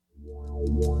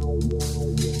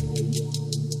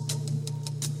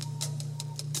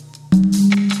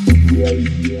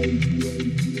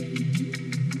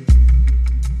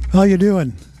How you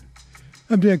doing?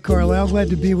 I'm Dan Carlisle. Glad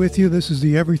to be with you. This is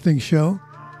the Everything Show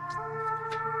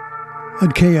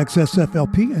on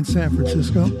KXSFLP in San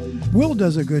Francisco. Will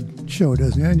does a good show,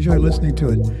 doesn't he? I enjoy listening to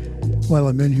it while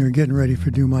I'm in here getting ready for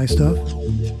Do My Stuff.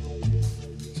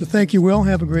 So thank you, Will.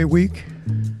 Have a great week.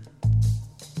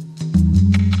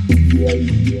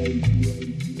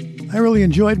 I really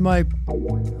enjoyed my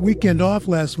weekend off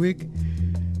last week,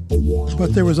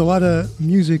 but there was a lot of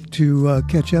music to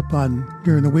catch up on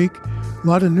during the week. A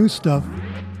lot of new stuff,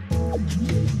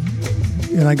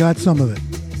 and I got some of it,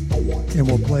 and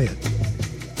we'll play it.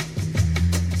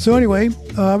 So anyway,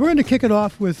 we're going to kick it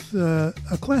off with a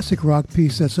classic rock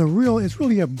piece that's it's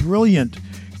really a brilliant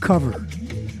cover,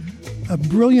 a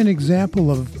brilliant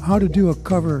example of how to do a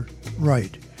cover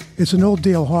right. It's an old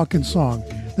Dale Hawkins song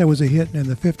that was a hit in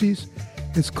the 50s.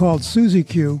 It's called Susie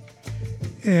Q,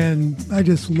 and I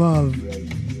just love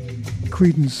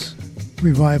Creedence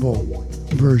revival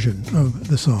version of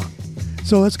the song.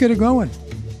 So let's get it going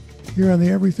here on the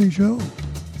Everything Show.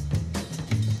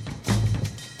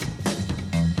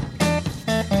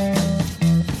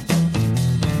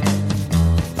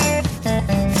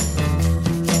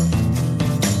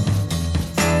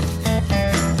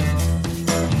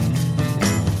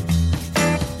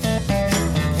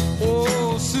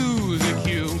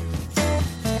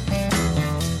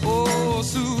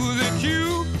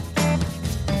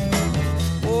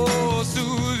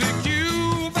 Susie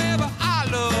Q, baby, I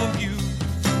love you.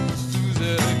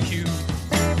 Susie Q.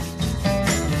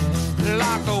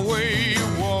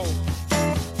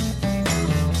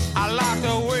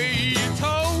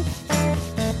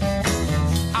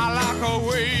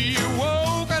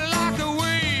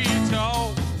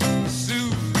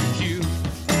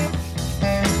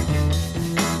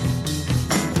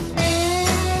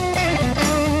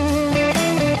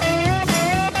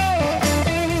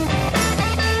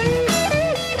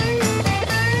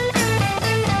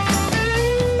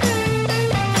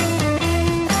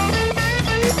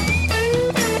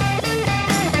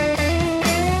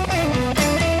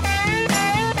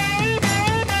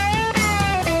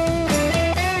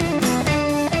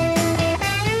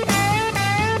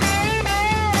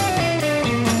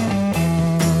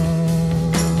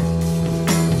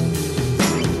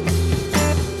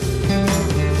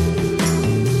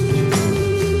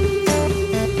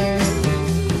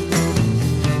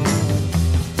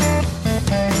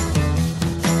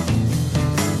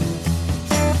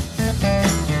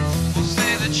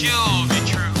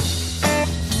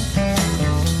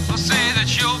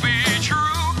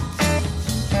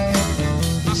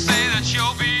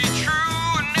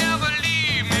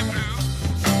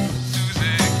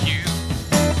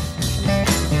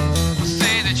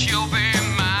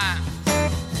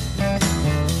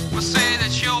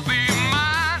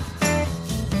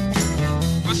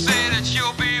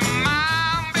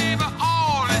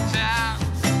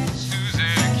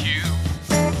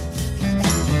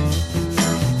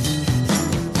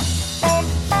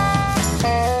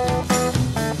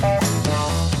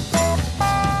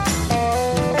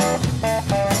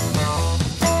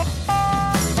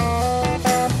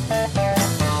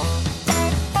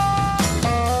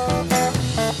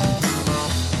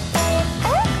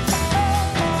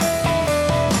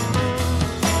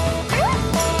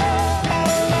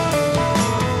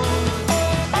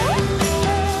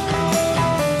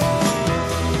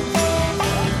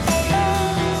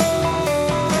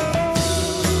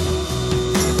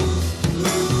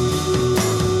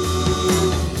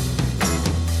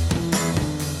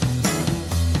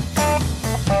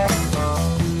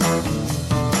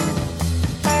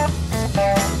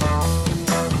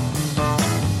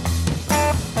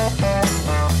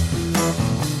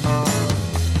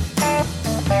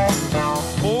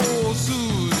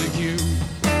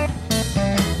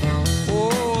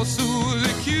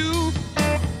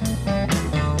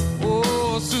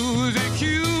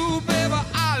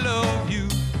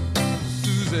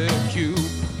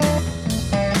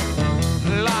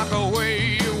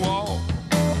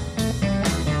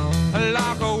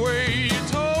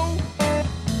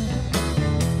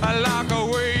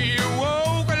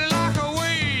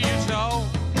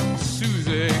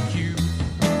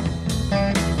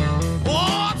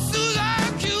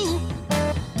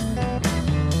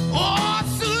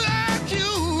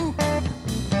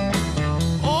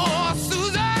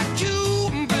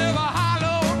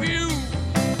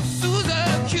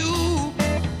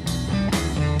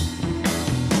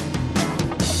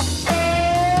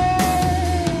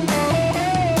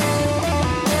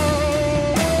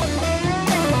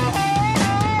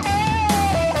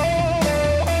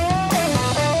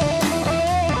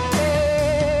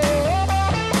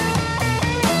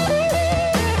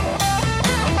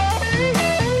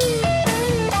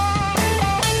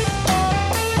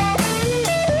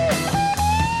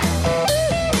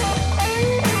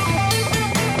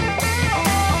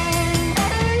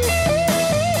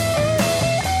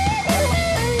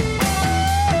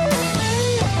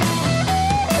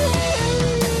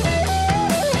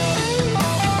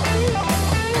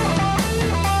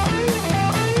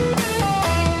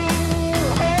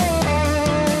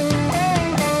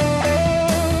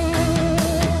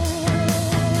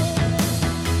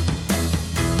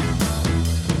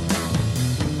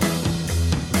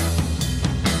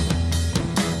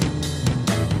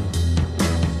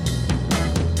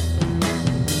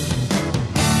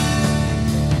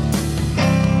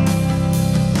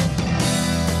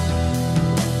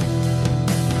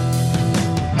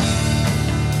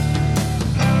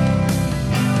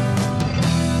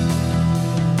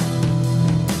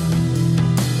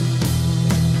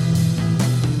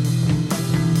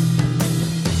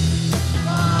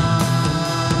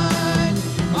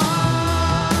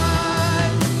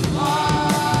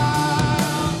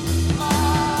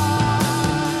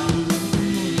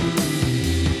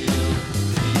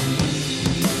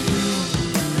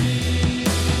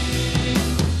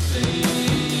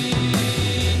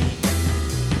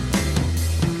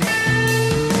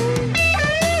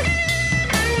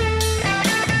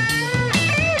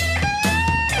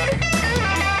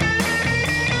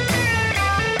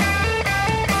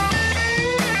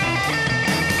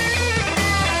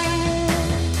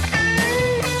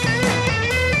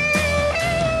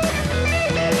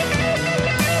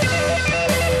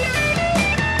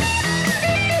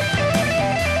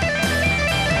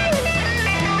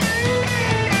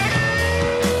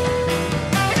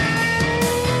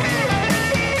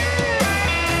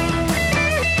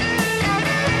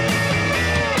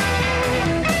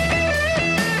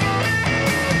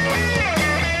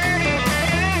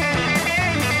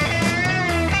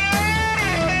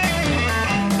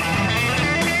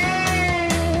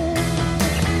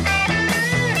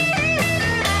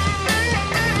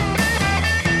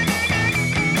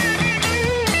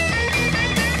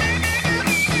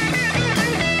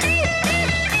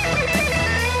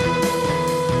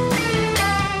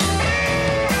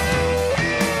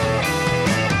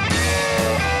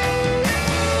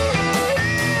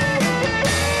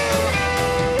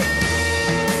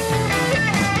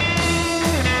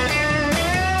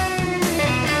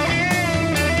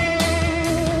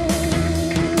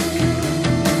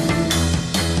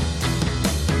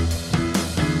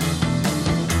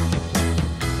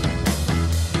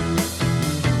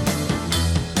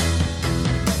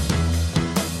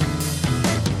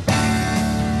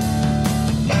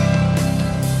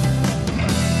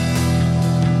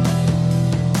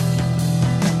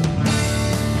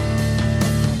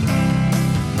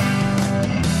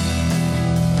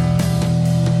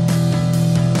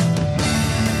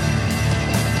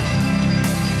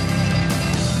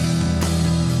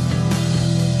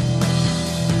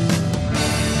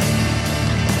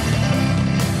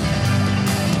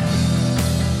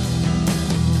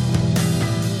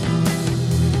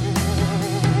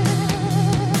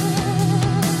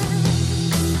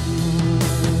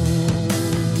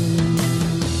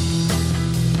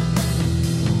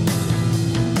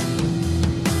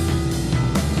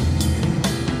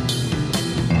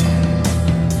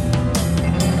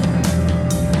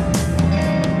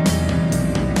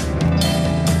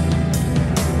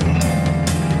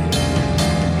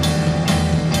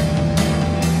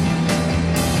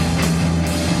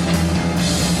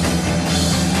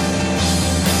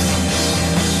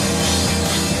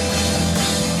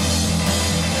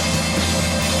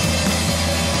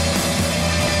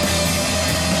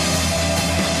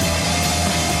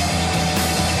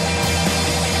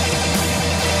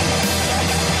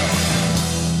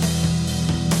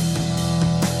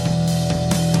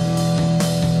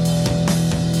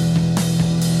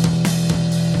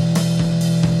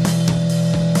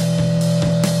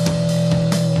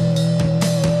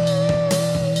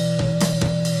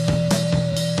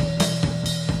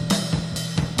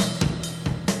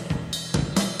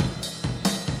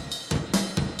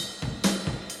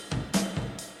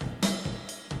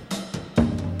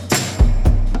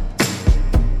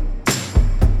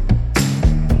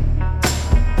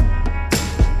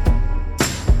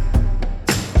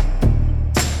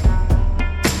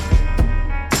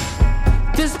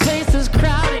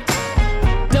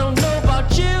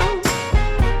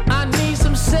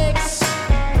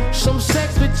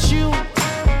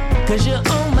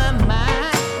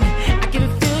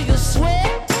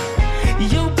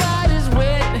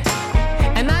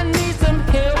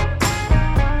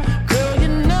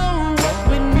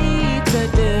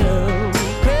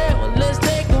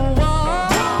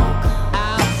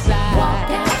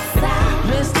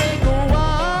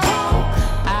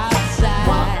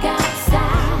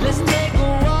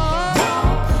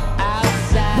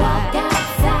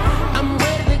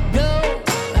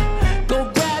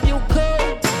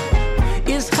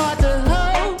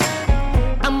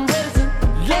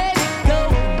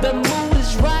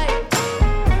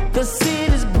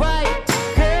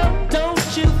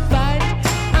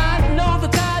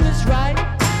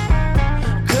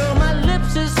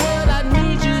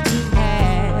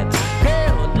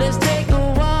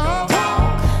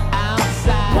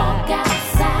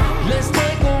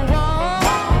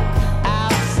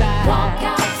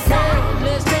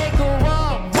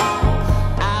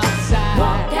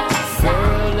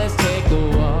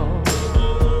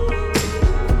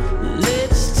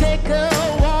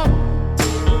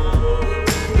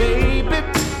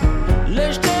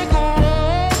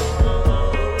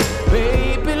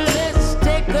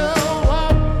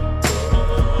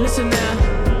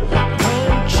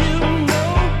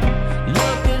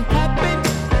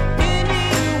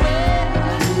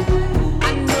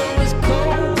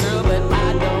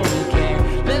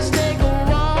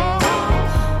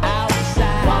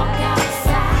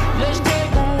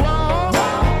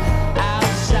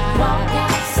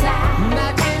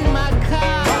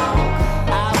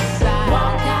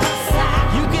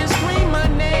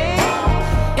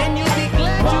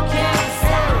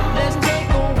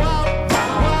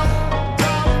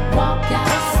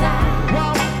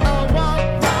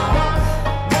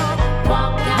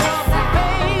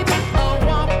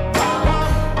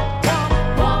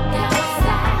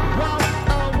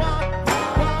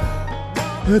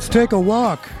 Let's take a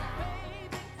walk.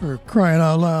 For crying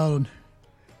out loud,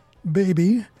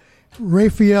 baby.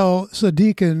 Raphael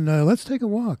Sadiq and Let's Take a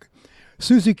Walk.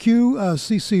 Susie Q,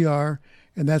 CCR,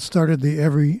 and that started the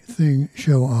Everything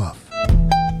Show off.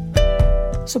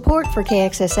 Support for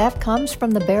KXSF comes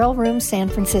from the Barrel Room San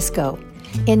Francisco.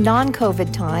 In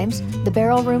non-COVID times, the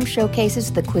Barrel Room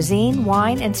showcases the cuisine,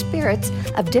 wine, and spirits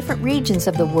of different regions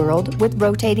of the world with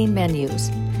rotating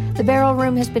menus. The Barrel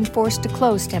Room has been forced to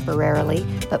close temporarily,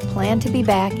 but plan to be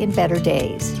back in better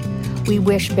days. We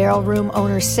wish Barrel Room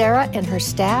owner Sarah and her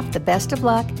staff the best of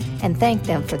luck and thank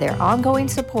them for their ongoing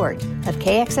support of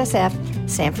KXSF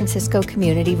San Francisco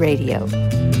Community Radio.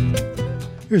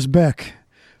 Here's Beck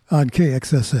on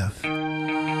KXSF.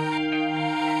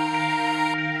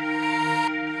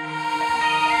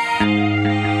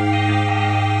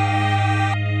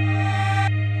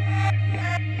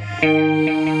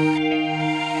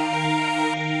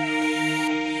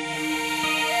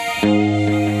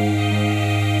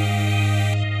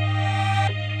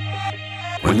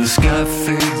 When the sky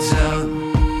fades out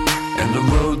and the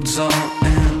roads all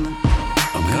end,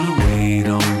 I'm gonna wait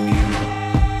on you,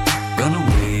 gonna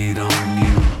wait on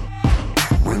you.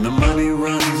 When the money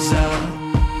runs out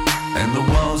and the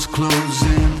walls close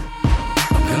in,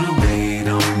 I'm gonna wait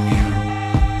on you,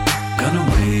 gonna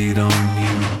wait on you.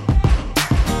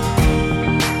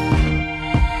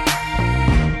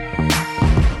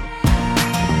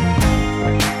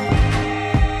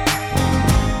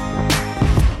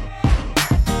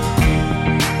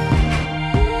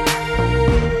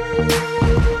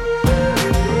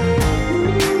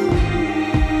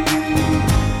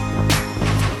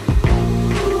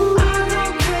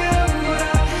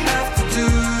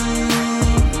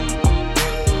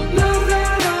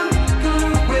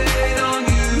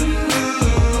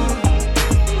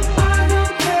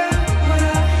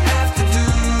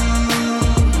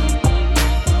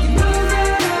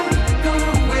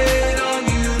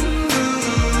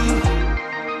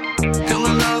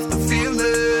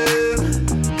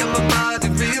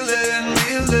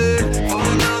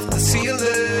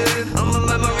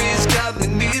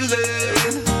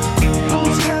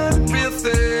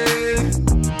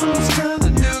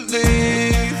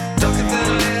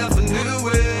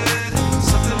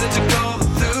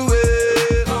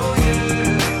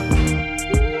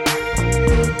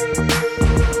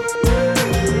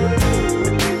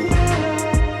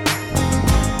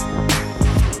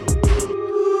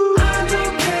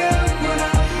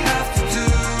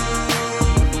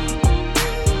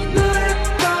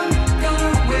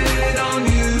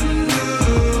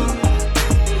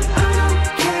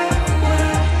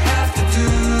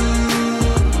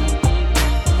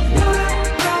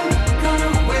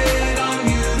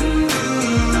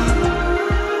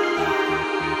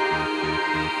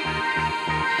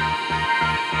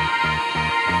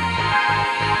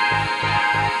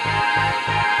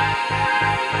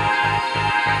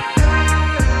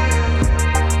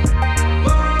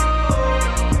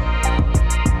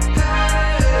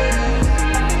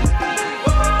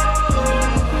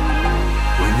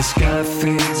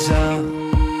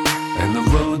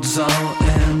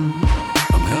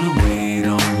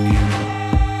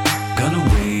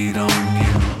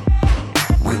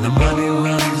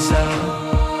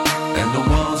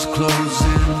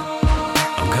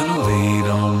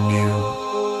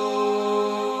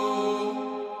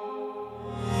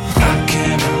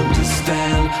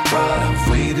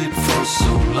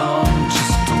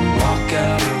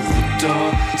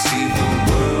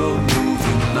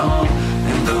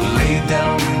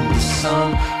 Down in the sun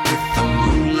with the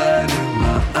moonlight in my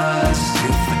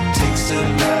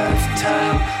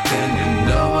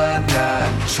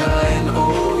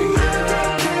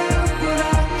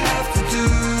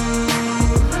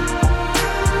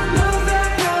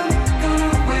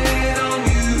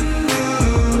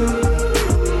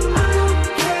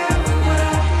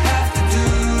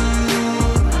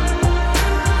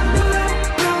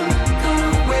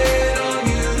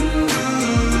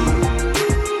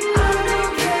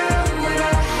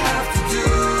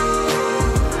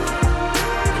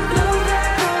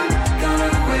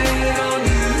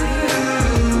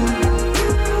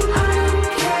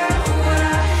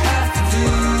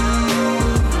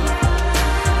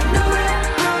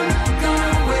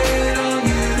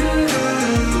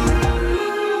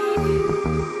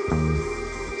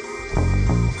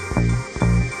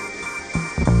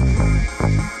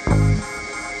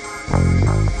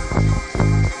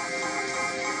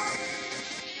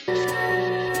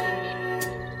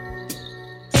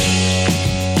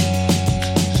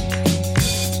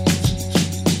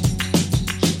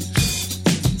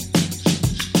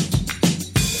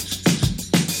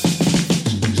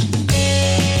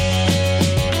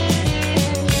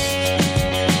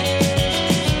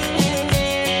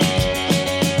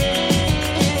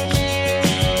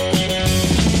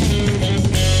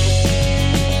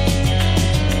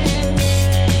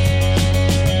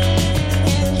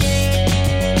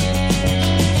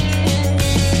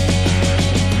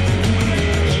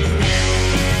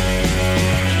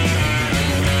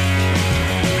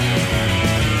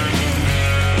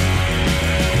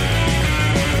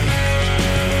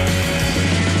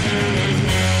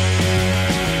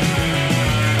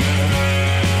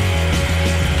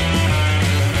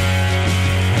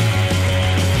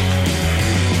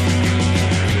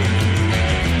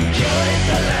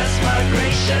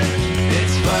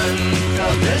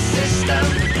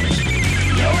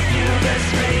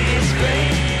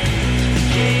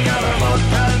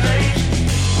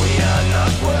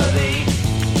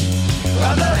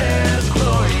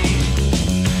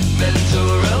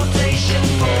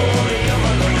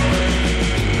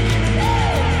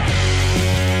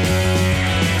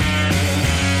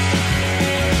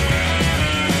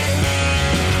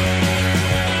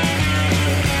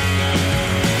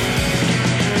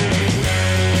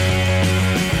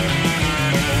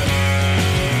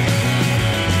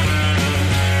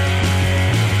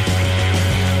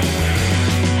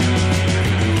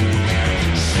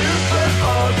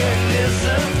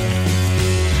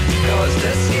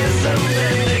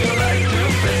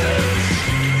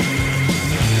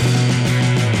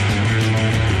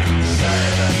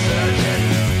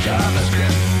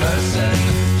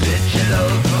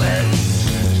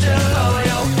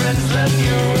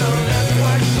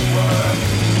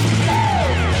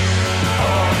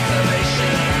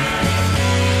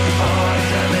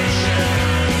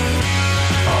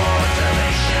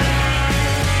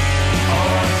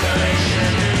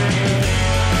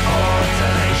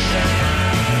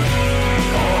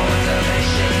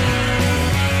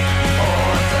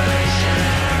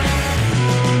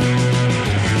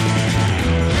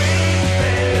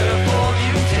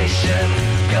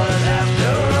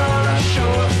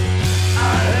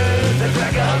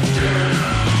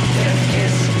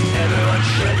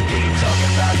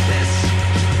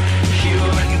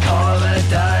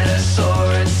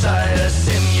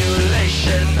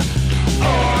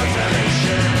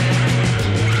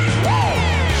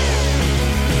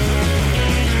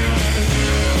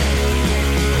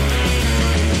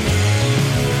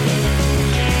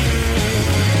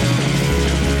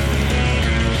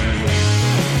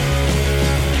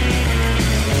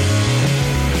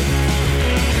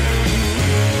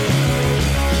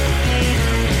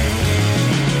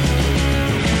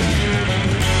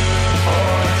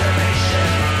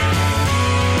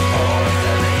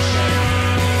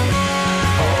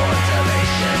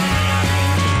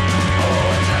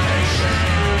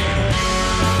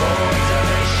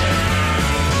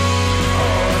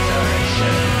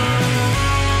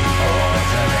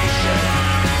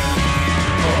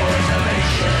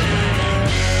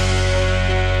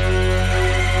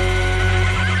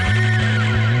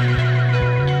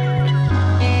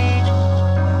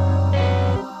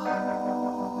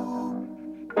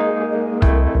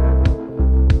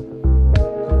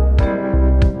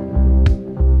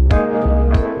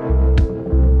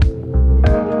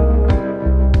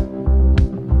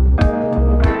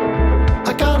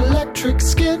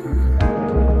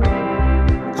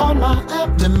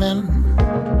abdomen.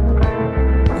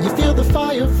 You feel the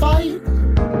fire fight,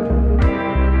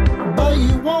 but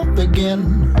you won't begin.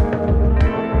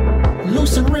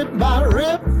 Loosen rib by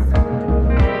rib,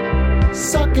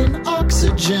 sucking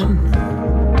oxygen.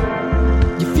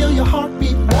 You feel your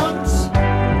heartbeat once,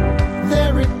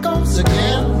 there it goes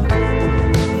again.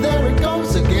 There it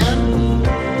goes again.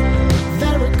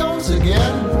 There it goes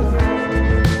again.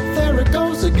 There it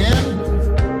goes again.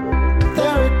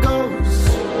 There it goes.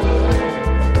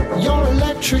 Your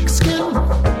electric skin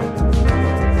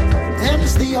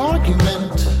ends the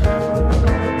argument.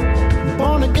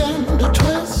 Born again to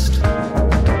twist,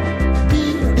 be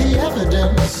the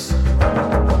evidence.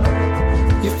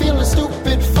 You're feeling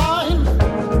stupid fine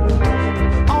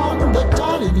on the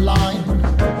dotted line.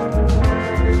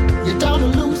 You're down to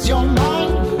lose your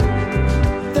mind.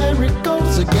 There it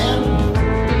goes again.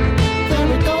 There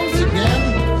it goes again.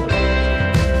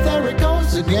 There it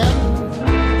goes again.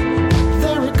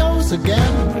 There it goes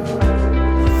again.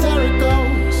 There it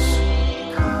goes.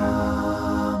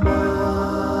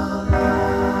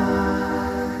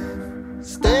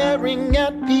 Staring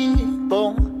at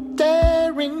people,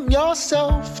 daring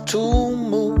yourself to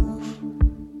move.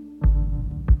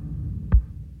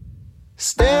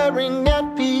 Staring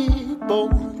at people,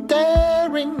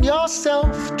 daring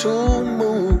yourself to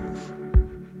move.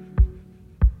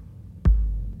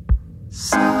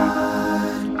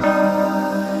 Side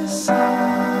by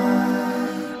side.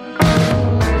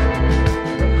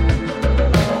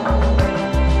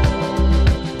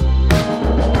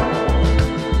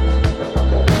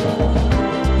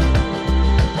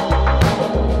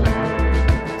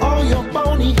 All your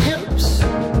bony hips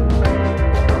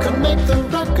could make the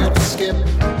record skip.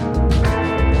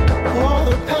 Or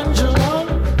the pendulum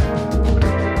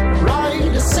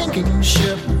ride a sinking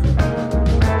ship.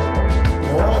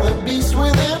 Or the beast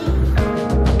within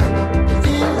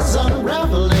is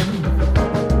unraveling.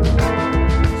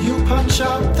 You punch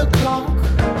out the clock,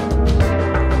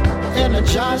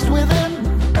 energized within.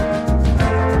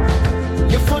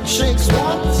 Your foot shakes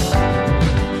once,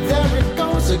 there it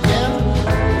goes again.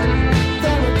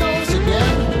 There it goes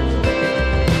again.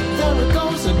 There it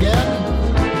goes again.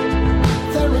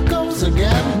 There it goes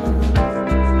again.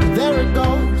 There it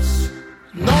goes.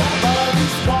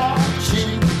 Nobody's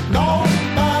watching.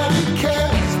 Nobody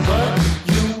cares but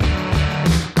you.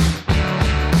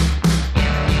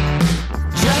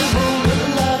 General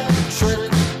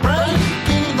Electric,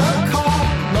 breaking the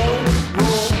cardinal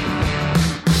rule.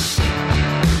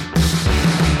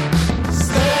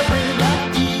 Staring at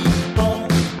people,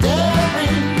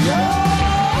 daring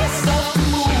yourself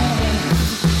to move.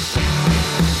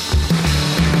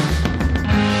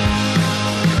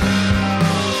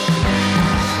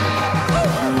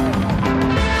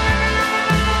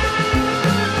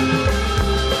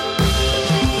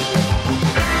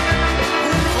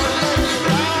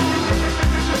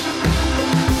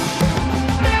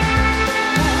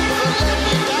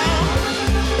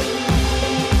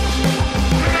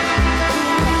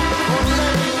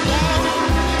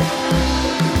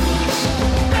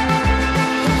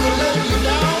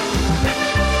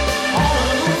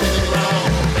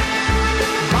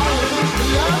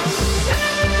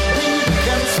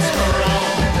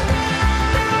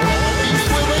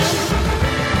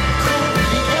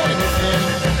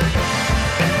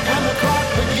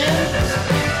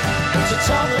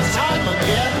 Tell the time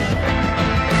again.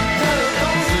 There it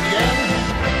goes again.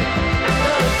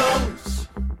 There it goes.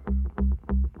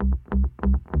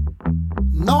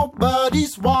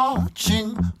 Nobody's watching.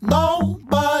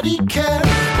 Nobody cares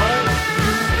but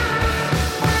you.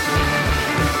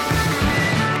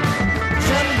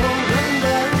 General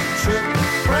Electric,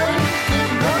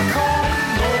 breaking the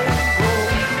cardinal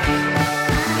rule.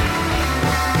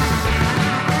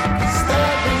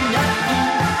 Staring at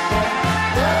people,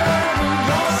 daring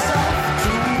yourself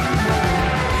to move. Staring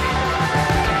at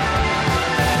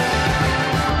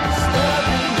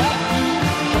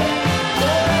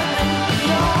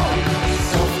people, daring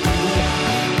yourself to move.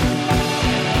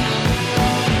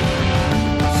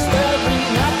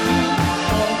 Staring at people, daring yourself to move. Staring at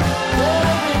people,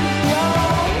 daring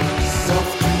yourself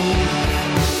to move.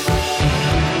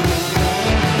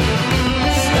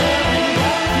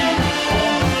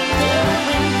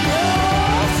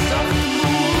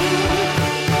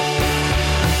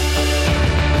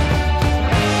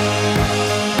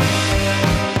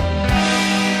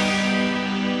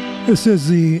 This is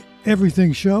the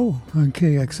Everything Show on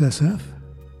KXSF.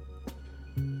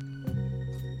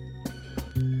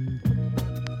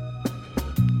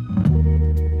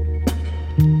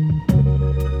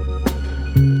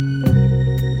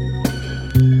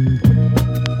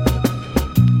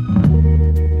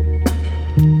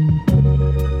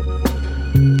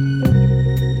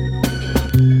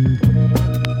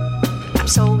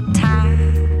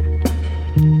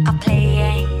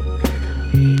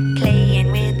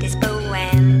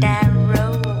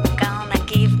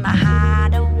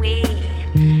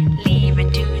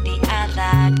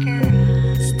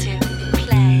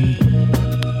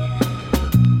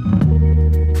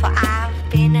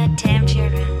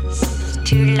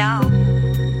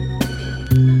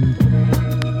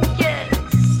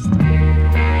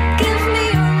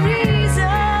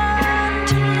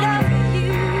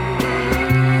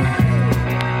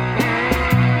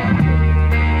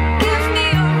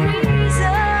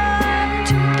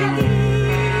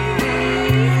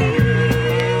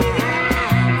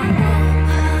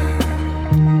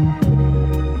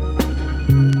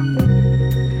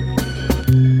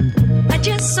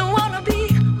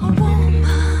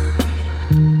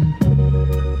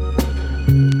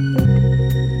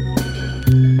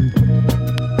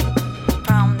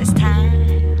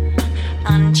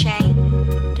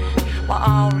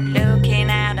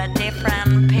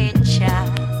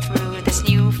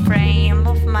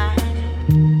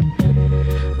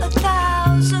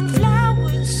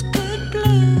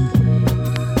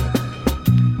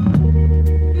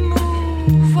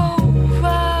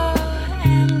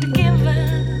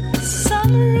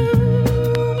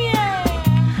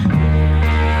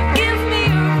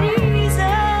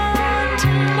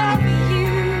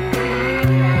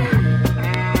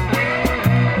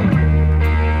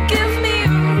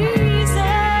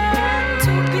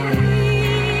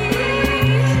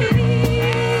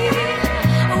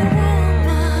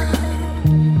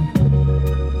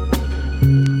 I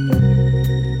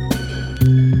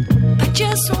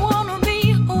just wanna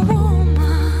be a woman.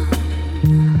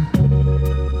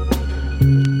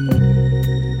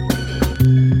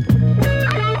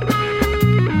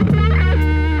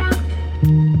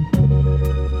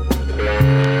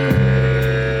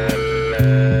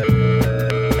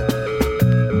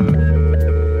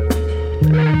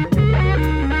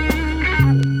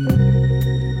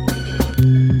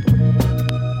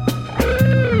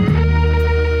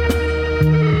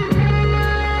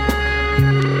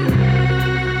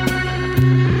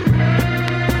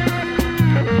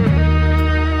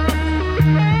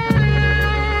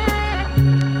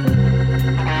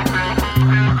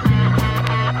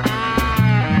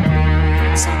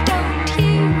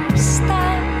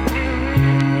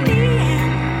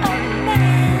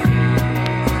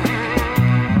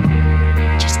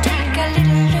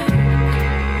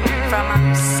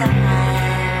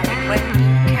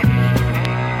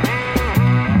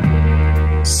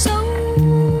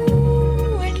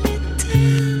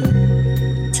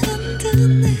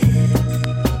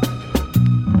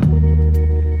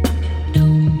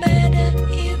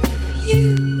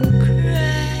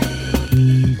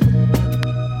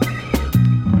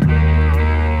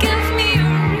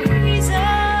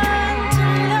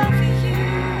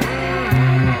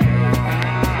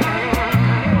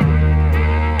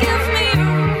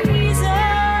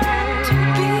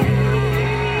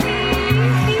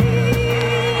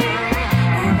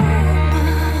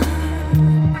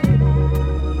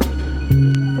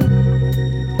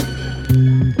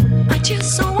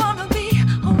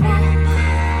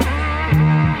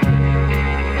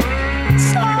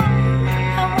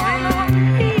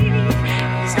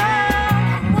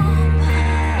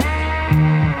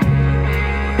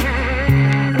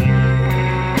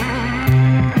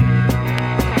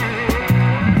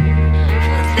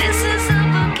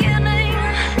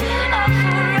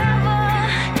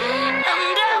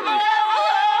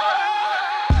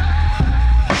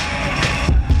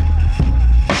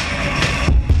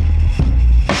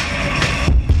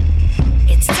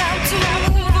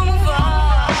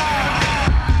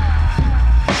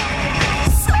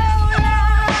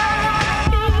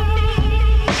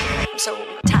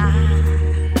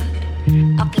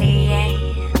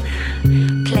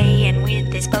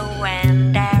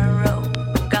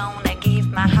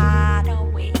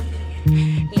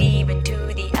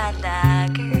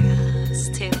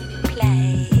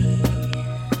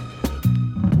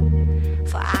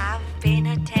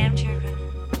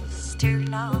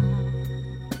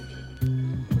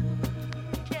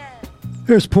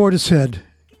 There's Portishead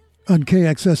on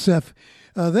KXSF.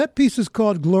 That piece is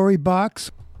called Glory Box.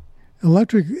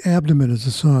 Electric Abdomen is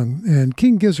the song. And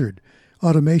King Gizzard,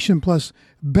 Automation, plus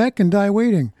Beck and Die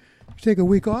Waiting. You take a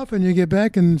week off and you get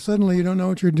back and suddenly you don't know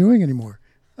what you're doing anymore.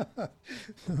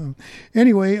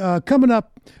 Anyway, coming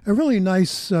up, a really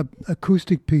nice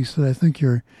acoustic piece that I think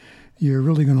you're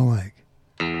really going to like.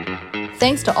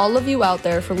 Thanks to all of you out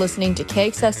there for listening to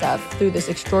KXSF through this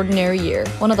extraordinary year.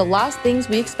 One of the last things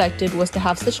we expected was to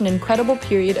have such an incredible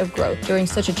period of growth during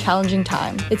such a challenging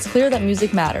time. It's clear that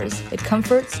music matters. It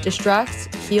comforts, distracts,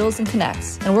 heals, and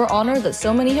connects. And we're honored that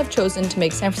so many have chosen to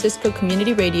make San Francisco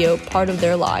Community Radio part of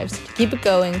their lives. To keep it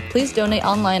going, please donate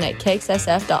online at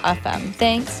kxsf.fm.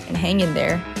 Thanks, and hang in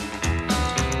there.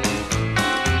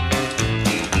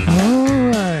 All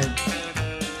right.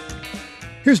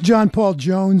 Here's John Paul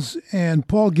Jones and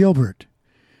Paul Gilbert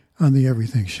on The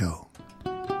Everything Show.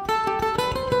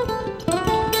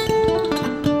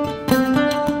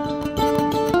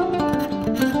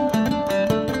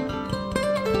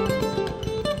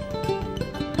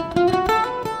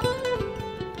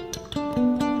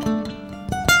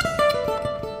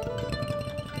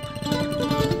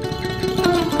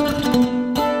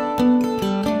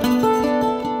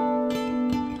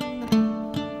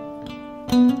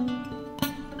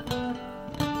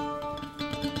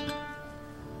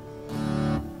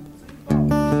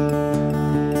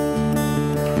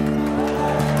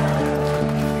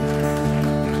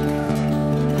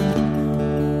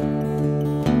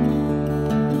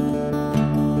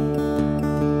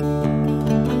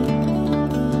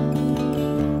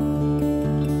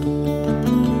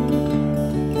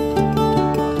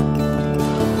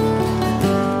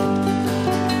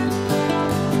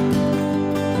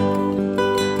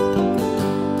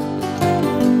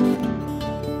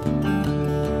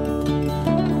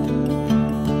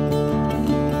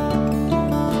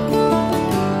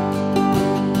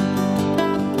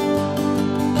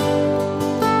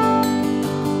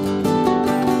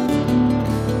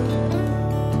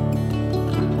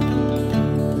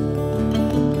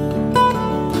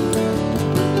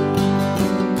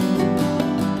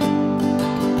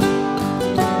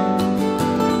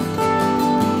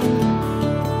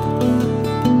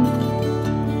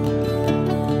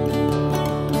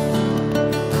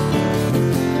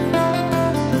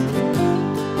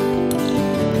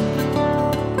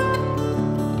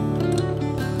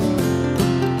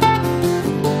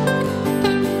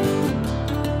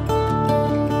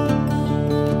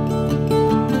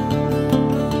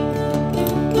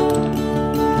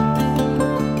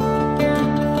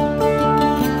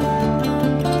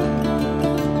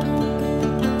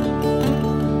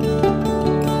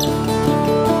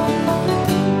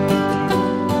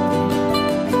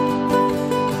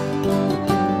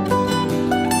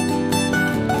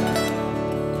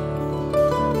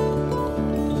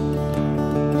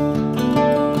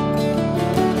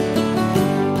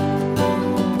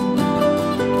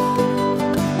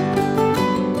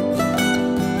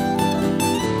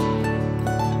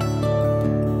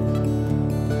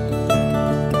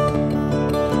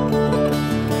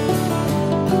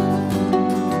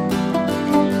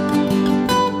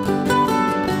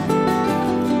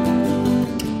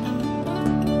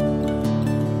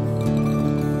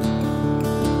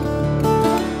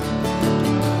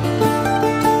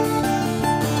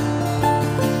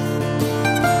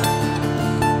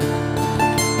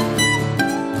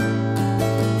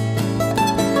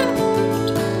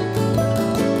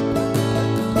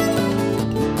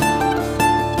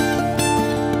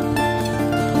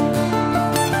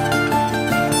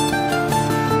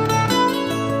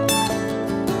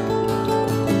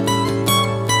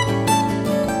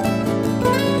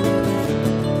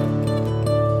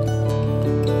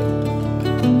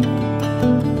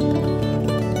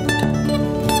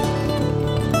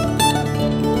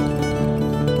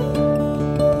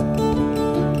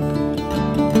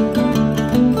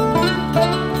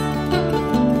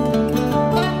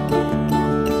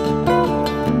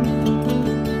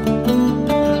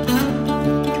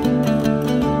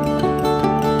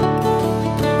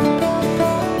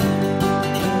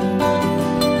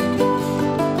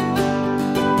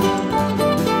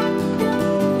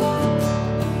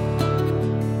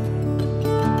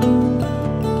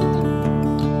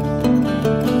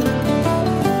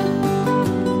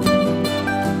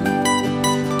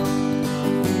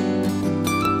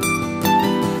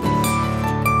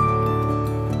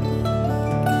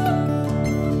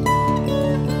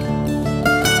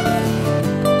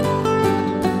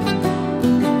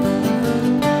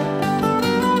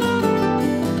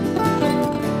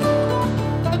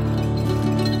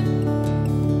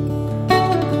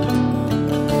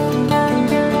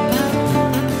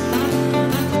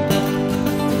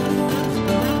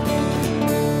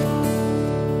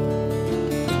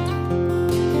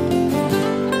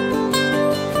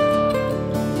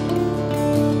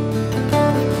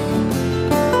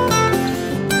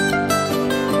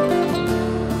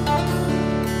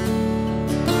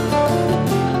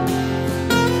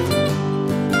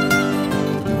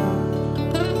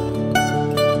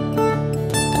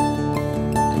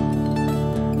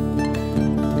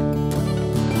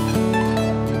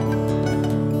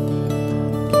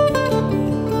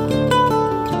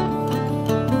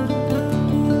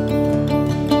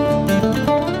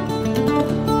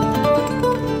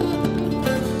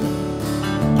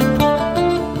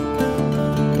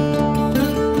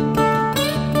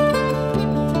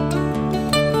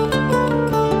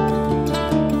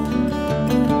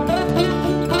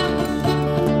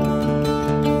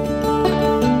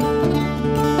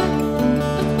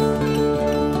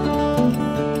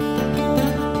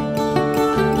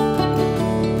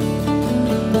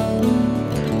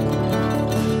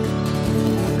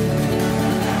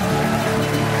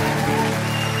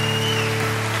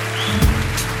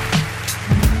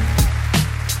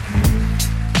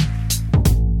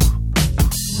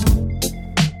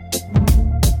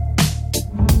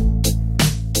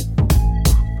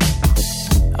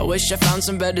 wish I found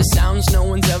some better sounds no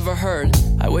one's ever heard.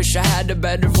 I wish I had a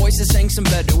better voice that sang some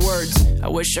better words. I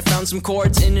wish I found some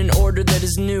chords in an order that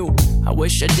is new. I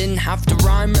wish I didn't have to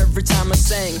rhyme every time I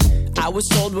sang. I was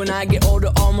told when I get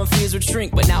older all my fears would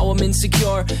shrink, but now I'm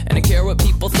insecure and I care what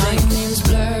people think. My name's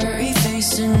Blurry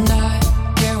Face and I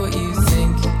care what you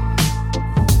think.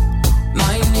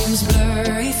 My name's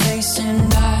Blurry Face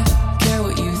and I care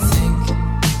what you think.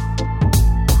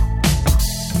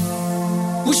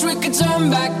 Wish we could turn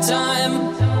back time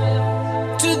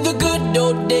to the good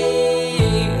old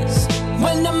days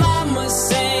when the mama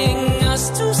sang us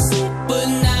to sleep, but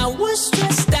now we're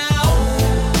stressed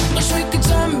out. Wish we could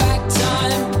turn back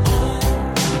time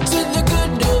to the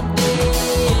good old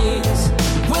days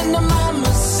when the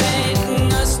mama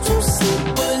sang us to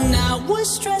sleep, but now we're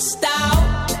stressed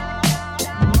out.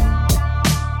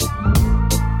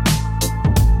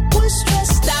 We're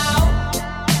stressed out.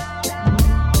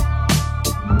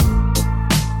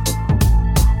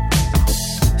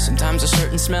 Sometimes a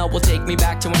certain smell will take me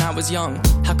back to when I was young.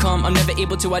 How come I'm never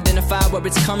able to identify where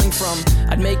it's coming from?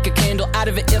 I'd make a candle out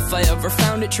of it if I ever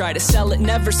found it. Try to sell it,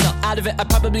 never sell out of it. I'd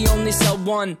probably only sell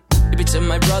one. Maybe to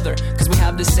my brother, cause we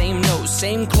have the same nose,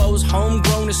 same clothes,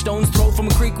 homegrown, a stone's throw from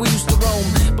a creek we used to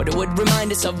roam. But it would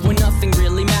remind us of when nothing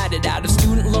really mattered. Out of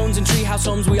student loans and treehouse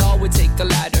homes, we all would take the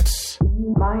ladder.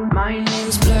 My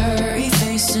name's Blurry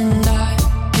Face and I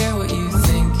care what you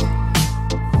think.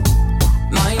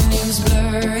 My name's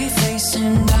Blurry Face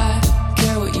and I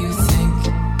care what you think.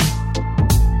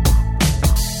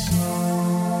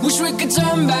 Wish we could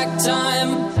turn back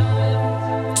time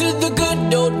to the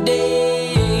good old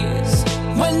days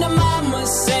when the mama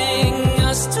sang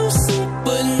us to sleep,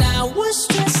 but now we're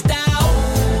stressed out.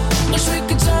 Wish we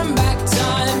could turn back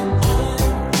time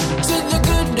to the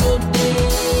good old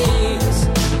days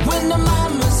when the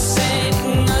mama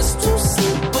sang us to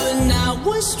sleep, but now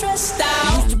we're stressed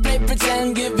out. Used to play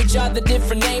pretend, give each other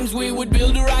different names. We would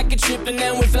build a rocket ship and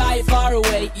then we'd fly it far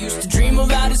away. Used to dream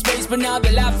of outer space, but now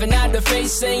they're laughing at the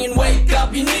face, saying, wake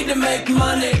up, you need to make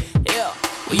money. Yeah.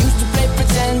 We used to play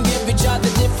pretend, give each other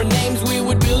different names. We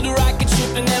would build a rocket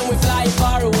ship and then we'd fly it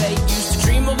far away. Used to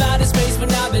dream of outer space, but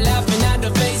now they're laughing at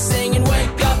the face, saying,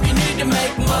 wake up, you need to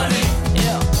make money.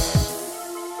 Yeah.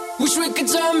 Wish we could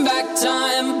turn back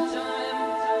time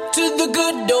to the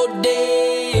good old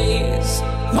days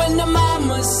when the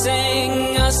mama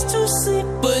sang us to sleep,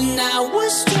 but now we're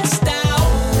stressed out.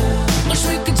 Wish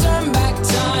we could turn back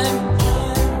time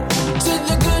to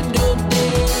the good old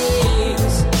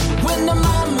days when the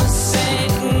mama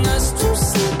sang us to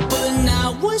sleep, but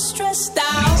now we're stressed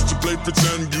out. Used to play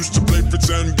pretend,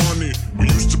 bunny. We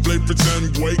used to play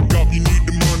pretend, wake up, you need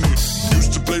the money.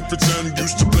 Used to play pretend, bunny. We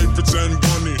used to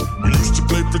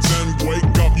play pretend,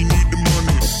 wake up, you need the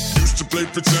money. Used to play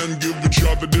pretend, give each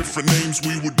other different names.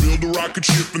 We would build a rocket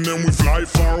ship and then we fly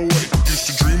far away. Used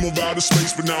to dream of outer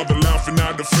space, but now they're laughing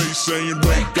at the face, saying,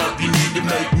 wake up, you need to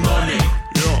make money.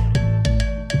 Yeah.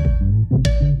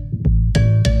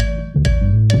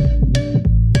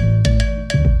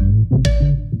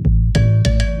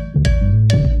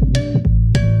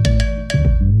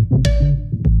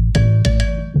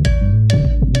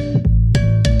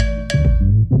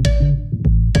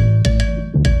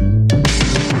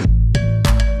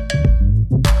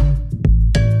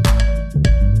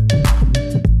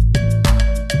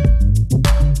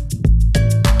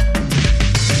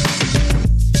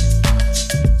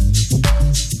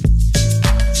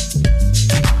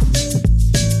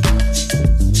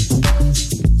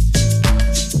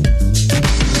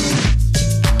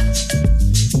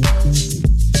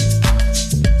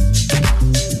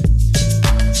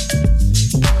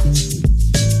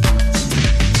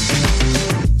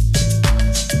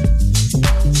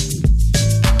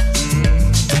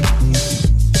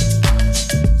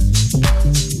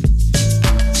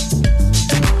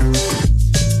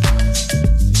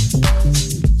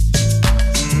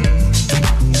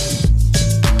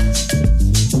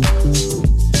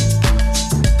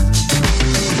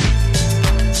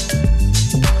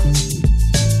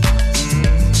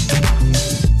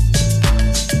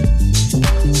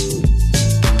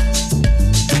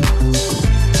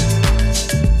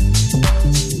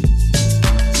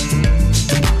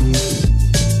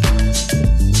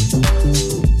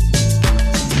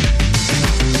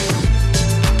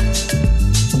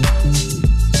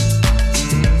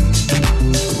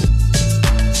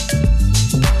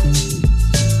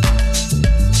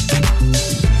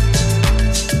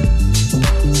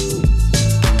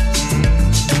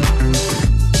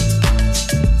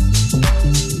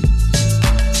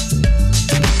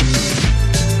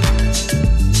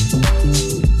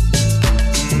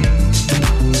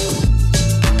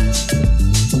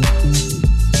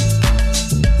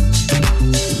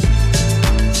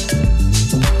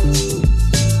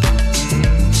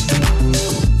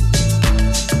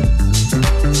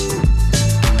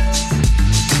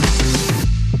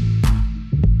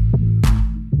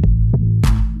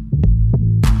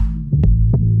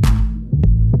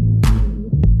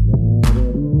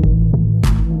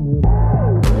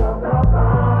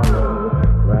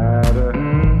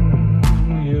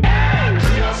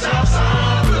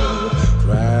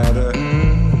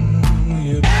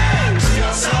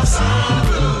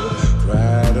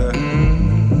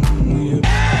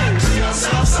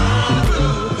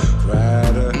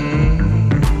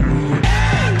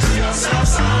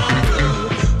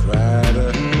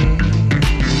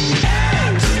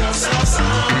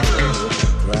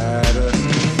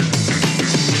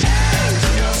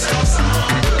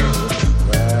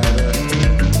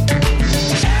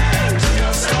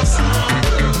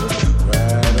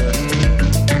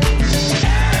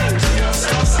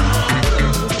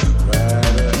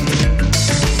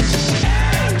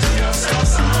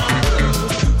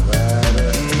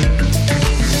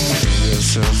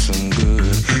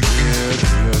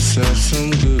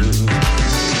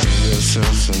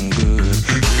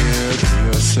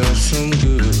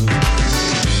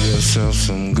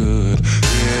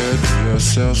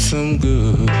 yourself some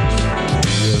good.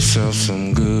 Do yourself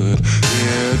some good.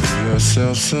 Yeah, do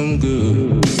yourself some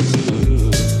good.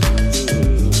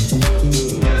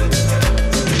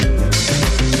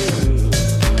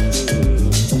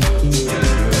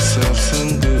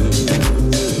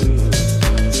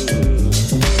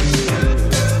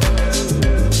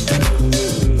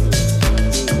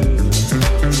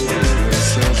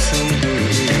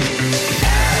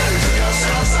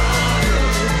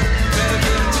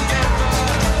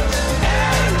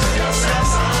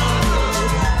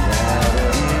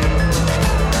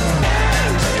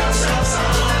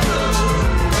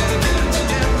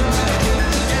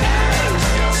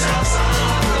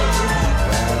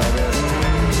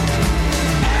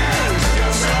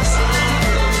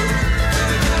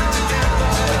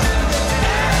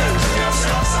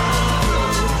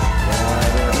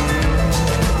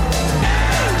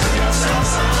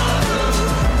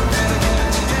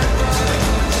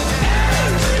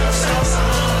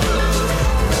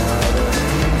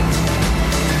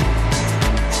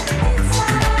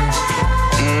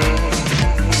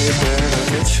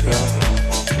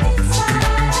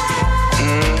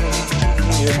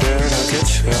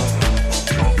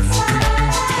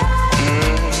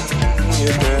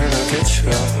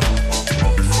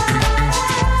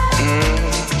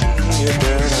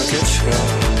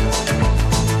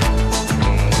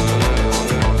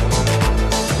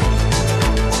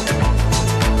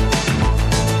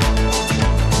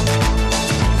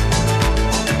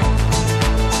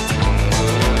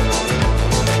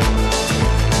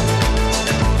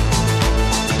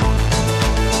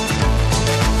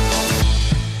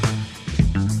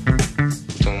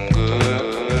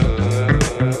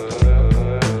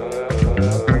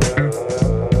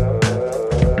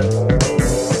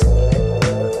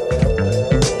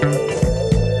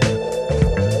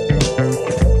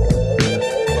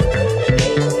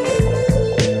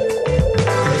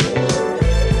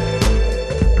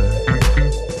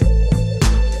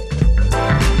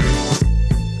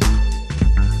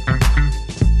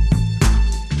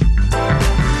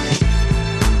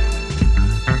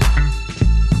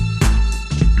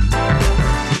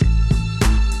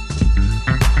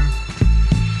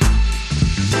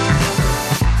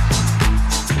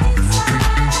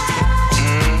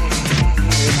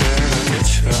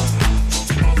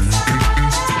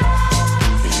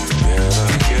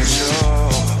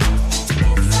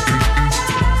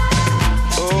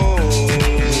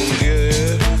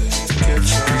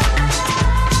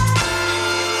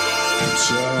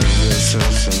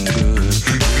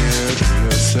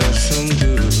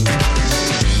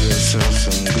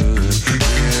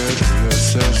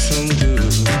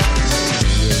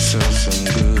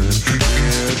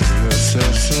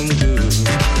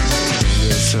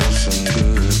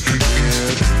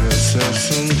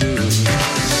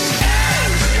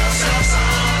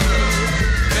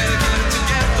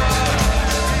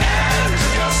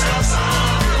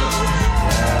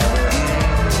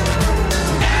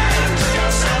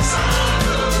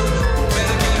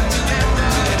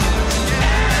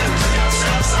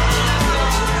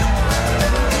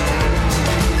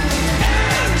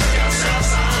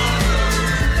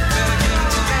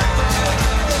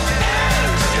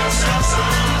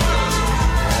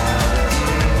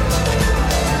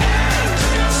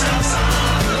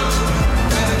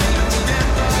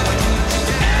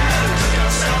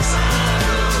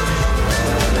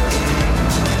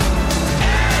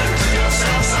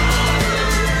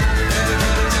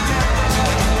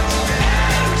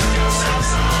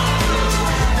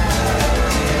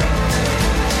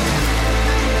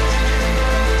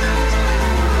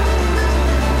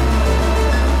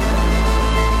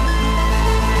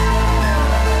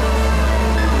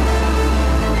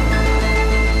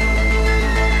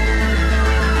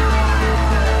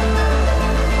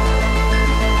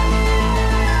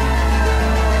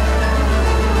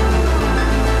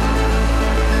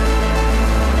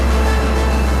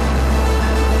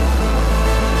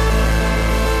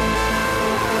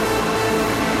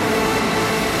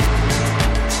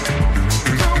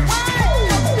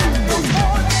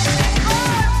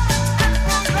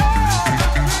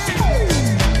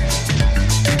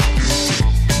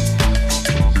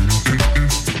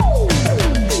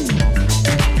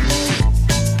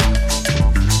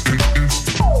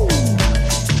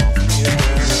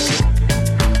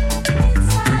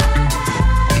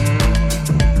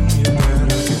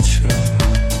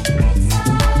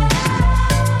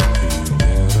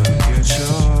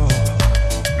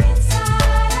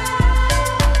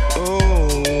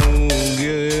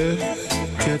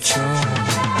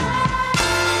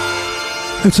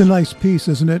 It's a nice piece,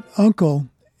 isn't it? Uncle,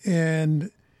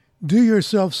 and do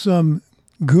yourself some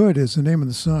Good is the name of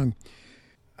the song.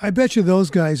 I bet you those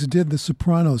guys did the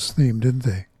Sopranos theme, didn't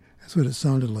they? That's what it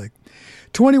sounded like.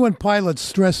 21 Pilots,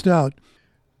 Stressed Out.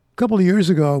 A couple of years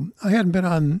ago, I hadn't been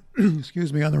on, on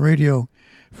the radio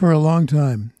for a long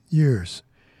time, years.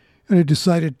 And I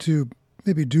decided to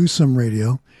maybe do some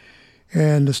radio.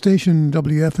 And the station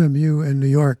WFMU in New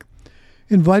York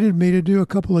invited me to do a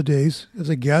couple of days as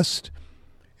a guest.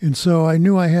 And so I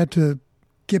knew I had to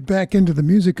get back into the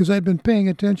music because I'd been paying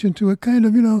attention to it kind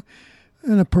of, in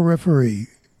a periphery,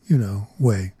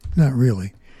 way. Not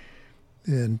really.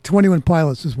 And 21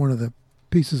 Pilots is one of the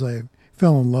pieces I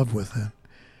fell in love with then.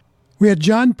 We had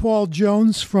John Paul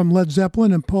Jones from Led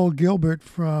Zeppelin and Paul Gilbert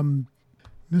from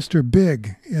Mr.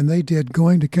 Big, and they did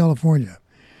Going to California,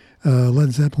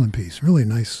 Led Zeppelin piece. Really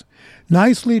nice.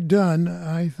 Nicely done,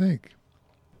 I think.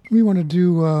 We want to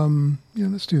do,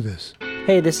 let's do this.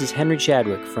 Hey, this is Henry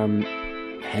Chadwick from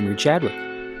Henry Chadwick.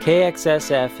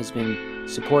 KXSF has been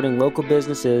supporting local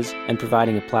businesses and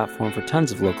providing a platform for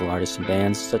tons of local artists and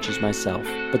bands such as myself.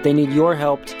 But they need your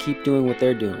help to keep doing what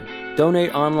they're doing.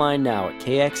 Donate online now at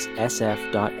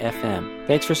kxsf.fm.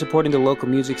 Thanks for supporting the local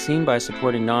music scene by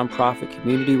supporting nonprofit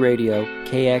community radio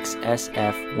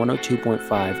KXSF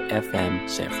 102.5 FM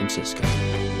San Francisco.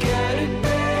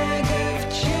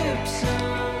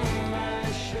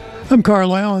 I'm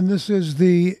Carlisle, and this is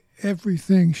the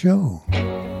Everything Show.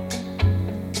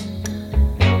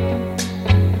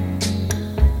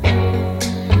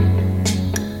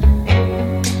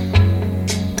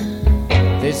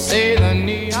 They say the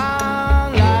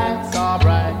neon lights are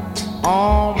bright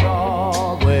on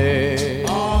Broadway.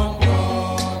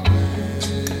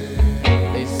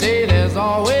 They say there's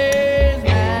always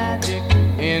magic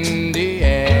in the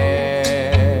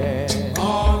air.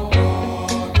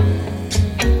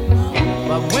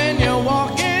 But when you're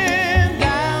walking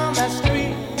down that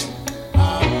street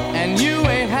and you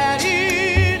ain't had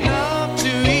enough to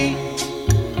eat,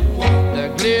 the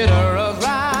glitter of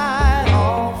right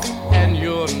off and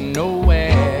you're nowhere.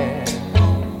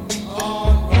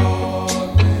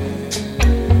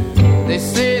 They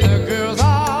say the girls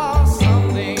are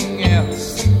something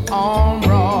else on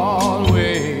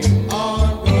Broadway.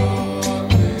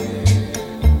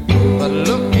 But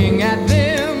looking at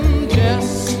them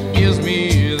just gives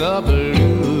me the blues.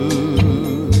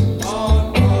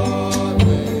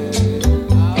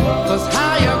 'Cause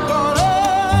how you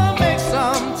gonna make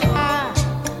some time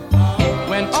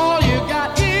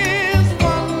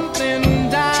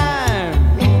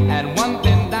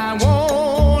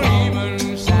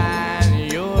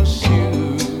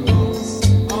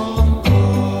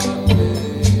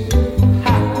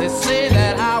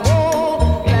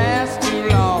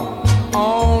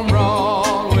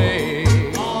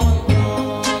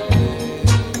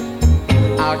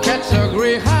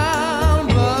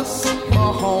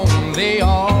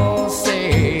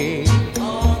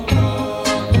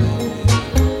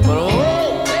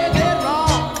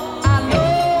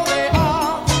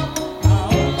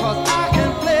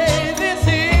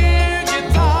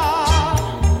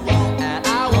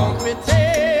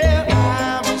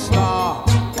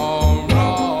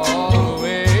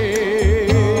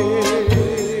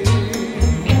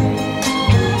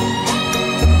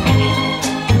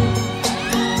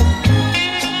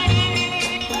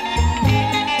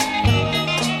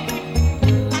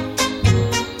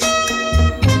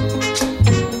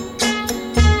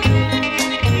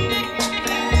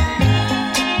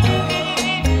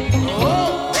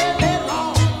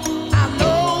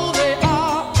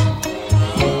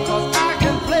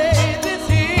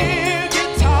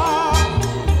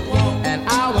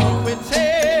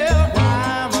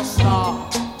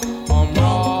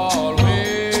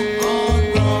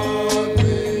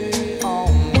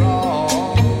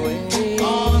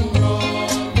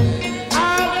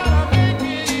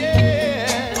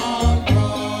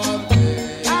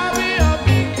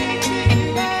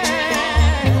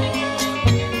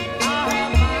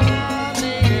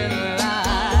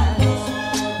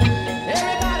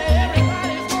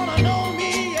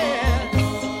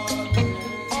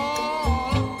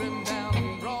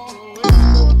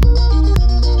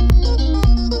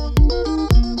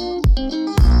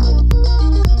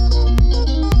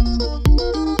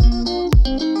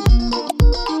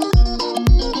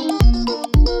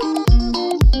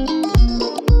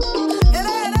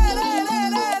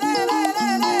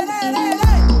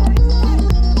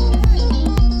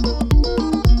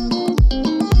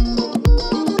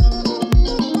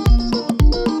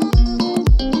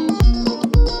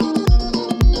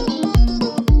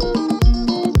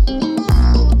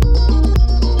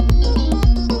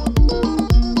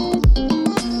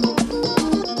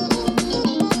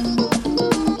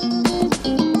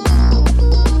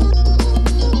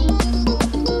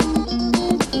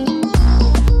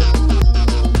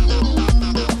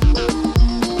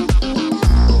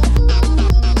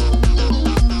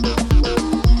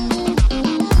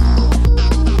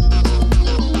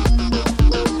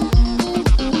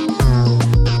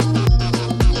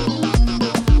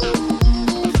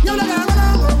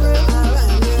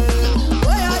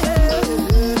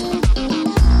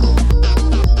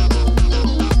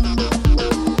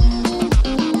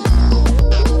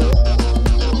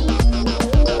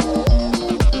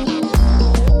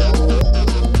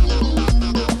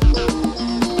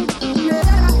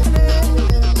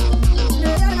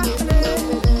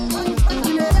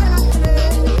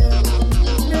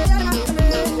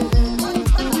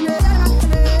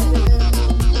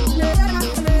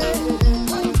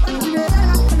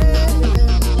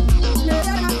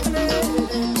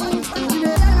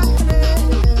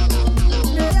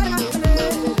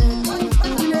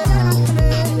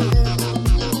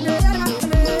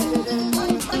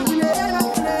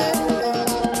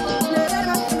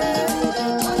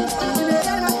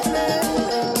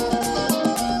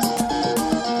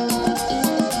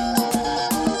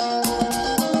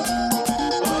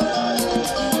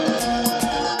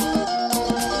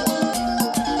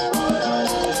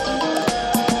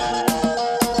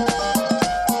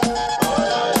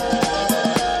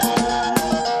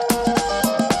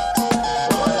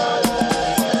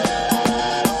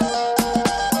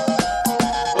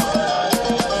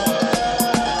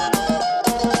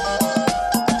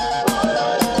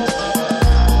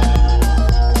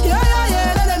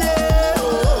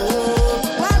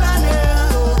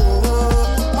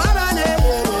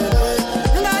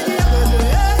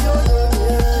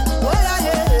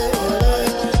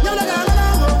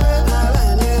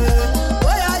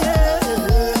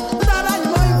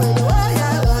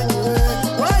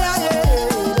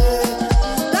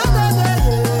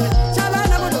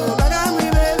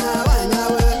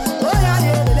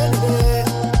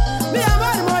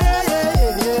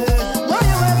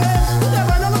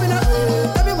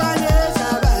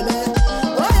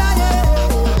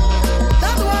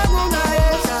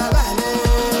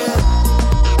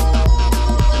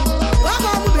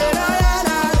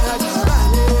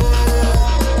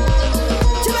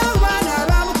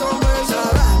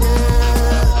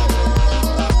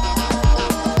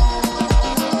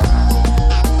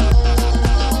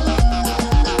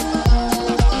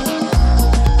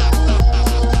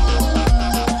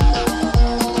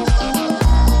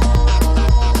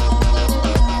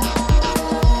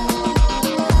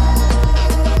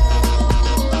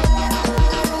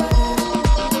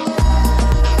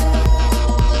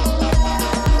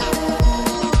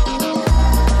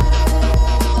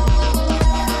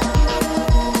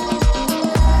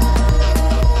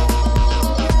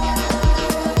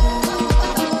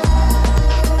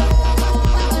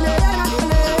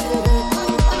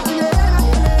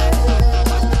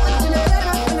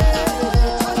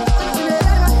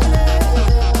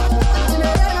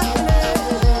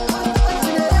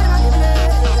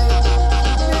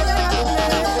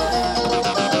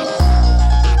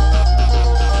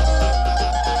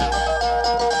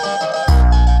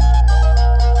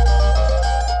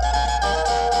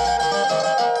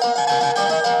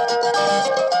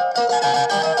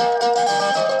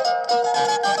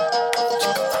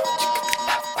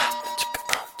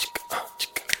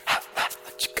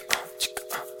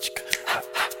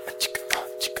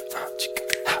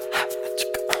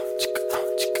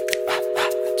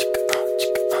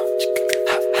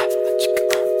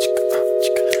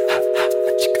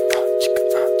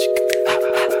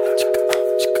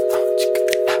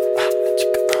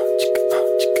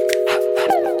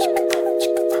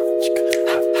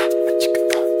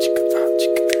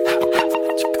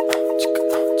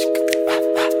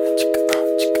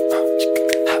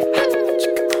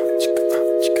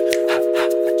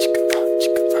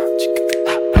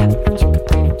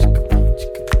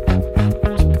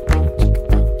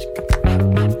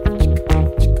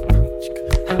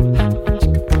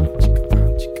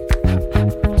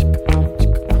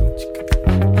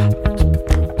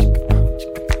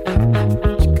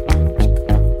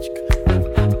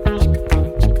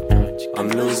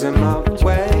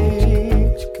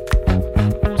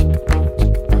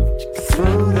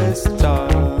this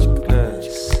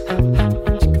darkness.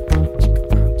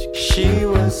 She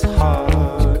was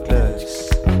heartless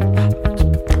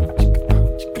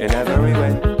in every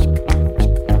way.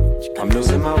 I'm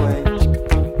losing my way.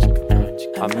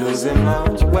 I'm losing my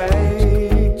way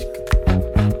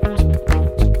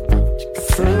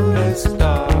through this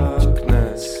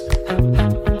darkness.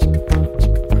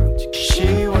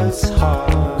 She was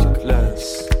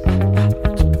heartless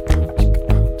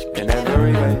in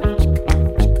every way.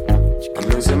 I'm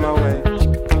losing my way.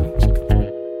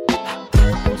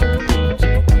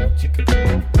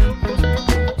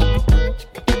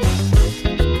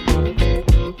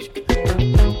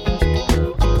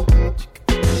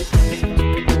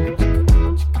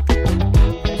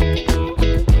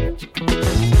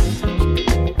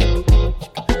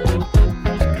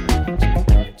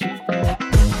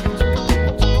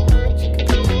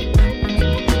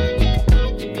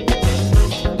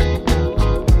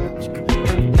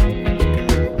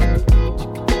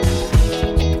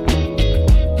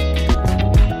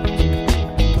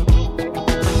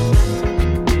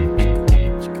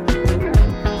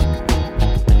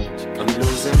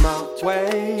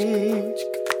 Way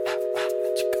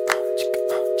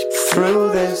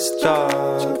through this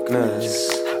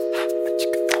darkness.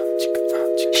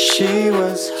 She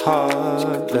was heartless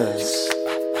in every way.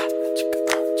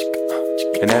 I'm losing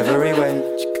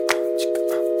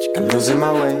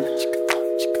my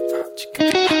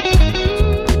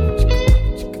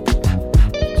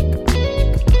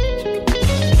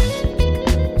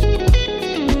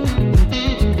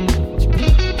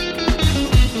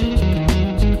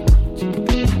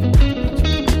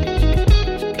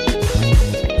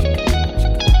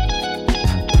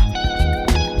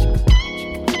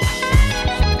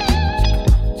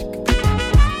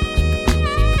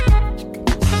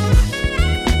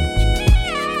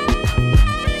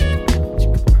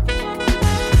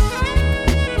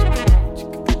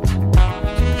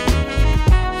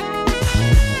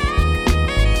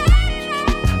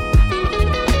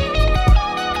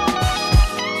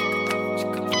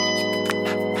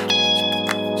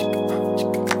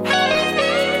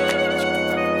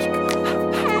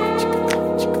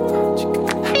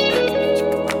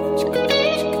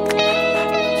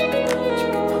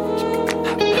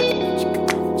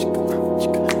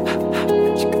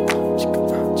I'm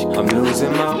losing my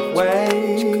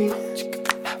way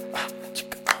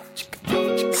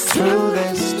through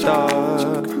this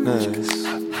darkness.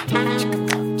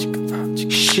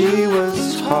 She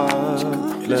was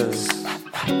heartless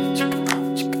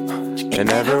in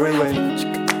every way.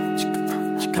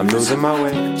 I'm losing my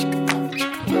way.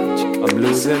 I'm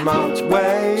losing my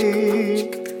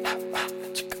way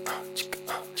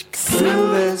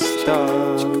through this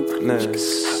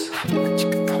darkness.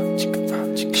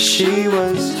 She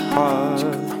was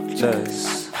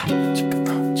heartless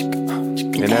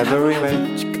in every way.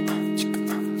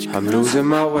 I'm losing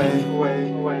my way.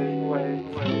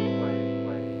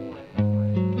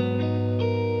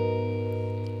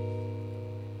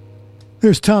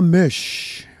 There's Tom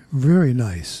Misch. Very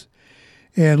nice.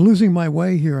 And Losing My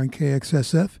Way here on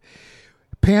KXSF.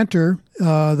 Panther,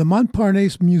 the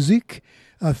Montparnasse Musique,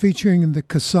 featuring the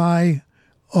Kasai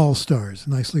All-Stars.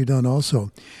 Nicely done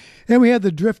also. And we had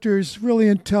the Drifters, really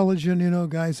intelligent,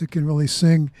 guys that can really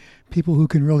sing, people who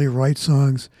can really write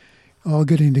songs, all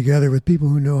getting together with people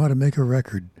who know how to make a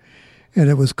record. And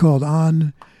it was called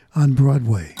On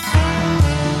Broadway.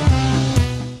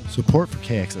 Support for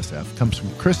KXSF comes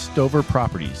from Chris Stover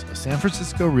Properties, a San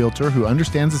Francisco realtor who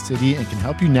understands the city and can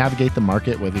help you navigate the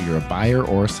market whether you're a buyer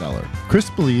or a seller. Chris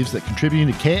believes that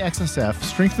contributing to KXSF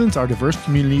strengthens our diverse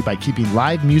community by keeping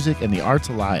live music and the arts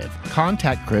alive.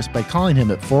 Contact Chris by calling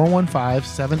him at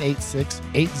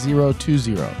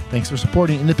 415-786-8020. Thanks for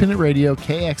supporting independent radio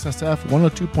KXSF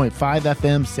 102.5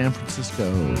 FM San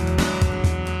Francisco.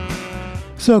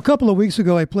 So a couple of weeks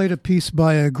ago, I played a piece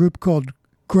by a group called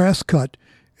Grasscut.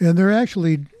 And they're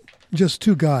actually just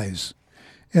two guys,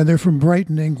 and they're from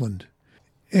Brighton, England.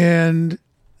 And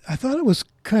I thought it was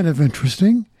kind of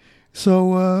interesting.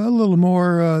 So a little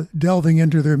more delving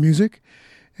into their music.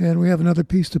 And we have another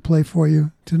piece to play for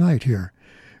you tonight here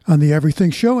on the Everything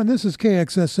Show. And this is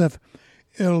KXSF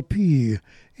LP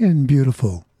in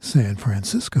beautiful San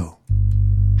Francisco.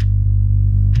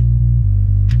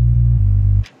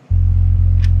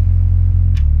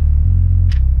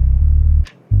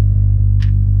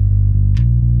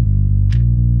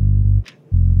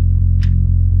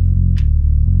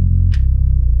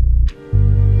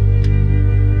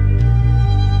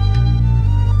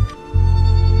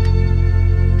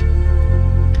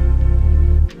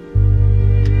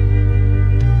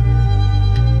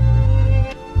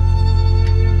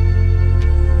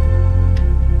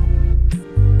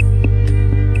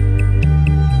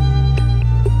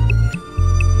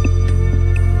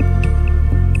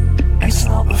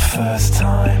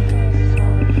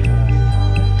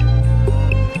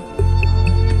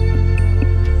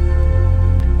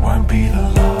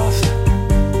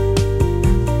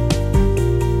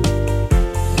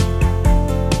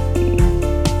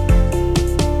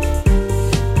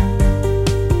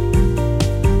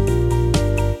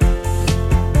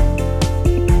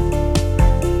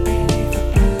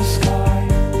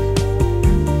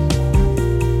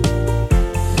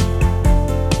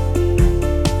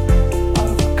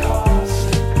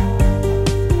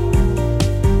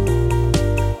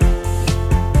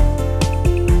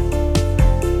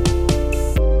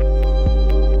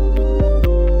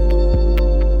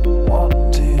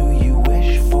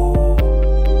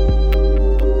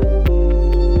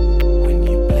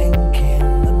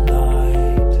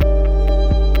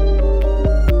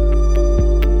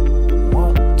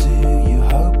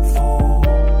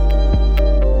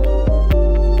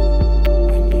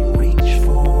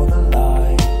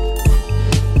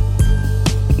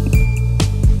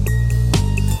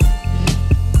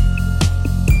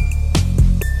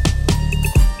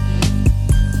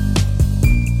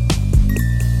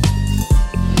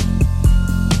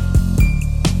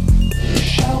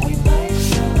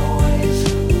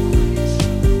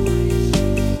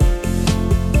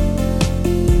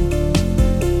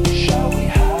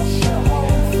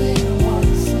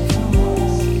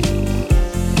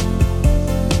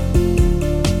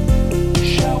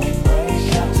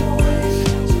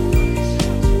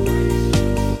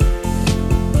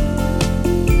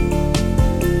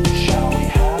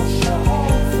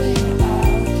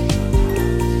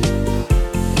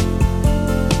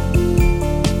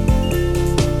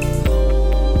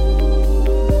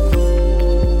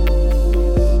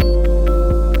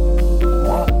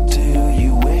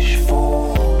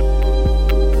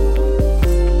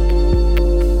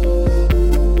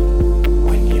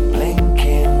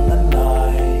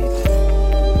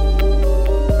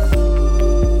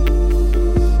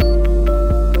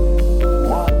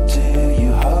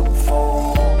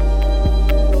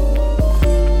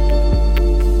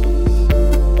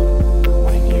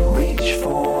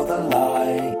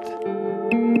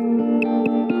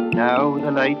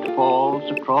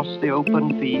 the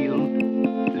open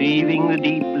field, leaving the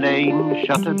deep lane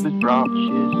shuttered with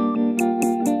branches.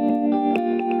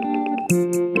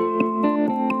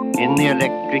 In the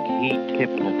electric heat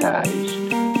hypnotized.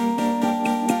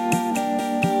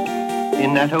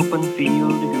 In that open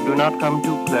field, if you do not come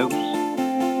too close,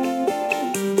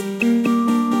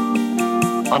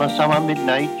 on a summer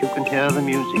midnight you can hear the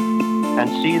music and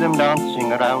see them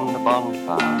dancing around the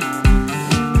bonfire.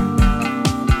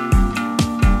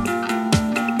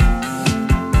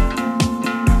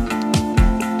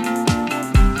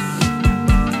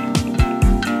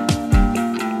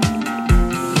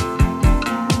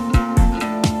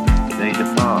 They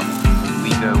depart, we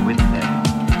go with them.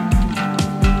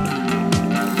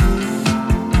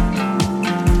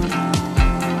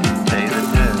 They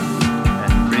return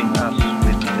and bring us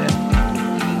with them.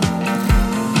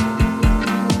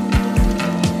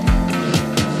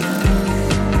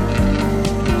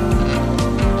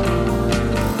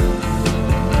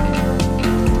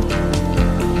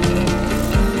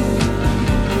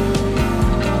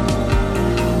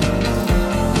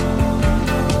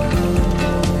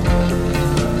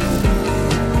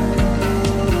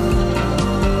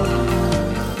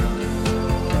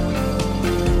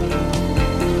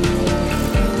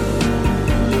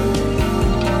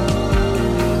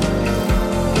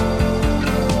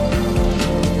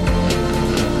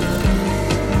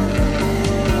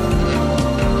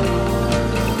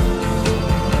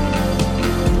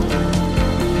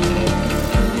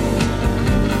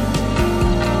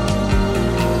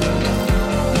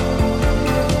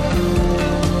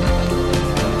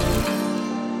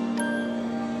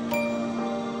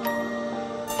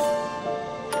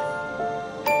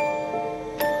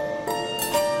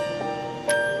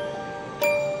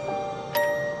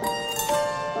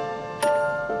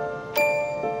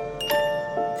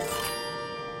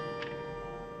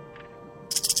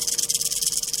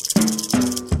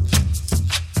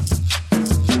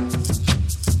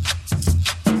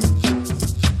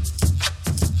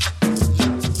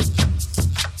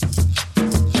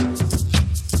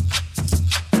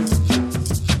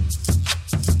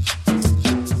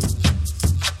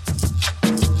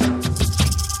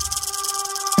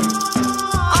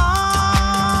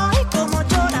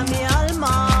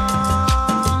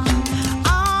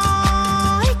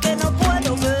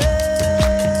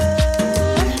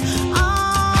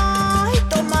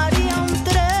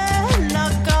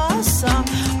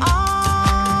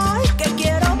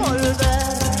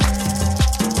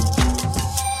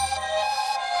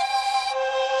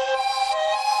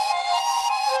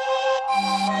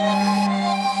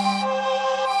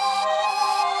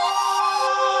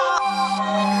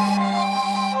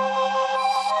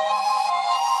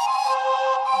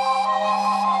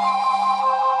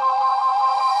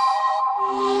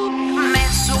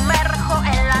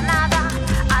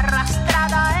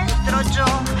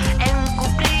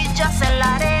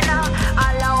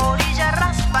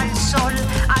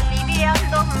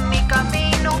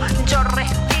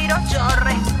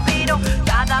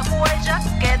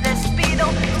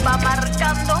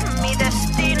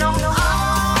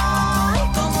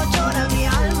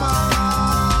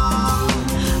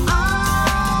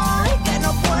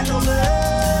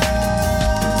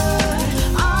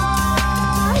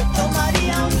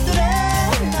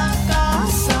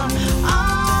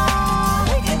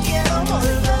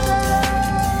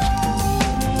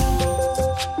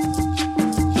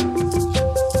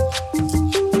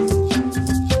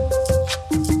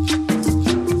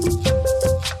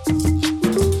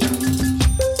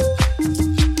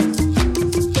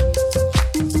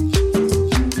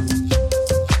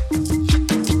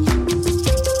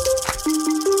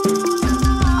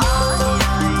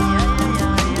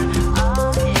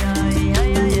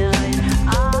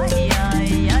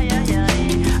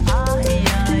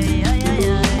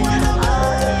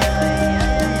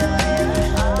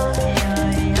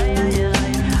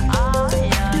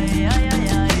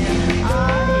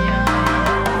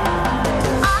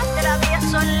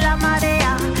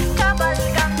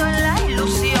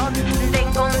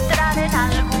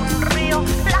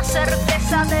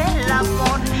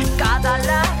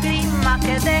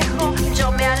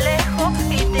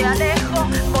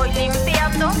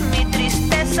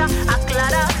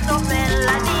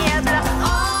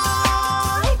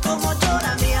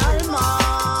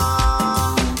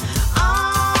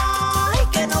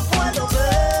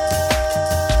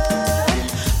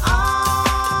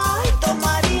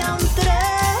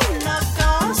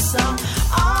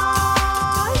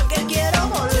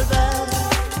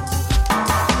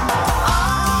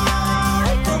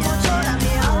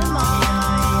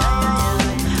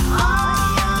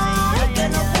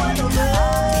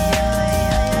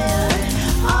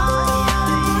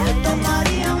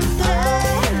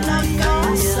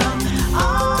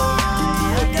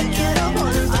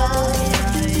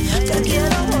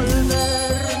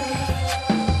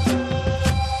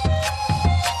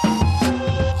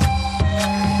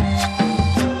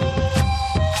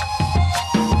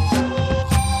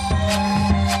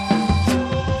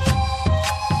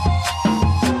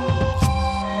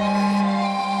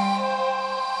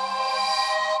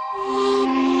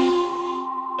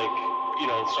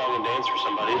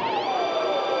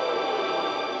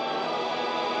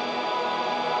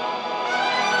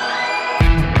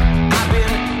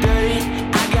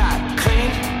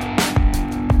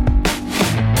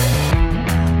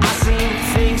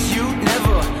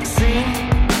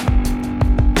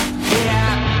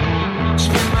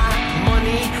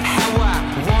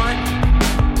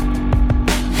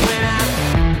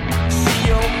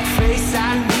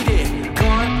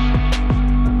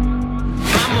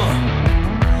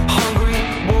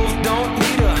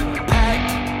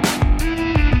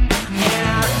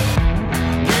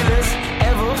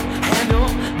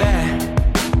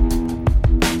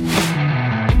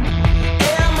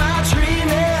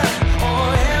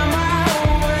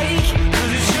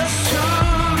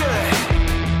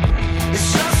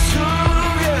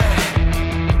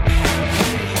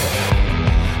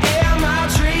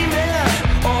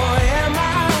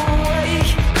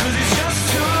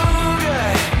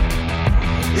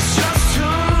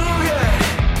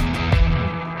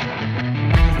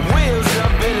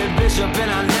 up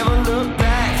and I never look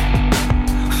back.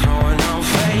 Throwing on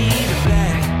fade to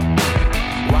black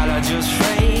while I just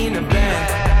fade to black.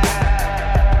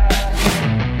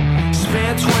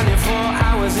 Spent 24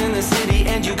 hours in the city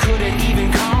and you couldn't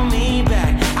even call me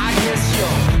back. I guess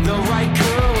you're the right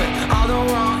girl with all the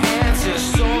wrong answers.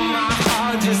 Sold my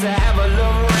heart just to have a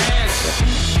little ransom.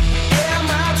 Am I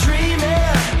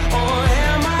dreaming or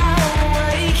am I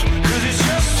awake? 'Cause it's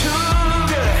just too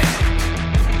good.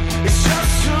 It's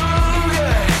just too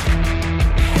good.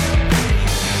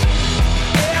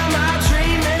 Am I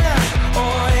dreaming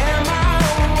or am I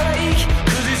awake?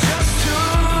 'Cause it's just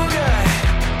too good.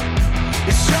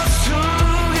 It's just too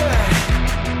good.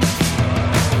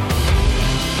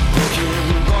 Broken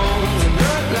bones and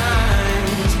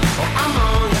bloodlines. Oh, I'm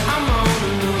on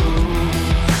the loose.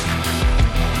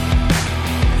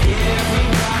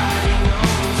 Everybody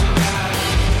knows about it.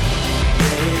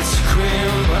 Yeah, it's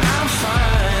grim, but I'm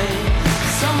fine.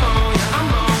 'Cause I'm on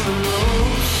the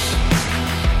loose.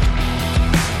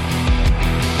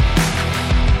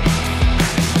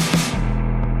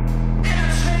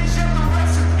 Change up the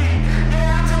recipe.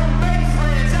 Yeah, I don't make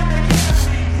friends, I make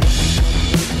enemies.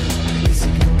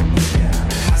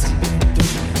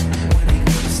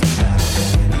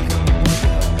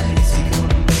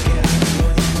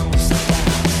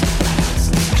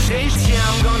 Yeah,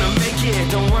 I'm gonna make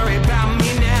it. Don't worry about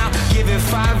me now. Give it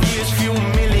 5 years, few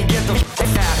million, get the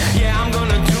f out. Yeah, I'm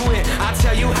gonna do it. I'll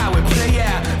tell you how it play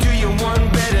out. Do you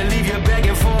want better? Leave you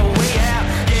begging for a way out.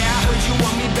 Yeah, I heard you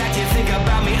want me back. You think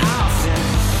about me often.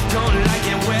 Don't like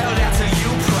it? Well, that's a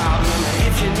you problem.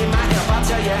 If you need my help, I'll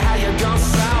tell you how you gonna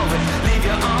solve it. Leave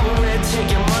your own red, take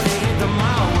your money, hit the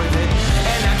mall with it.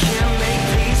 And I can't make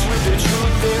peace with the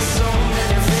truth. There's so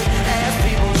many fake ass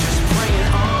people just preying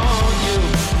on you.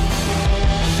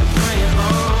 Preying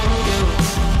on you.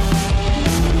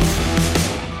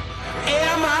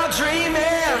 Am I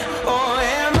dreaming or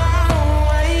am I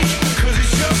awake? 'Cause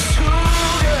it's just too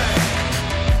good.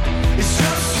 It's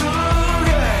just too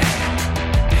good.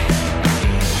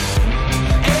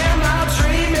 Am I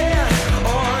dreaming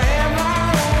or am I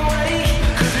awake?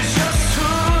 'Cause it's just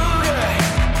too good.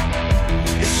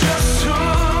 It's just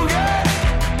too good.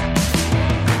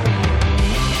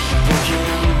 Broken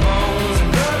bones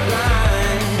and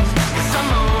bloodlines. 'Cause I'm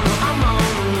on the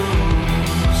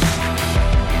loose.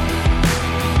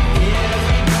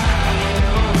 Everybody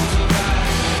knows about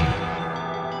it.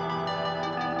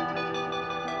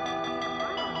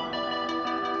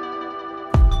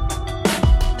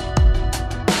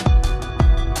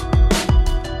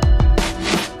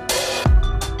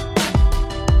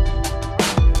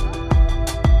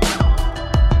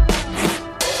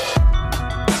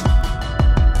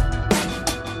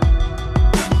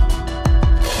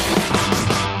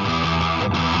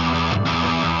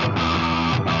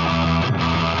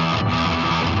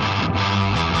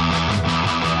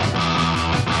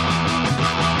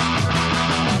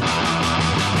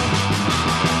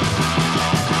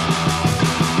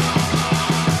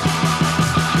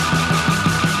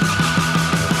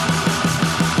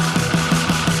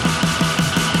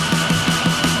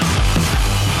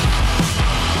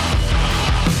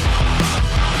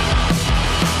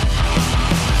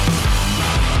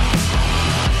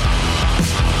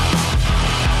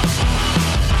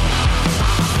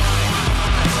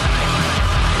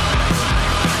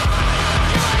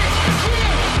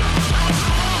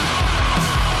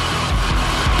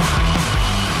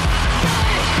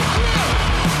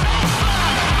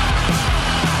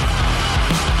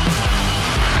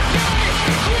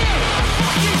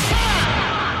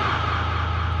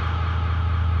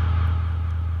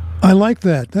 I like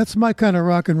that. That's my kind of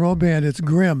rock and roll band. It's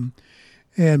grim,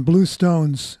 and Blue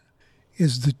Stones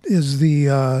is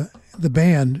the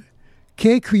band.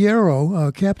 Kay Quiero,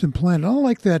 Captain Planet. I don't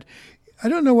like that. I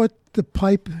don't know what the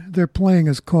pipe they're playing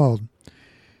is called,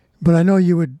 but I know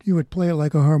you would play it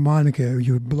like a harmonica.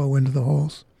 You would blow into the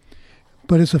holes,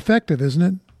 but it's effective, isn't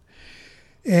it?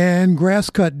 And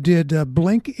Grasscut did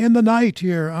Blink in the Night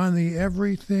here on the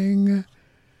Everything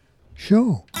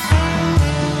Show.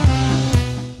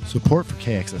 Support for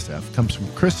KXSF comes from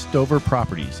Chris Stover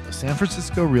Properties, a San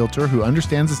Francisco realtor who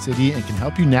understands the city and can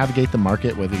help you navigate the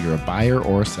market whether you're a buyer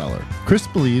or a seller. Chris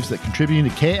believes that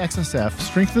contributing to KXSF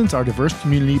strengthens our diverse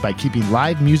community by keeping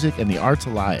live music and the arts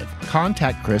alive.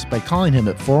 Contact Chris by calling him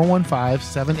at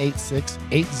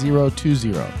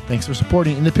 415-786-8020. Thanks for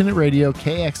supporting independent radio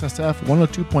KXSF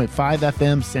 102.5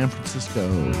 FM San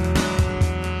Francisco.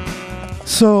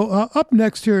 So up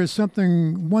next here is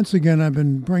something, once again, I've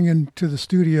been bringing to the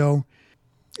studio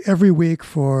every week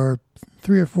for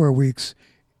 3 or 4 weeks.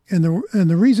 And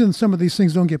the reason some of these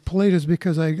things don't get played is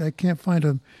because I can't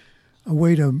find a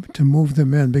way to move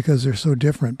them in because they're so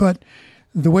different. But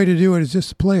the way to do it is just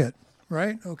to play it,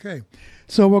 right? Okay.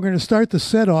 So we're going to start the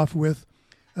set off with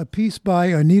a piece by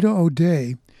Anita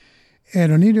O'Day.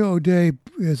 And Anita O'Day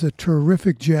is a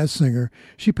terrific jazz singer.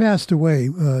 She passed away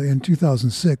in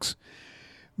 2006.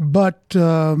 But,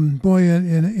 boy,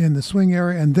 in the swing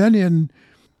era, and then in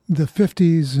the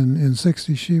 50s and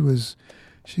 60s, she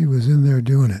was in there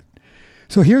doing it.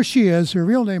 So here she is. Her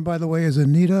real name, by the way, is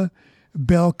Anita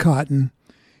Bell Cotton.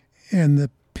 And the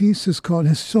piece is called,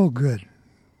 it's so good.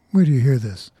 Where do you hear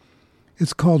this?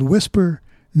 It's called Whisper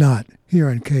Not, here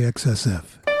on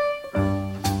KXSF.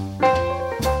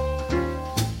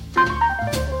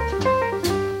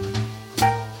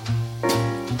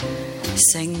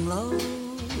 Sing low,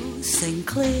 sing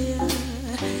clear,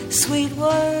 sweet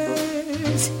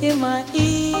words in my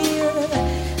ear,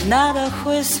 not a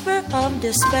whisper of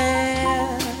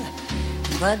despair,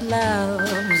 but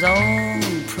love's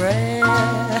own prayer.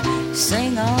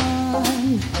 Sing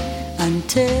on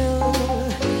until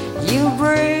you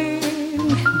bring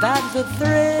back the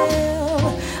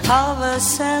thrill of a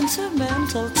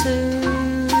sentimental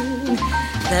tune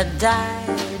that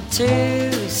died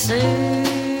too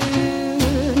soon.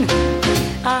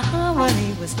 Our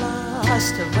harmony was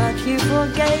lost, but you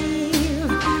forgave.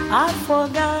 I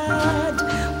forgot.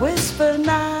 Whisper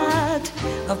not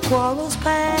of quarrels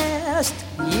past.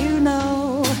 You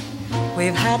know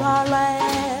we've had our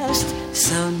last,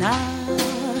 so now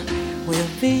we'll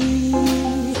be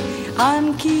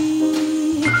on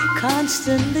key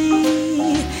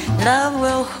constantly. Love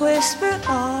will whisper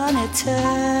on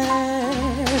eternally.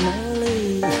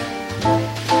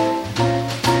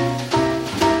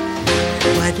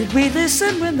 Why did we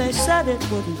listen when they said it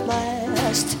wouldn't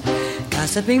last?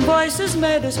 Gossiping voices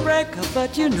made us break up,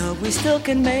 but you know we still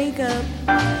can make up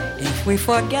if we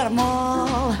forget them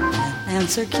all and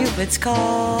answer Cupid's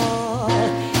call.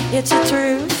 It's the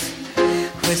truth.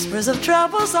 Whispers of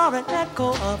troubles are an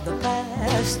echo of the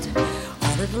past.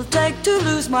 All it'll take to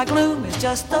lose my gloom is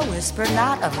just a whisper,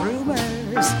 not of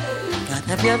rumors. Gotta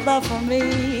have your love for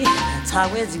me, that's how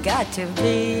it's got to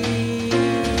be.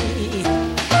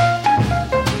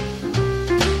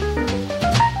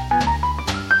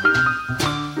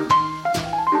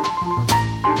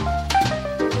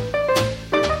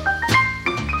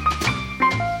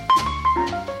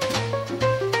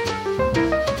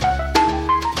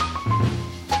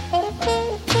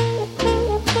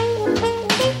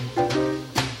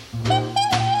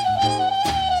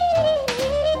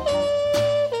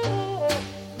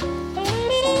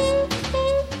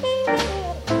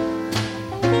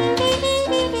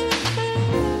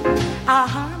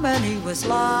 Was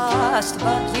lost,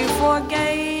 but you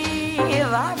forgave.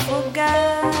 I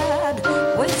forgot.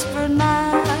 Whisper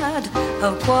not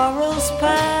of quarrels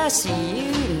past.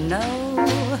 You know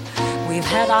we've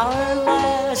had our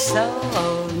last, so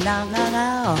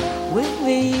now we'll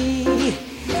be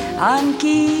on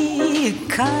key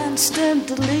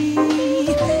constantly.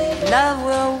 Love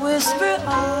will whisper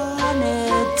on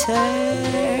eternally.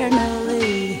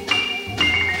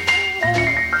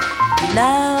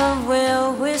 Love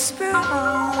will whisper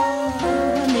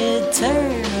on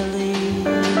eternally.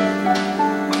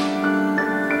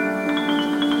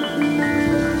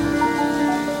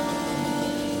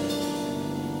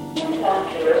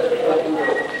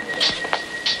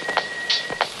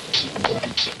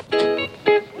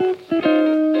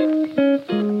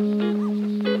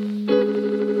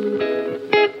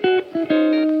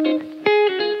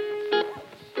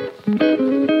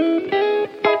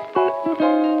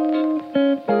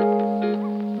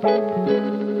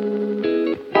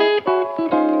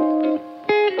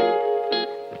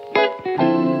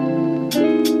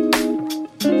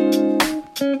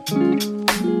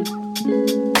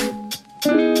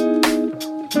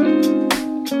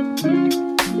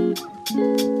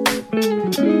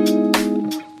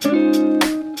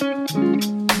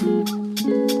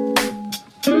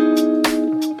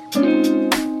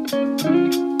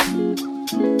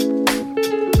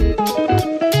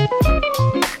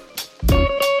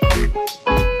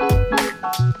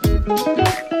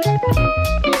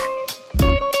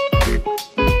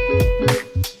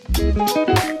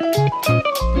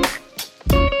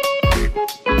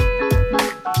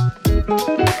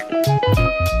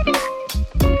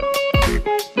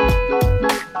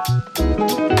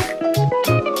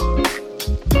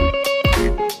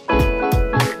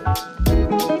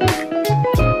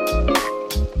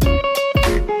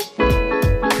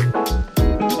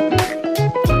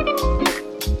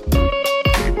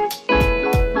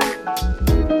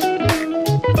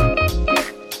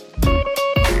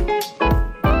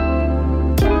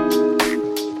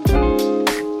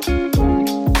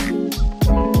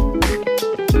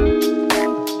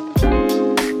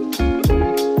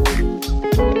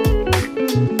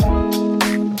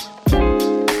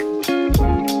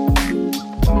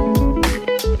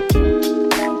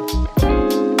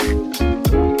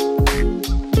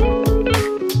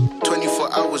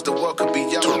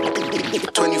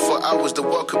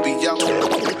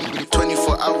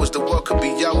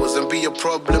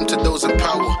 problem to those in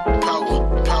power.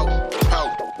 Power, power,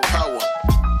 power, power.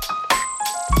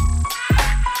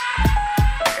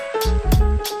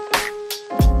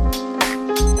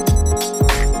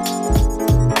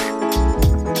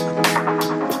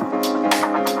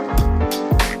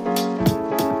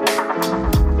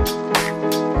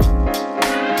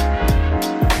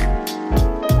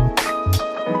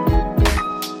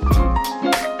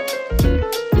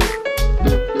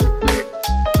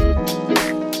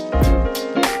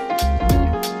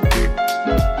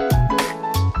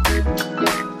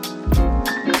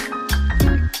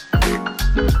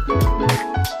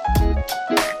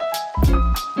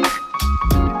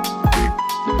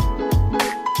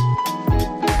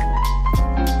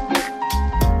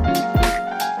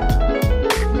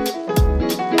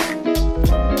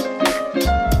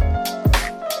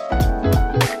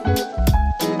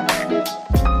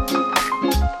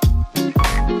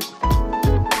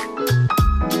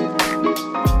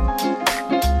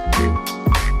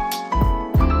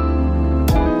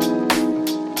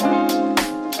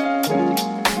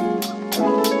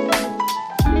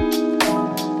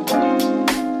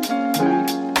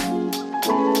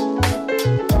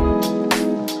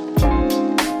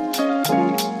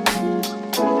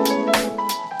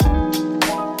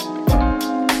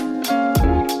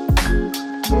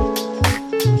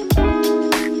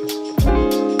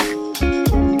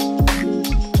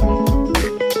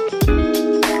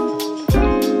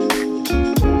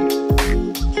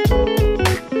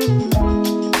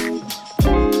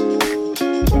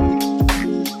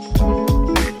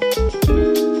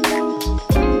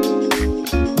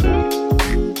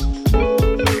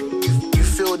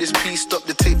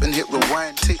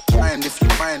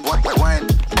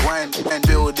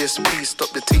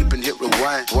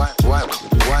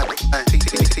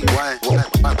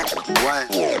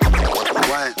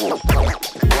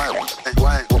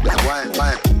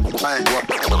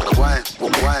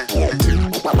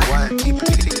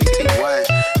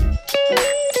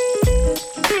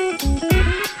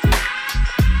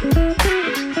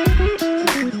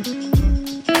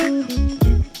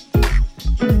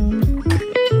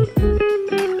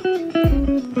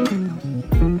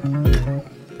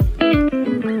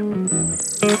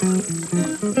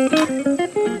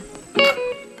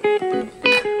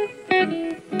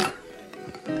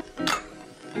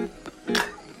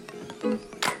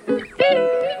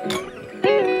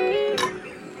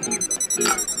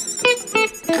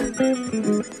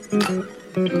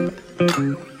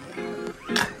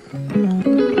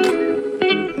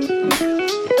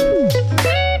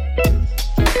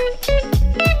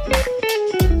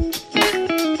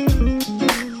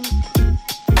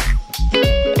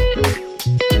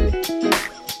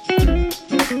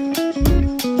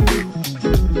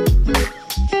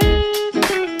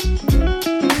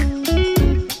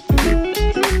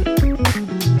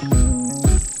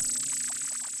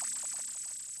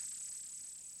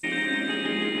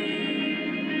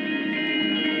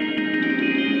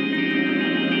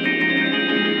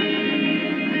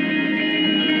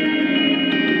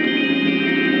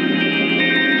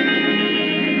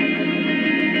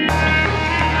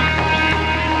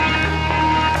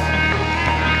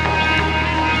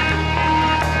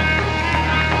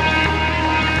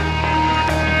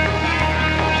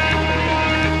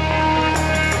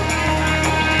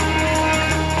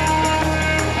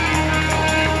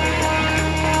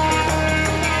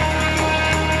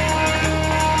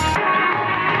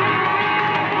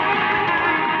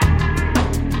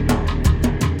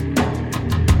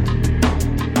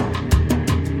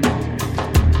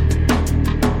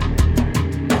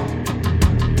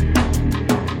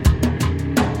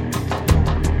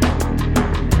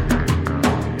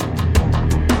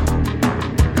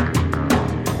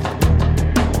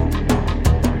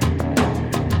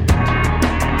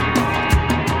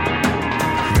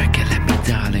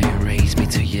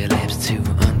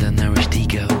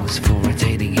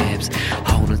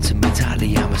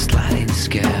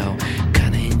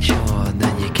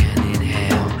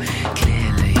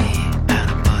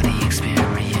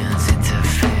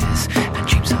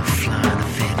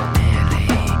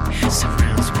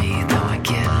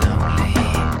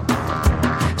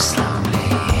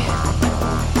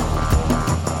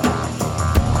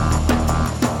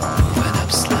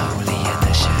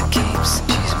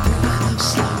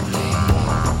 Slowly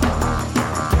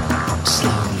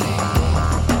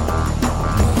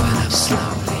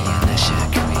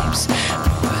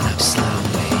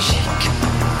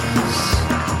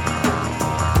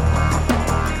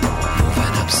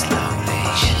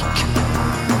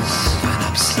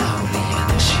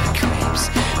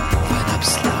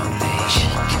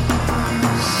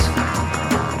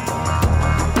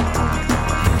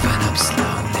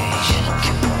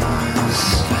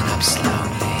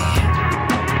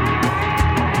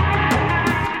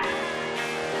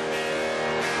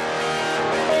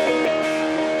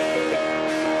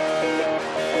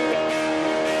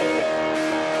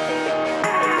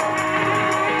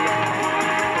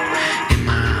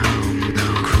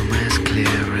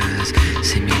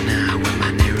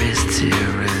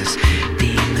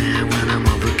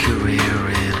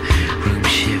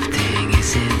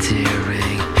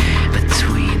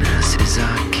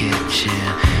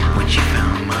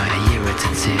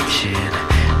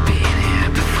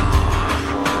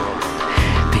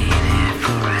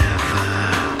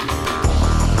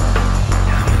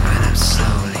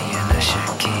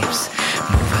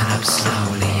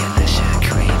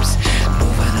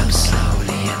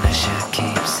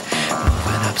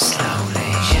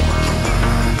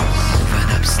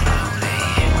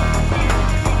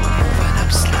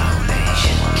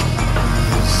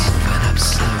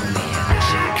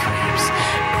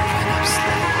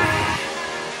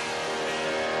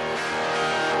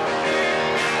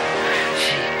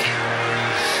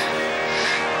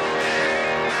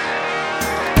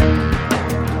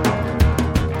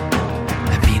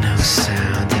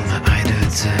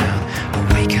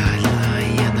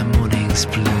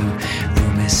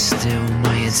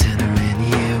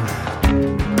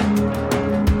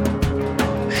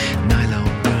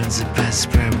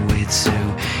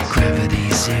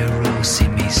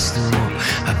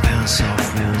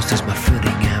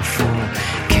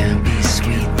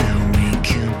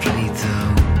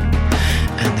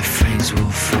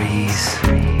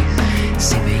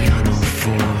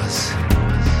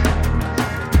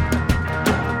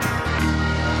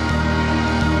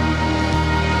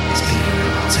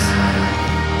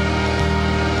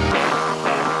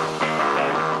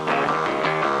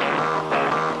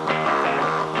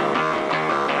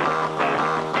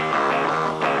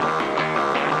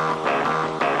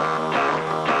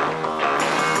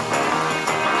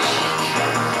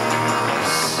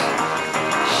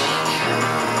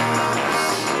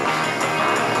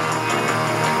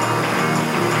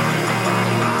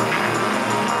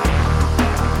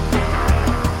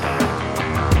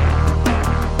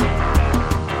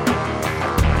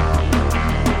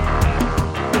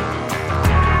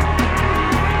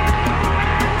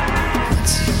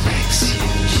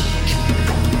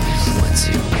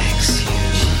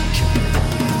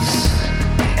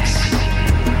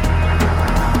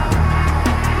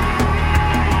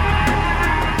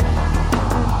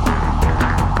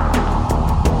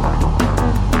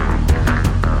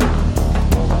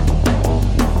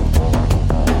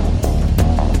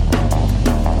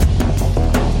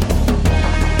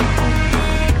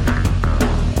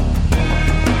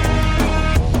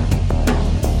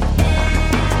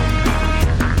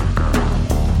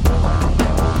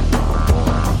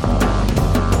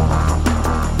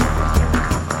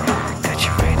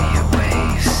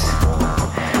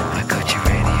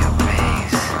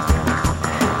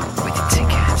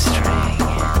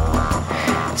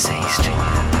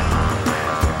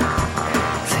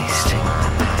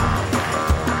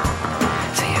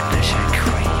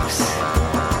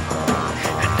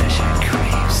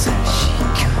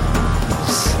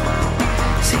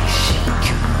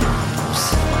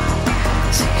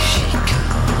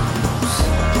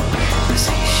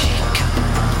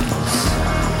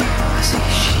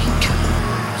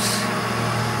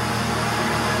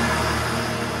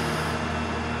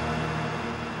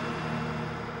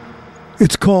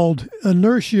It's called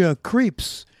Inertia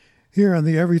Creeps here on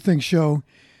the Everything Show.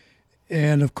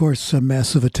 And, of course,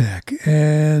 Massive Attack.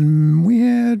 And we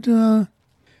had the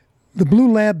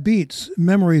Blue Lab Beats.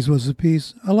 Memories was the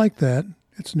piece. I like that.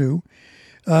 It's new.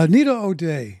 Nita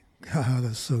O'Day.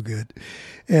 That's so good.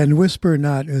 And Whisper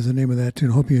Not is the name of that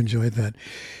tune. Hope you enjoyed that.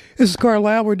 This is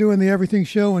Carlisle. We're doing the Everything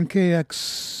Show on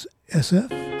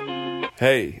KXSF.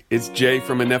 Hey, it's Jay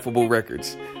from Ineffable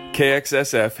Records.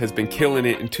 KXSF has been killing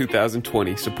it in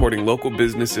 2020, supporting local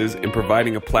businesses and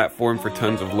providing a platform for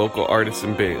tons of local artists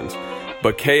and bands.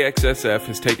 But KXSF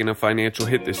has taken a financial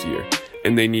hit this year,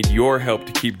 and they need your help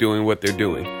to keep doing what they're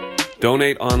doing.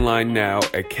 Donate online now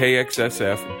at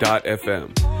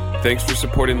kxsf.fm. Thanks for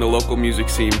supporting the local music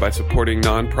scene by supporting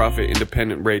nonprofit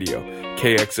independent radio,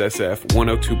 KXSF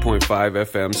 102.5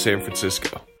 FM San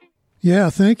Francisco. Yeah,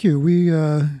 thank you.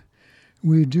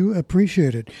 We do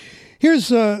appreciate it. Here's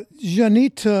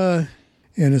Janita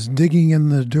and it's Digging in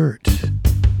the Dirt.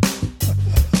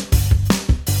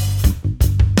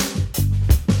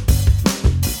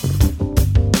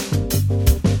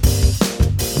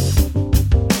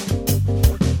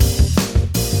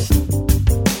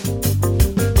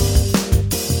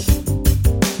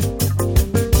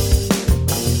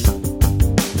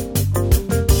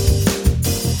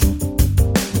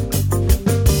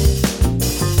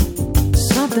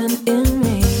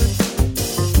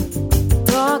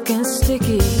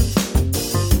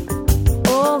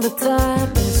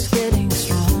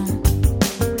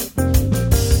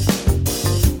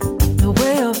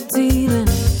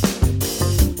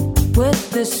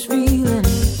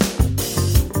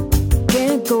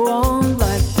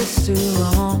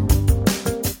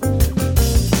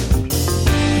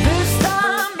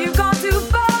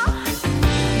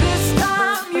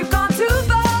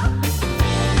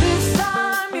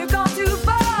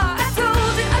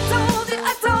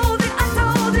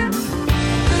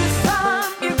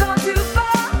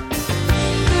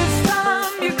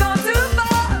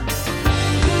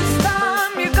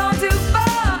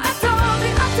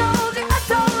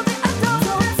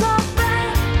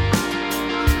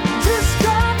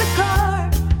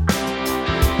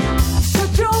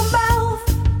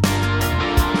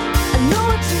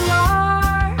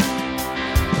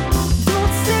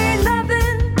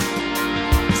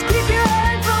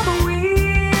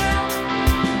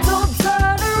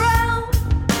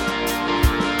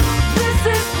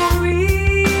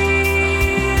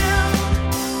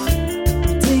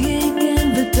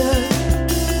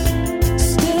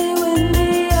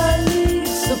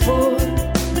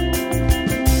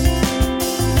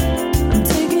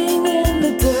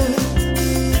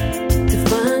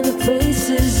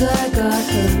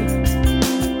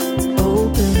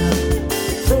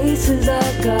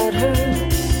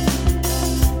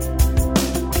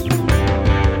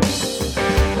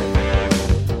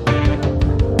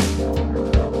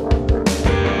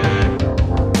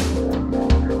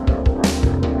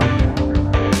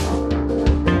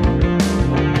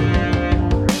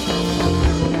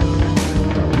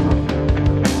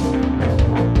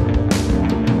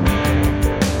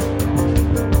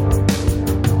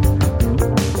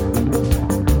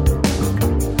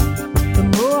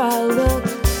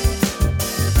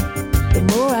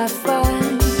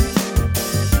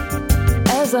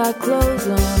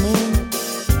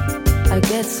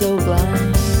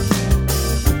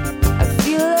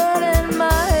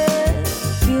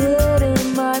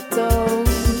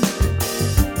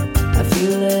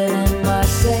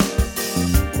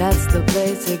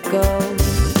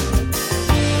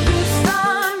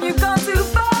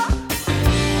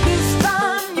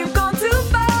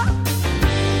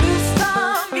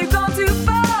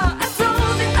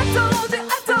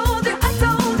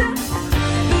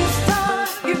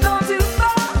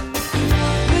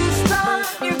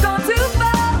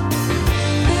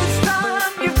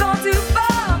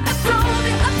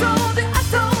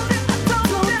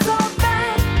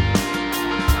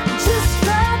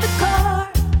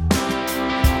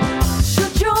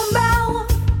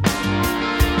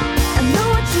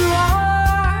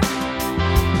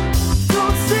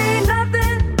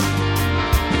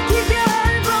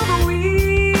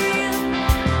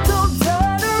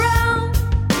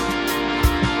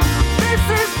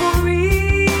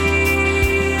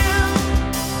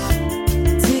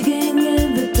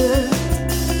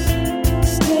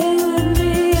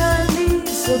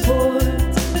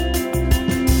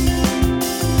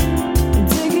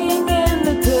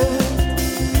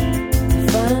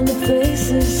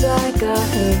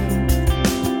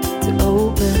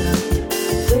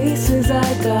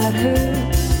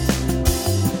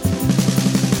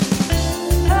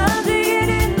 I'm digging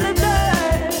in the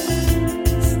dirt.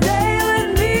 Stay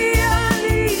with me.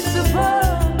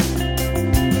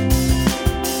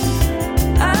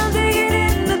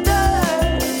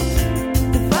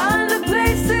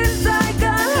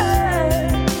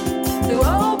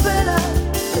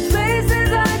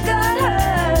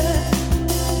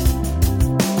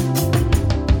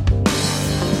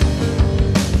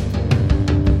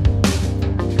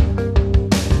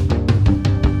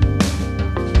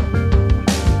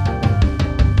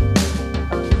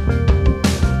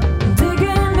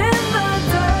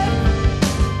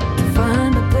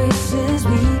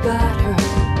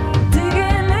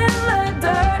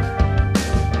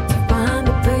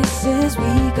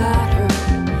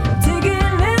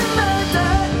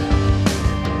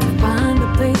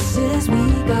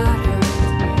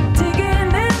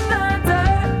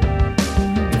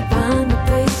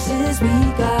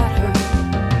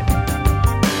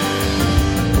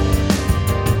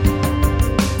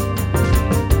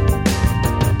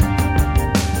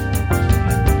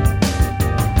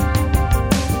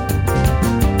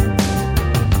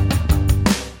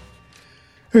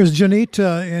 There's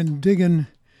Janita and Digging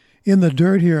in the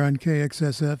Dirt here on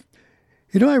KXSF.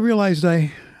 You know, I realized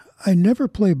I never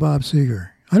play Bob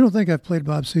Seger. I don't think I've played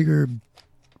Bob Seger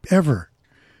ever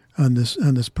on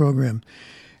this program.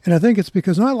 And I think it's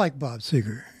because I like Bob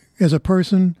Seger as a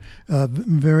person,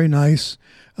 very nice.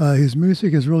 His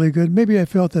music is really good. Maybe I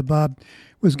felt that Bob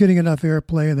was getting enough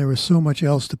airplay and there was so much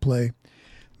else to play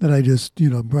that I just,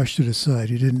 brushed it aside.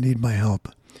 He didn't need my help.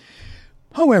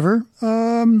 However,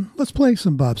 let's play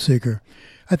some Bob Seger.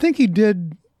 I think he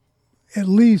did at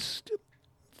least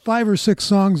 5 or 6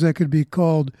 songs that could be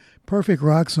called perfect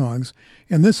rock songs,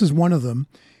 and this is one of them.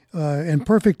 And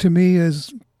perfect to me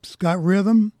is it's got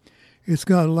rhythm, it's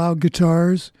got loud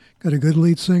guitars, got a good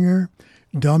lead singer,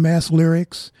 dumbass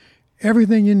lyrics,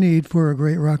 everything you need for a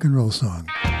great rock and roll song.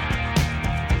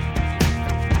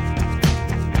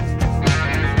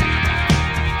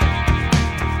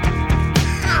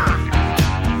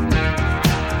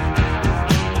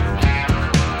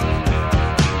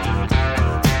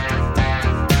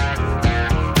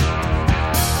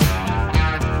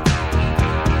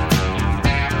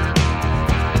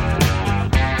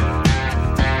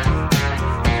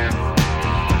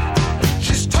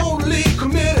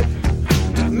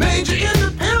 Major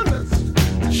independence.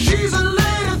 She's a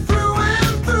lady through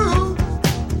and through.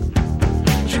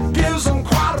 She gives them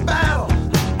quite a battle,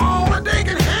 all that they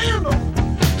can handle.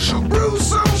 She'll bruise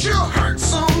some, she'll hurt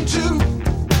some too.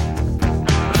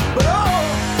 But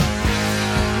oh,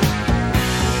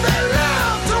 they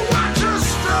love to watch her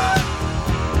strut.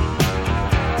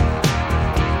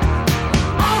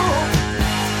 Oh,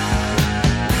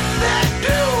 they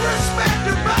do respect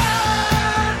her,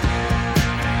 but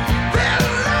they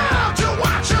love to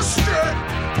watch her strut.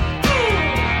 Oh,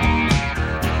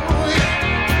 yeah.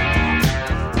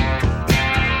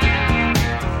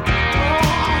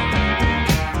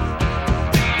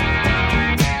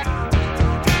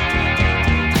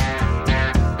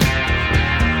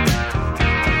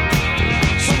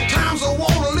 Sometimes I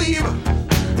wanna leave her,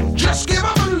 just give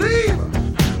up and leave her,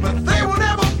 but they will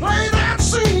never play that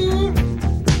scene.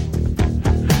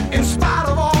 In spite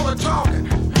of all the talking,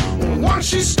 once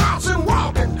she starts and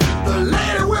walking, the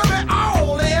lady will be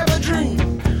all they ever dreamed.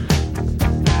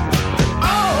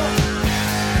 Oh,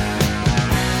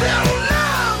 they'll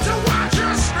love to watch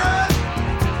her strut.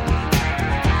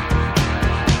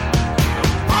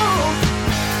 Oh,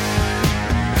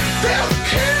 they'll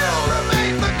kill to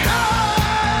make the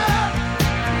cut.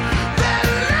 They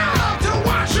love to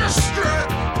watch her strut.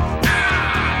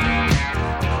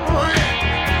 Oh, yeah.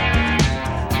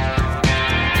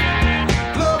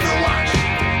 Love to watch.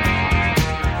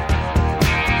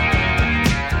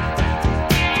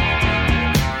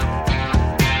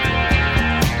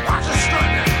 Watch her strut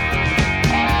now.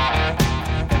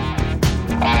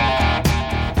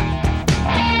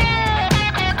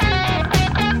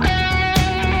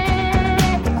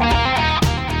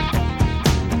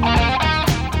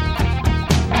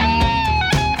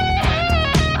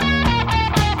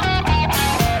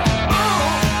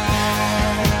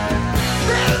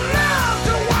 They love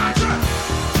to watch her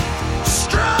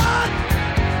strut.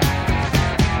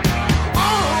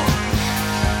 Oh,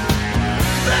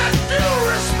 they do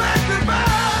respect her,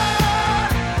 but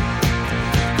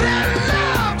they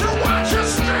love to watch her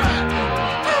strut.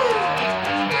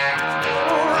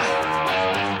 All right.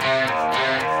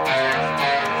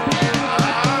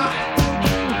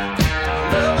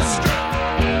 Love to strut.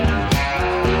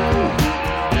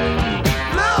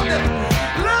 Love it,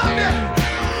 love it,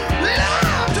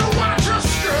 love to watch her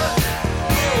strut.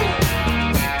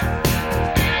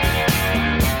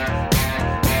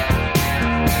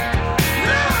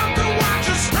 Love to watch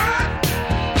her strut. They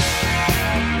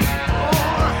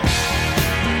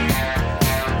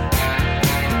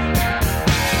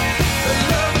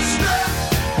love to strut.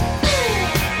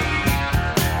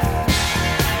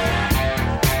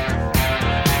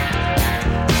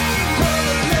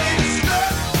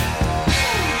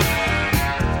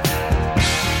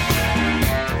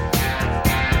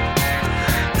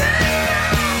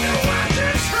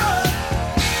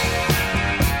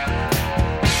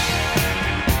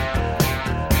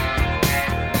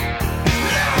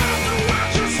 Love the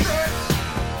lady strut.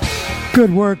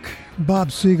 Good work, Bob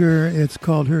Seger. It's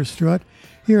called Her Strut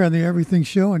here on the Everything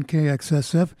Show on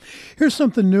KXSF. Here's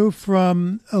something new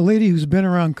from a lady who's been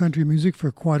around country music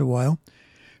for quite a while.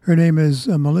 Her name is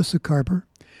Melissa Carper.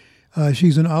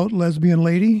 She's an out lesbian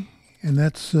lady, and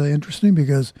that's interesting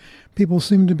because people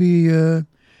seem to be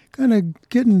kind of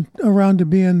getting around to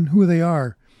being who they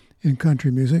are in country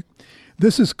music.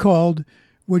 This is called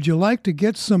Would You Like to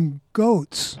Get Some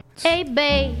Goats? Hey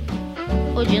babe,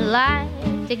 would you like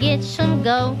to get some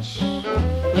goats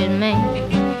with me?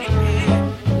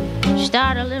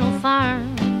 start a little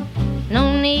farm.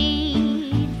 No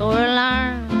need for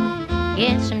alarm.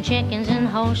 Get some chickens and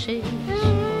horses,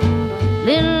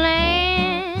 little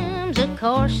lambs, of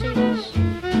courses.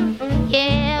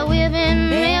 Yeah, we've been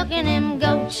milking them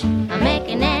goats,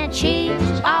 making that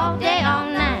cheese all day,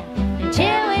 all night,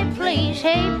 until we please.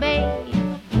 Hey,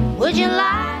 babe, would you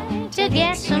like to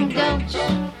get some goats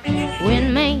with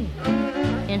me?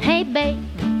 And hey, babe,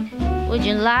 would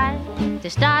you like to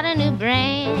start a new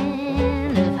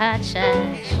brand of hot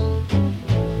sauce?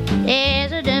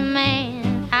 There's a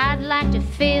demand I'd like to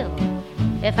fill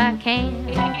if I can.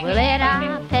 We'll let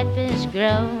our peppers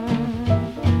grow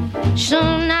so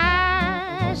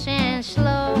nice and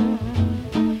slow,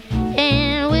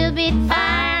 and we'll be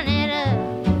firing it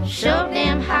up so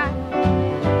damn hot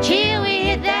till we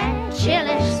hit that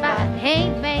chilly spot. Hey,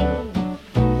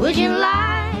 babe, would you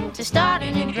like to start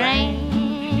a new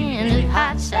brand of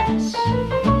hot sauce?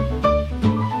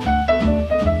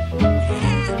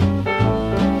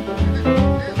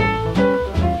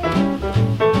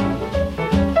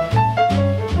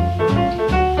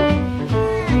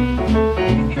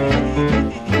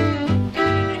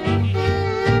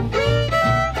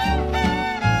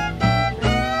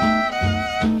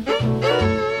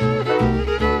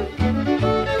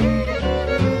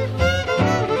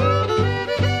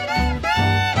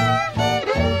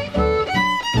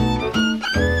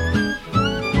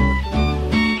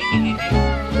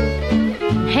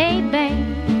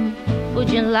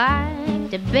 Like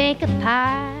to bake a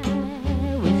pie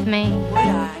with me?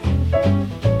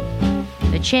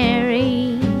 The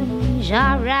cherries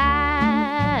are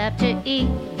ripe to eat.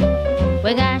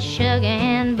 We got sugar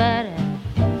and butter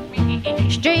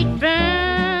straight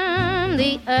from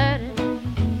the udder.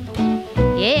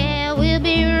 Yeah, we'll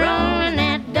be rolling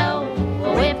that dough,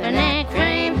 whipping that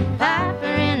cream,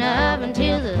 piping in the oven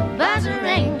till the buzzer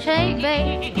rings. Hey,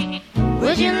 babe,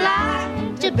 would you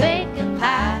like to bake a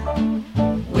pie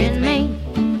with me?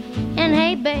 And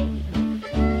hey,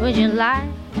 babe, would you like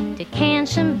to can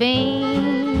some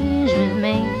beans with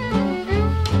me?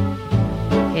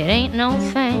 It ain't no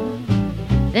thing.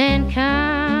 Then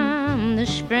come the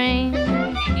spring,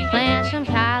 plant some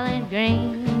collard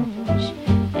greens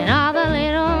and all the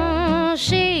little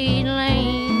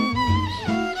seedlings.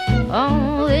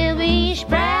 Oh, they'll be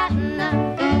sprouting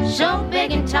up so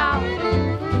big and tall.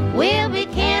 We'll be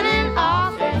canning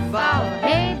all through fall.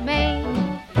 Hey, babe,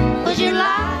 would you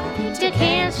like to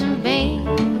can some beans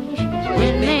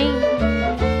with me?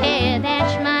 Yeah,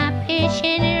 that's my pitch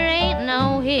and there ain't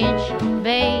no hitch,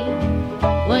 babe.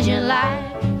 Would you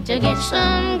like to get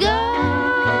some gold?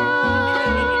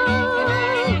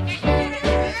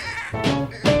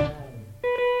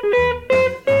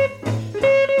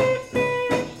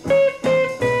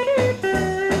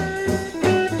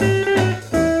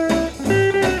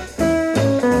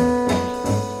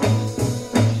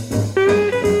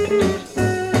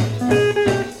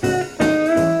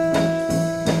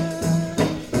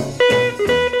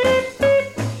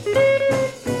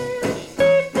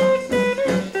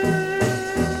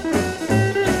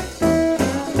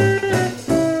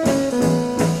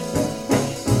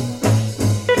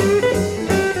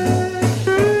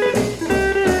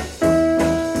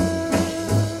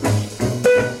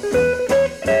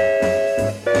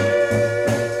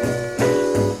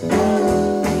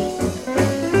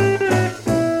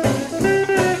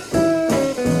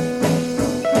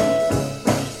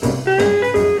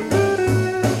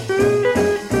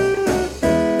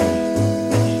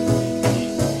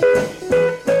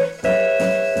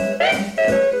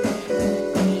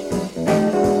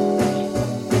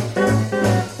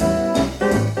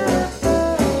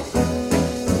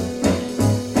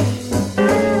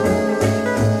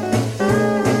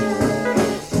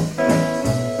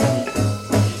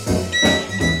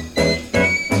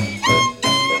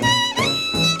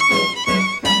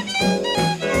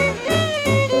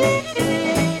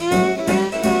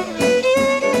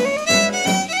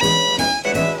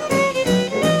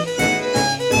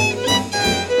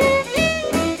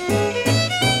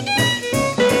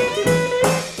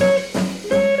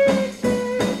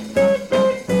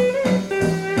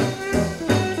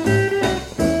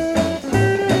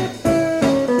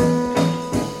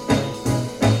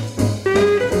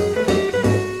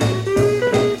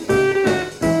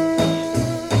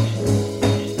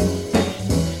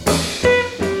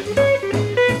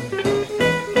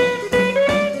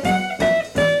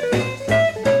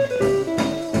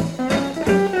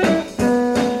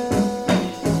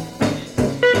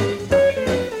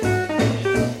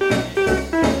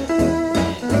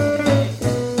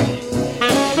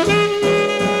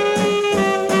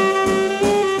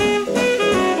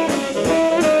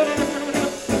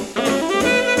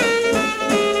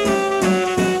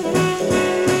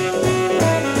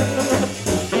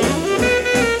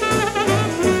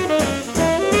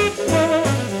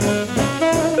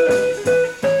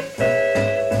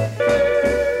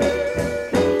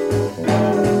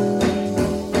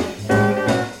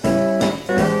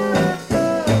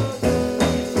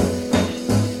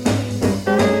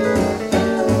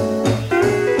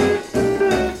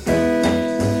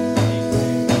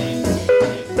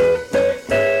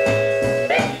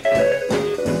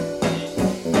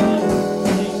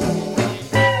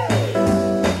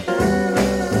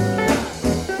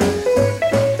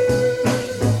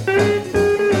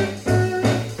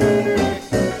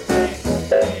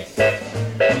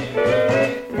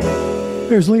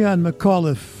 There's Leon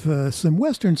McAuliffe, some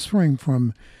Western Swing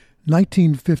from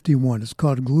 1951. It's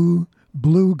called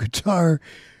Blue Guitar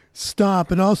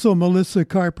Stomp. And also Melissa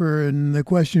Carper. And the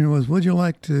question was, would you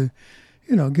like to,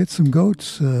 get some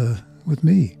goats with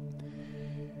me?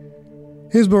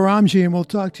 Here's Baramji, and we'll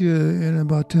talk to you in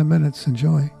about 10 minutes.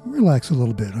 Enjoy. Relax a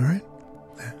little bit, all right?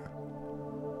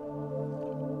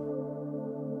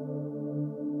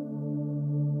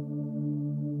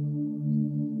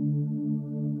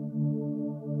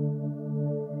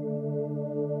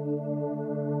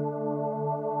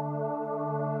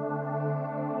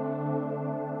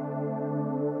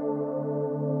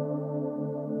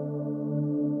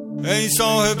 ای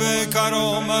صاحب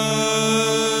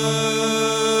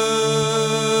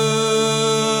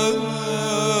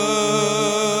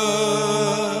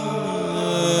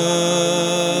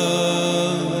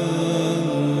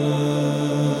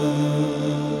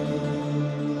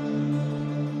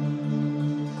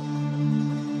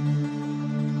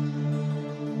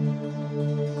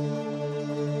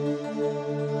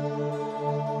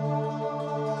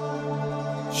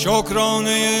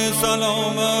شکرانه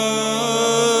سلامت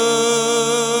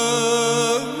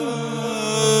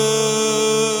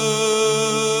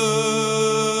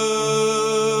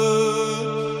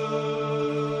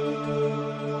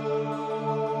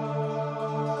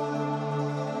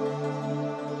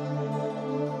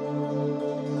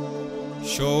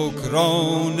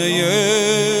شکرانه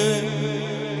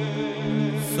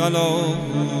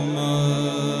سلامت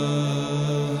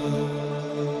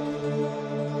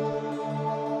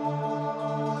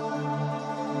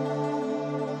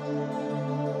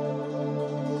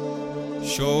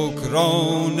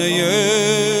شکرانه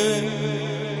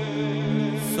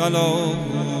سلامت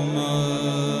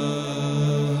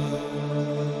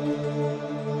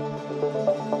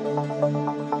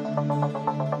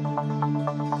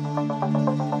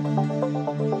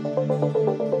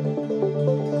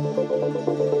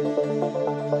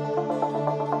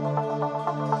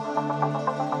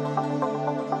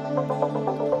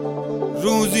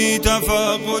روزی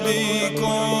تفقدی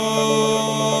کن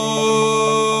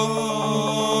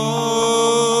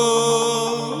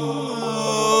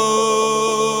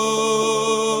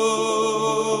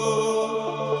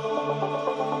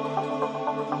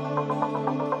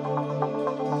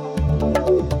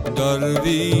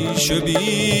درویش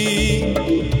بی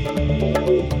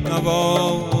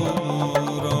نوا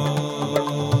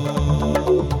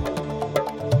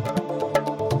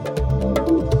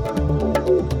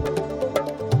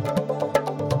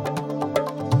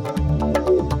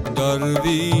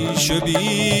درویش بی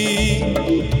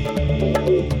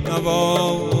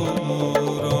نوا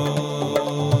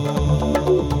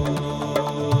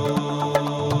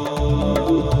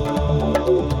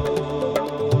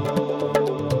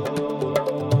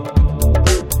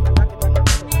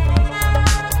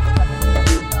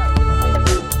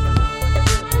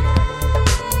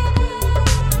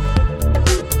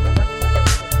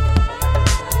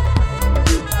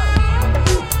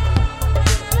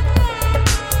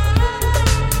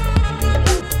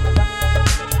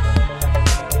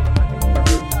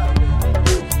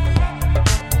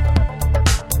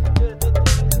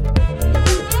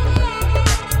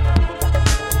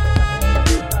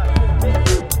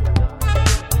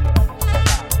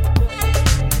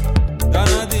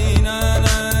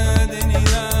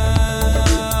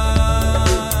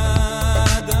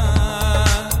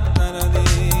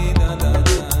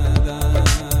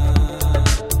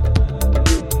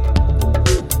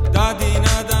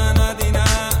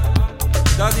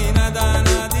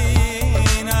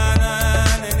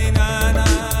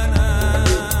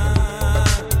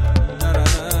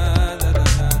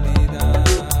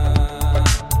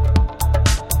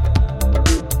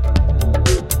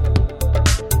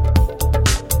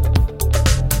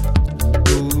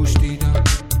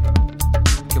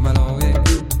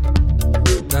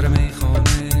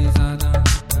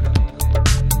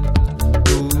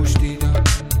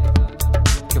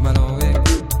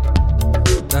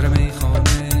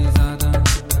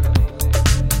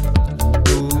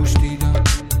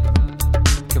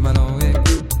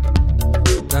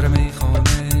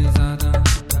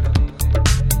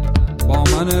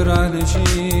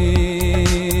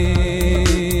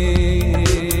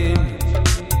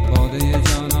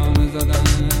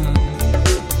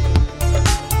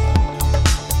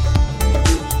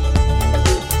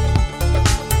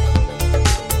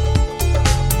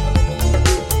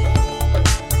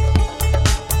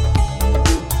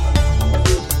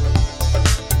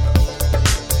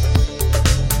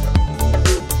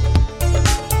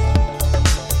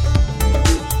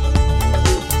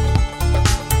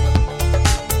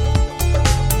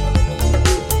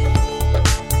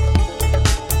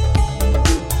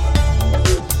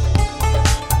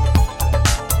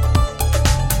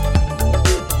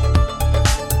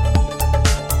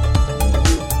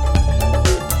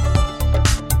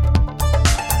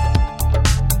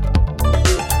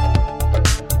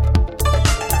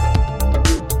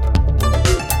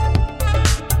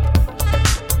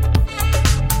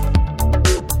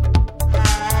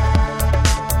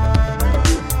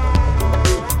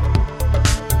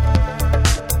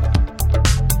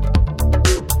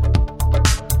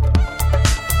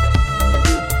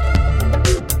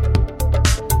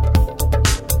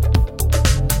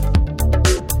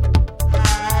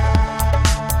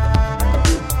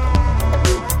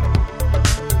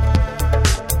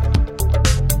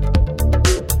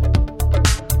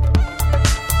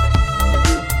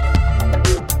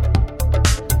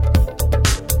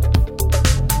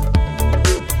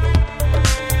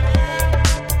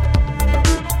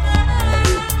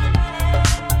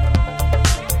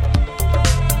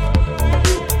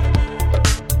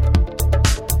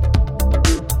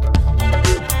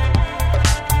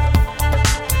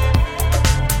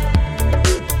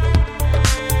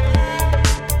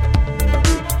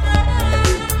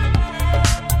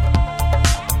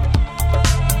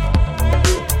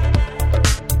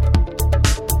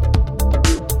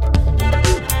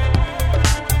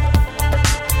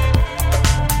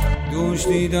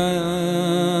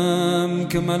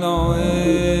که ملائک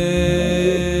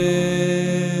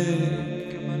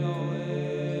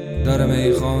در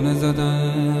میخانه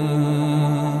زدن،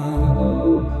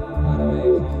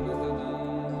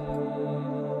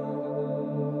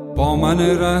 با من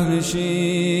رهنشین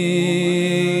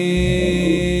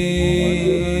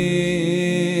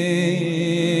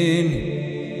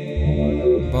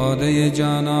باده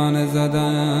جانان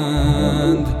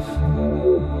زدند،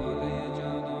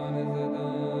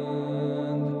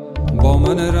 با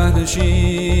من رهنشین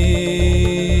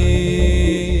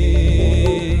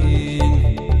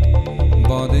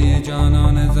باده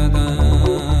جانان زدند،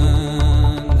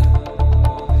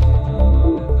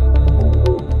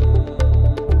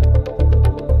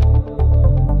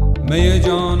 می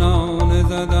جانان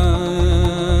زدند،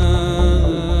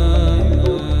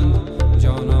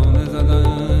 جانان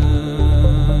زدند،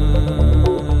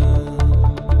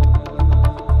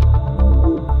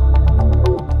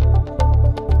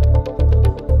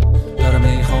 در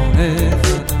میخانه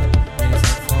زدند،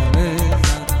 میزفانه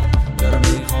زدند، در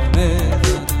میخانه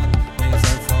زدند،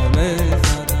 میزفانه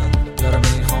زدند،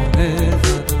 در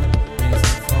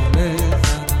میخانه زدند،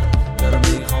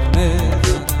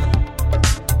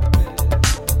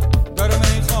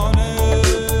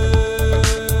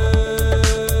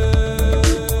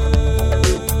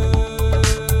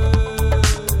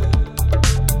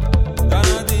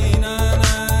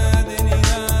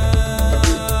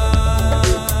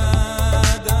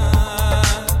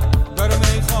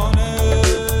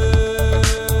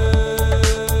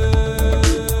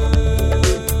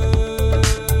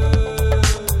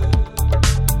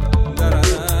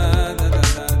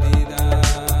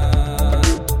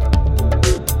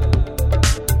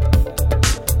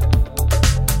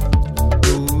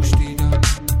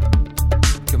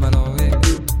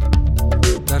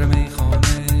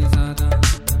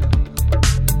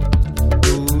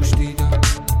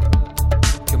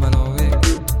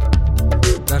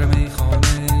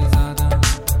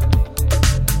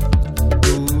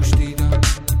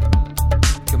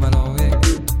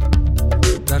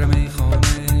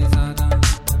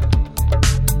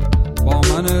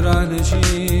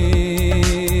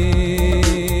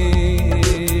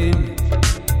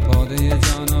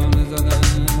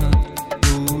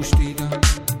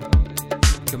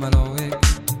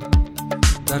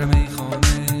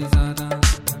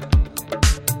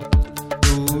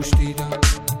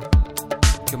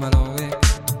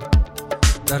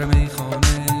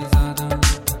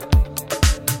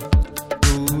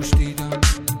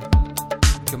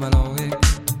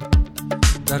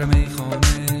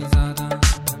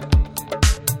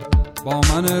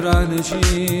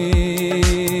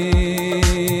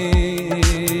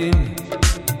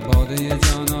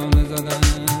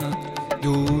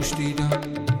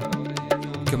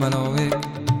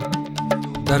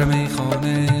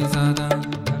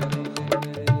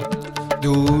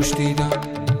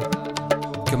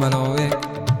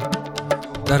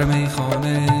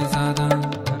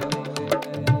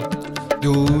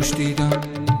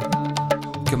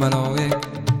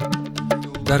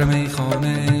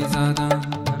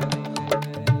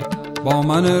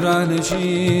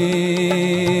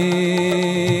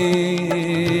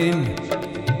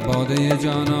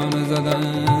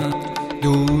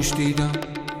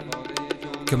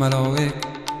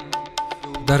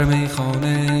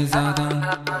 میزفانه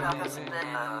زدند،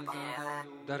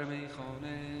 در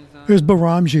میخانه Here's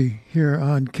Baramji here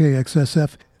on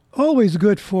KXSF. Always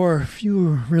good for a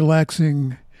few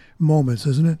relaxing moments,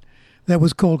 isn't it? That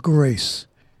was called Grace.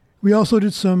 We also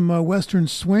did some Western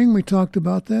swing. We talked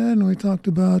about that, and we talked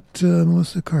about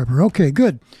Melissa Carper. Okay,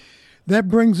 good. That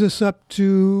brings us up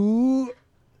to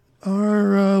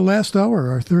our last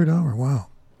hour, our third hour. Wow.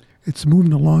 It's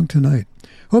moving along tonight.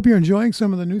 Hope you're enjoying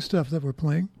some of the new stuff that we're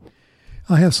playing.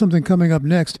 I have something coming up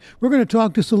next. We're going to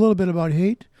talk just a little bit about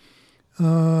hate.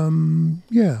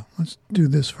 Let's do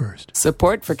this first.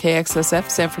 Support for KXSF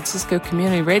San Francisco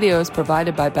Community Radio is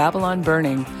provided by Babylon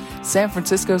Burning, San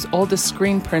Francisco's oldest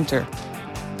screen printer.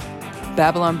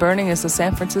 Babylon Burning is a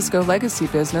San Francisco legacy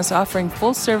business offering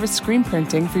full-service screen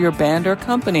printing for your band or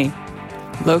company.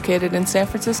 Located in San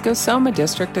Francisco's Soma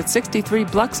District at 63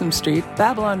 Bluxom Street,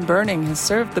 Babylon Burning has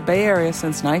served the Bay Area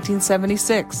since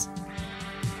 1976.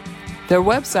 Their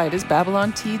website is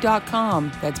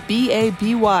BabylonTee.com. That's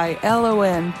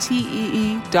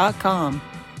BABYLONTEE.com.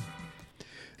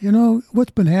 You know,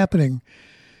 what's been happening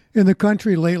in the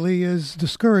country lately is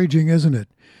discouraging, isn't it?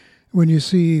 When you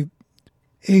see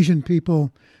Asian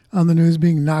people on the news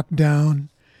being knocked down,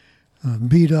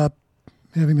 beat up,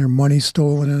 having their money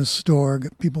stolen in a store,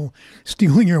 people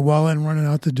stealing your wallet and running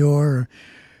out the door, or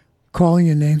calling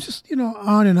you names, just,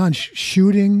 on and on,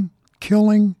 shooting,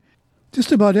 killing.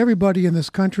 just about everybody in this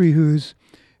country who's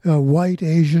white,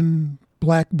 Asian,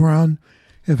 black, brown,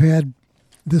 have had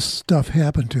this stuff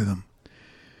happen to them.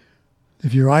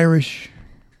 If you're Irish,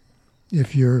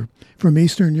 if you're from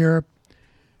Eastern Europe,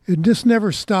 it just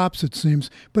never stops, it seems.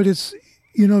 But it's,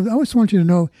 I always want you to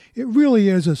know, it really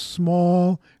is a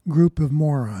small group of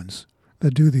morons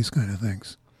that do these kind of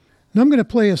things. Now I'm going to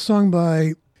play a song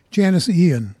by Janis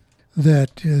Ian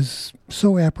that is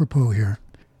so apropos here.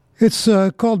 It's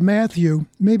called Matthew.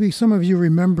 Maybe some of you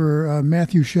remember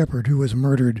Matthew Shepard, who was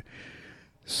murdered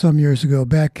some years ago,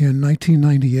 back in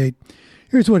 1998.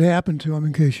 Here's what happened to him,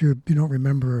 in case you don't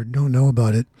remember or don't know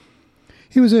about it.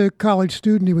 He was a college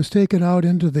student. He was taken out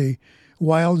into the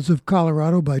wilds of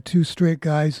Colorado by two straight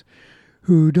guys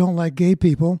who don't like gay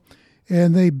people,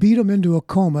 and they beat him into a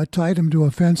coma, tied him to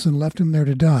a fence, and left him there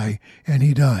to die, and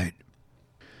he died.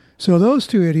 So those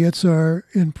two idiots are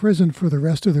in prison for the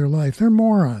rest of their life. They're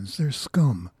morons. They're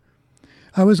scum.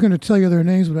 I was going to tell you their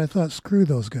names, but I thought, screw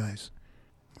those guys.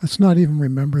 Let's not even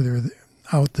remember they're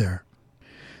out there.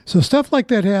 So stuff like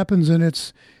that happens, and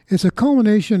it's a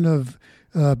culmination of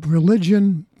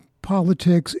religion,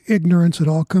 politics, ignorance. It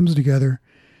all comes together.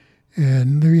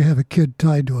 And there you have a kid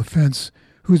tied to a fence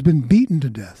who's been beaten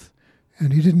to death,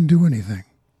 and he didn't do anything.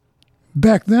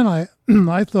 Back then,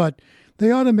 I thought they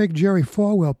ought to make Jerry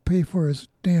Falwell pay for his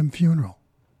damn funeral.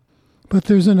 But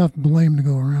there's enough blame to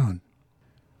go around.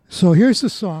 So here's the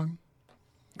song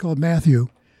called Matthew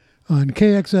on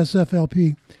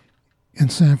KXSFLP in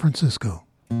San Francisco.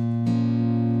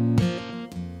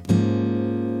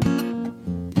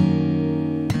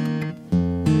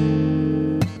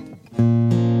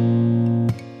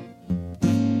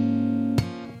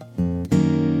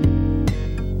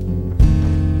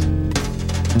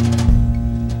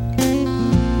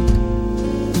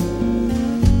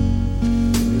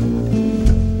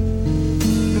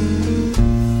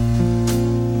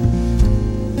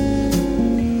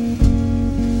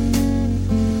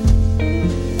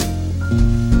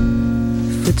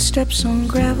 Footsteps on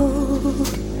gravel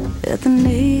at the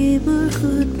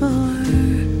neighborhood bar.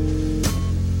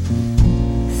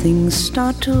 Things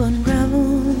start to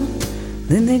unravel,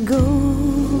 then they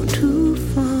go too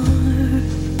far.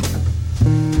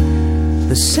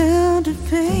 The sound of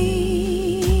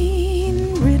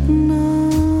pain written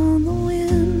on the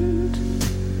wind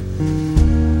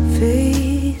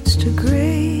fades to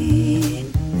gray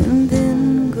and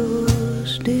then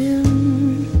goes dim.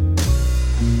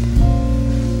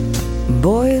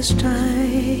 Boy is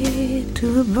tied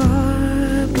to a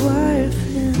barbed wire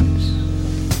fence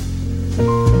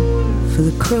for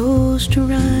the crows to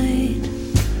ride,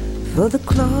 for the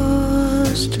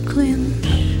claws to clench,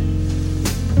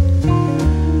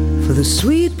 for the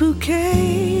sweet bouquet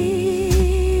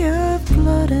of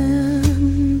blood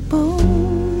and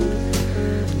bone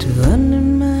to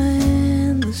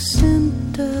undermine the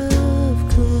scent of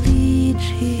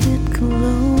collegiate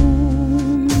cologne.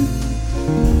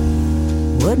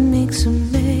 What makes a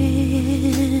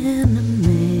man a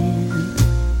man?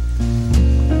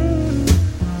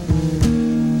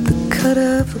 The cut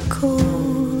of a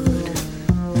coat,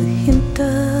 the hint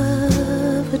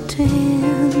of a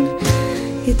tan.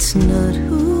 It's not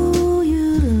who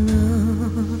you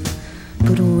love,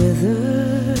 but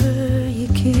whether you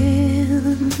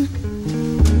can.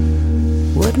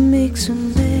 What makes a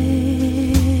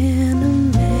man a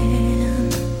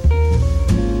man?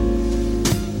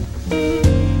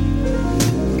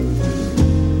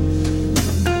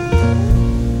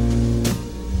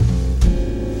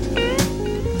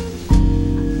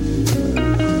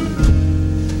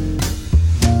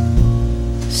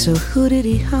 So who did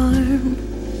he harm?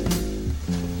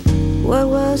 What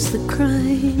was the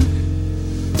crime?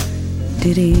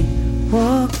 Did he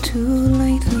walk too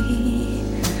lightly?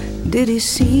 Did he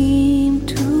seem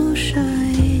too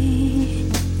shy?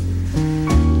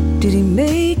 Did he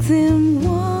make them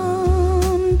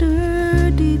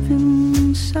wonder deep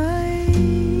inside?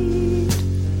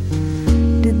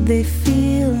 Did they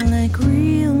feel like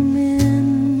real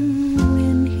men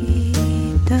when he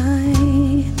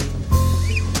died?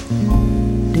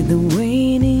 Did the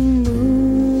waning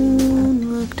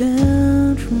moon look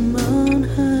down from on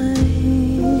high?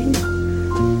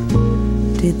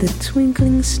 Did the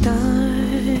twinkling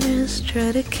stars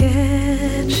try to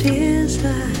catch his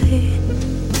eye?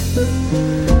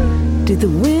 Did the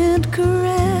wind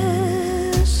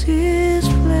caress his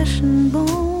flesh and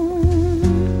bone?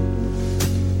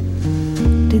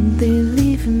 Did they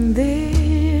leave him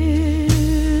there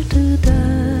to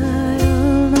die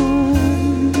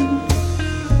alone?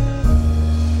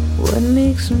 What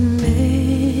makes a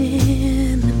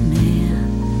man a man?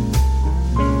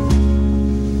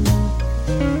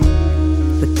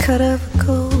 cut of a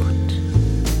coat,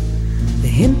 the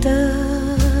hint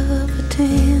of a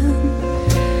tan.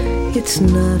 It's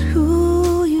not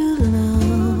who you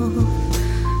love,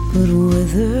 but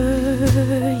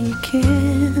whether you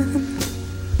can.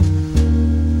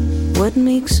 What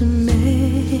makes a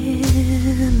man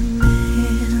a man?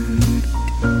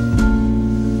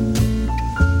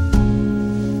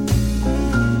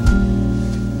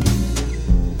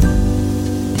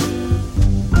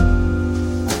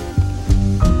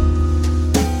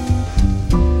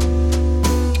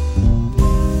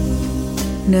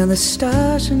 Now the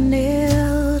stars are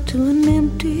nailed to an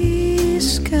empty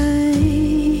sky,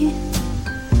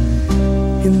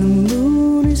 and the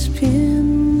moon is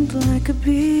pinned like a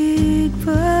big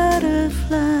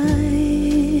butterfly.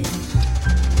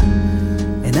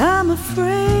 And I'm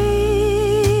afraid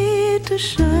to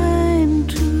shine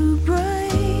too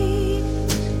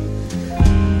bright,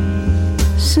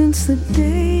 since the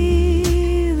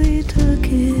day they took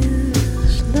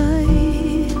his life.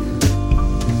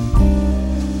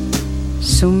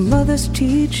 So mothers,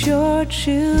 teach your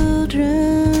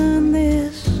children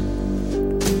this: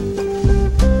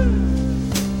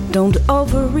 don't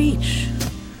overreach,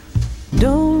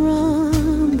 don't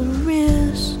run the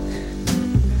risk.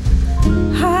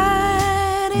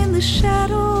 Hide in the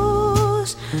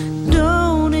shadows,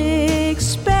 don't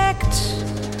expect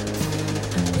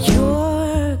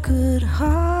your good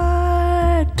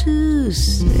heart to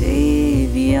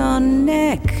save your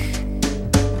neck.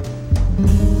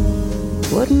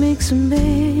 What makes a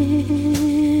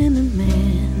man a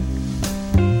man?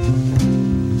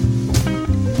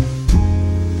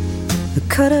 The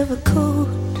cut of a coat,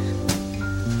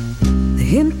 the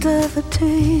hint of a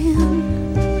tan.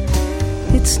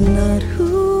 It's not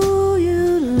who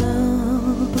you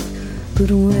love,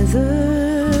 but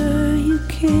whether you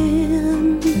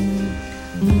can.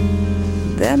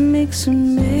 That makes a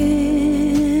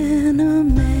man a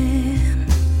man.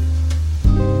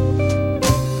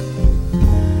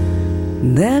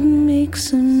 That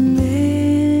makes a man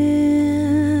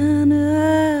a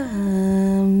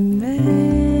man.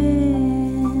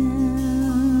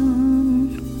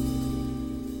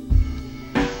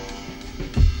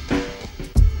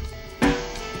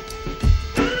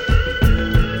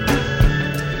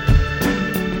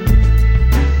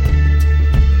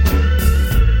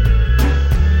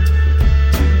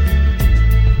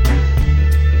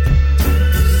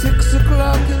 6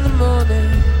 o'clock in the morning,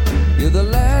 you're the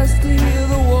last to hear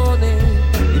the warning.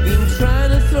 You've been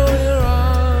trying to throw your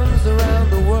arms around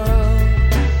the world.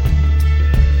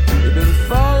 You've been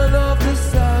falling off the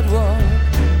sidewalk.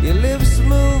 Your lips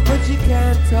move but you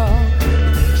can't talk.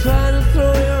 Trying to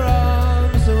throw your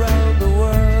arms around the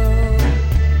world.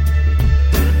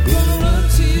 Gonna run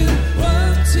to you,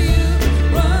 run to you,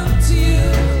 run to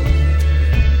you.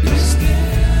 You're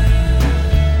scared.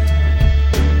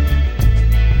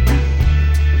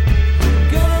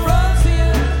 Gonna run to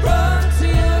you, run to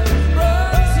you,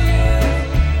 run to you,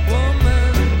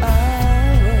 woman, I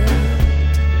will.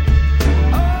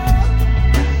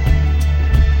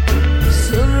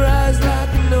 Sunrise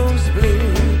like a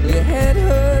nosebleed, your head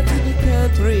hurts and you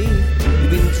can't breathe.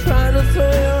 You've been trying to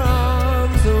throw your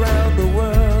arms around the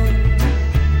world.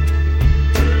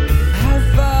 How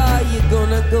far you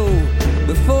gonna go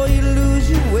before you lose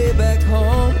your way back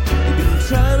home? You've been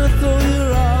trying to throw your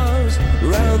arms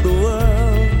around the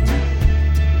world.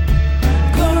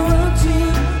 Gonna run to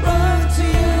you, run to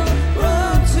you,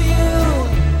 run to you,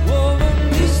 woman,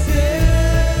 be still.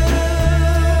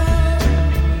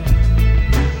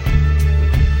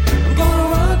 I'm gonna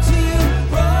run to you,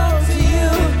 run to you,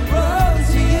 run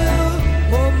to you,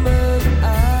 woman,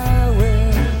 I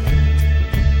will.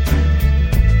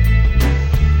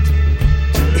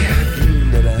 Yeah, I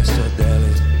dreamed that I saw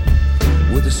Dally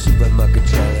with a supermarket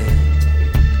trolley.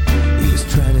 He was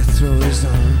trying to throw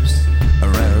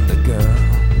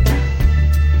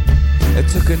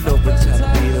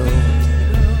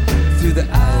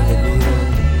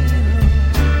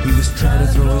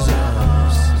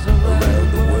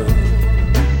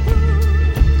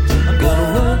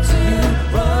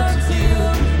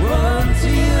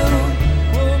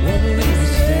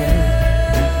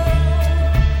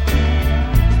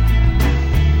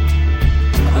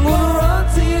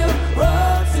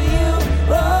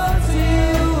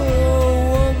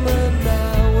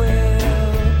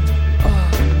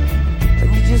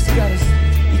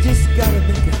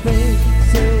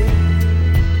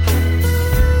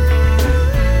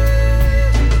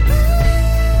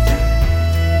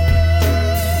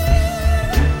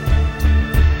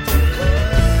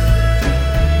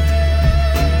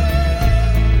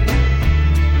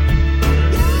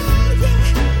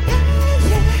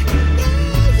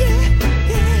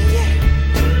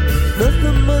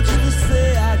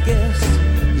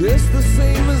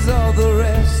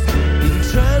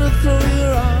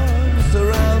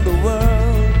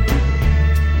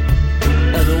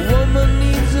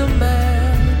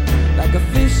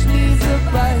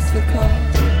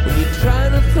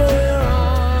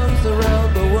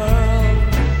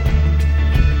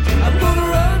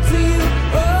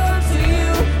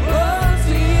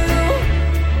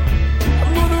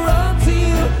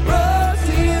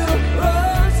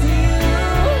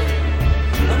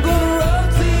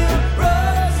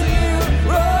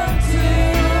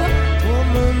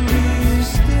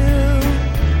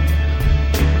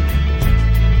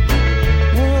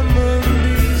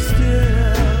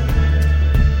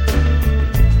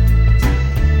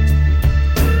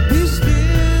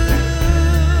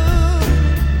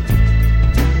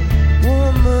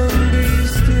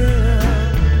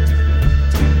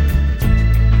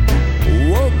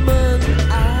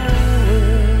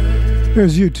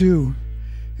There's U2,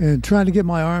 and trying to get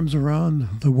my arms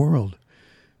around the world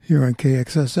here on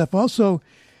KXSF. Also,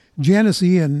 Janice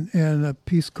Ian and a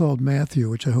piece called Matthew,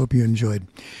 which I hope you enjoyed.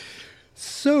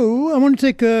 So I want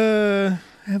to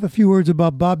have a few words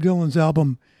about Bob Dylan's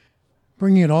album,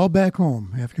 Bringing It All Back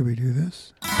Home, after we do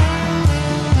this.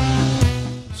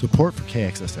 Support for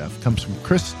KXSF comes from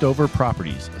Chris Stover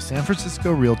Properties, a San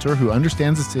Francisco realtor who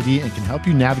understands the city and can help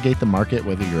you navigate the market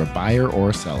whether you're a buyer or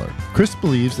a seller. Chris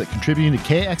believes that contributing to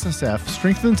KXSF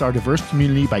strengthens our diverse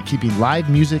community by keeping live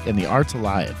music and the arts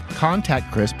alive.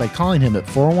 Contact Chris by calling him at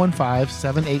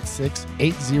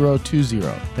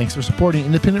 415-786-8020. Thanks for supporting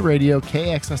independent radio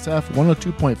KXSF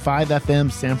 102.5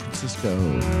 FM San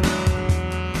Francisco.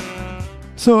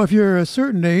 So if you're a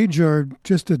certain age or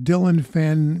just a Dylan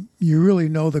fan, you really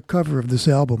know the cover of this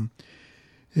album.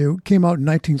 It came out in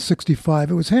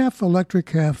 1965. It was half electric,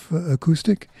 half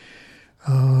acoustic.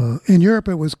 In Europe,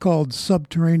 it was called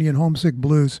Subterranean Homesick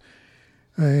Blues.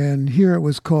 And here it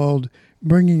was called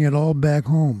Bringing It All Back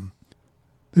Home.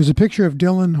 There's a picture of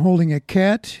Dylan holding a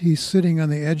cat. He's sitting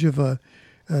on the edge of a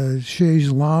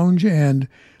chaise lounge, and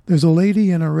there's a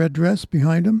lady in a red dress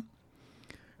behind him.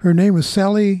 Her name was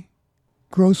Sally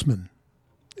Grossman,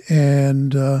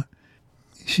 and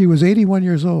she was 81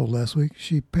 years old last week.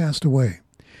 She passed away.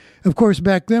 Of course,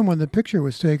 back then when the picture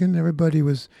was taken, everybody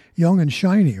was young and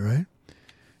shiny, right?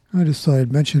 I just thought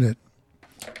I'd mention it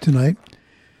tonight.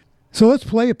 So let's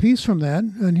play a piece from that,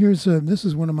 and this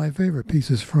is one of my favorite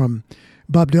pieces from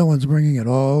Bob Dylan's Bringing It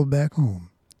All Back Home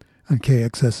on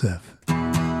KXSF.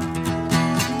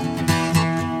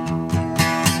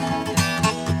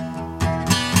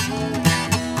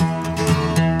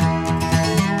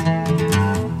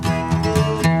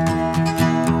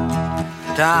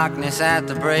 Darkness at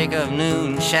the break of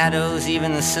noon, shadows,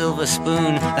 even the silver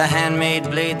spoon, the handmade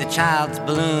blade, the child's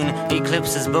balloon,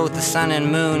 eclipses both the sun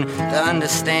and moon. To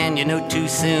understand, you know too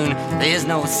soon, there's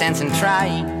no sense in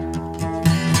trying.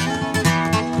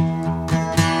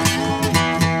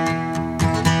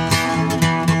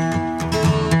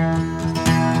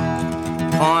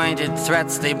 Pointed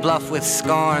threats they bluff with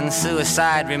scorn.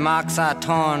 Suicide remarks are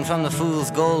torn from the fool's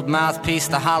gold mouthpiece.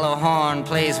 The hollow horn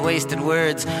plays wasted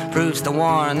words, proves to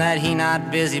warn that he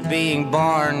not busy being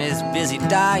born is busy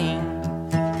dying.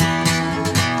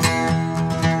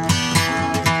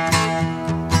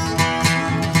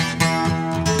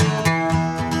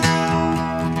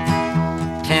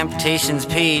 Temptation's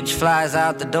page flies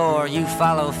out the door. You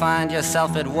follow, find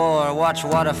yourself at war. Watch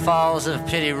waterfalls of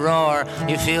pity roar.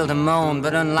 You feel the moan,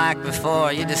 but unlike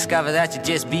before, you discover that you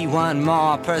just be one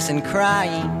more person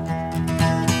crying.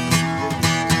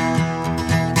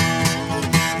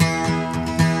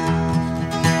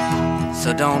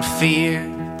 So don't fear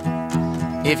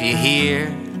if you hear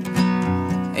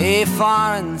a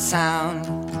foreign sound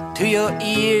to your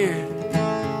ear.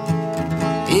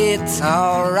 It's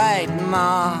alright,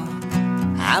 Ma,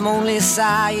 I'm only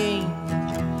sighing.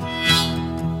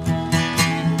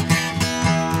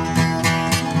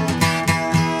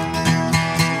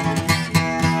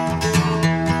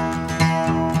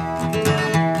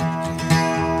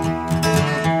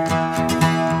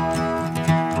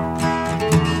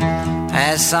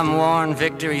 As some warn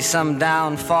victory, some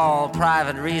downfall,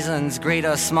 private reasons, great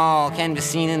or small, can be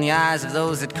seen in the eyes of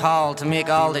those that call to make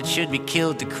all that should be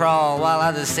killed to crawl, while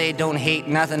others say don't hate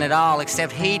nothing at all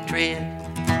except hatred.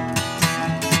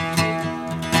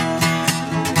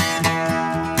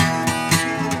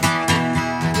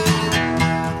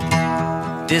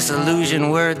 Disillusion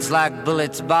words like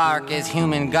bullets bark as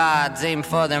human gods aim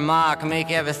for their mark.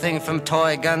 Make everything from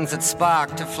toy guns that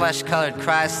spark to flesh-colored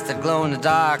Christs that glow in the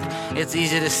dark. It's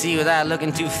easy to see without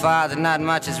looking too far that not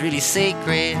much is really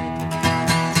sacred.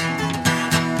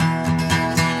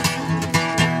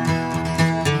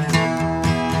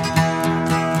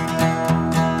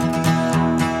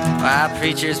 While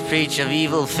preachers preach of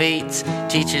evil fates,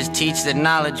 teachers teach that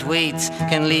knowledge waits,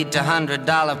 can lead to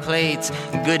 $100 plates.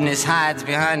 Goodness hides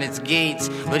behind its gates,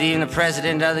 but even the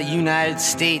president of the United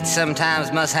States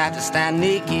sometimes must have to stand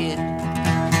naked.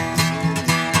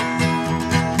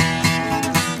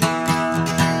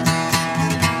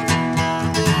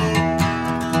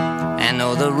 And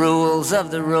though the rules of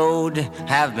the road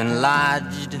have been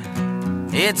lodged,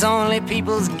 it's only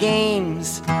people's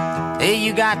games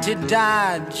you got to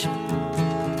dodge.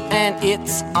 And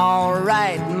it's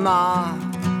alright, Ma,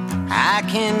 I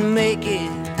can make it.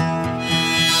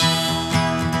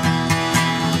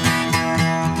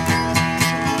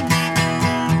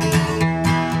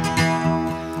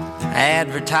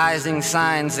 Advertising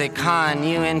signs, they con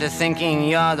you into thinking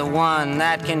you're the one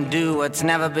that can do what's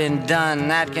never been done,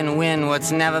 that can win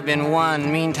what's never been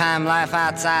won. Meantime, life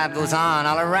outside goes on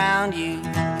all around you.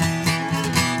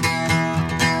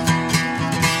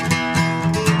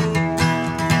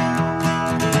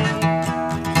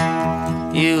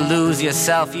 You lose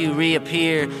yourself, you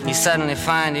reappear. You suddenly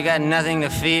find you got nothing to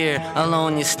fear.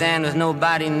 Alone you stand with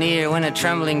nobody near, when a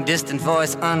trembling distant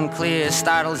voice unclear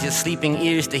startles your sleeping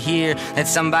ears to hear that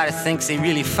somebody thinks they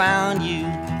really found you.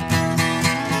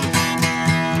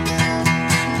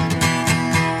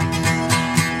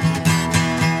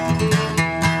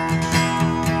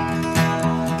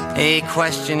 A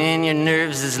question in your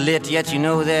nerves is lit, yet you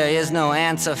know there is no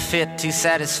answer fit to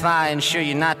satisfy. Ensure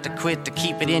you not to quit, to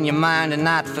keep it in your mind and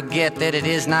not forget that it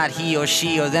is not he or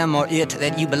she or them or it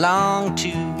that you belong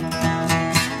to.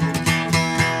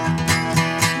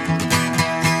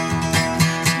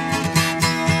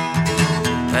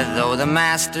 But though the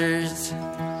masters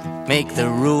make the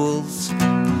rules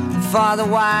for the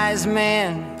wise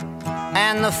men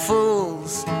and the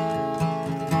fools,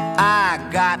 I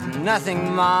got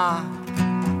nothing more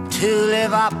to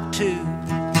live up to.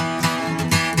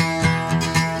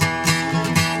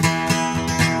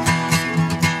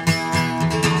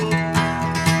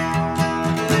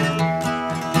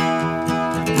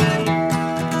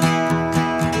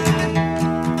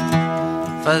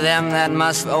 For them that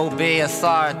must obey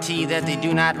authority that they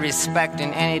do not respect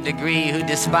in any degree, who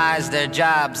despise their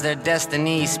jobs, their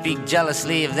destiny, speak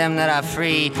jealously of them that are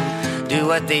free, do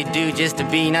what they do just to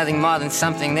be nothing more than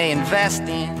something they invest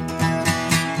in.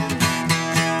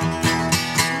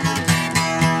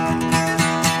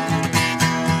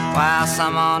 While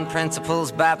some on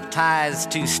principles baptized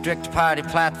to strict party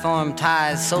platform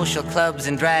ties, social clubs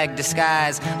in drag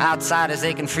disguise, outsiders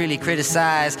they can freely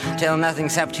criticize, tell nothing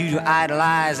except who to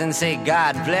idolize and say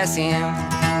God bless him.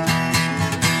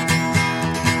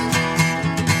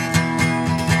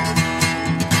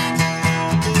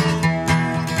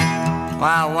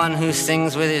 While one who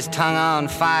sings with his tongue on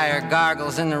fire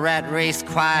gargles in the rat race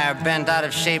choir, bent out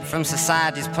of shape from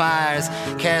society's pliers,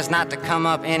 cares not to come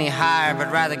up any higher,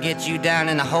 but rather get you down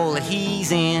in the hole that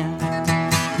he's in.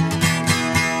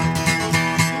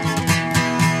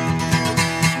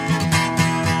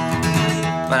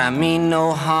 But I mean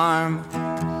no harm,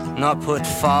 nor put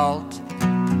fault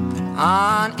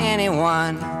on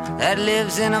anyone that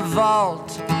lives in a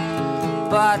vault.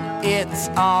 But it's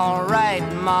alright,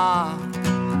 Ma,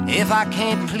 if I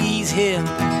can't please him.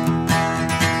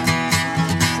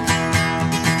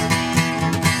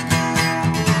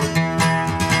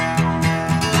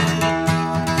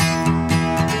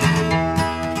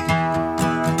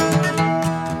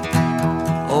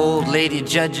 Old lady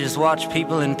judges watch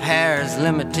people in pairs,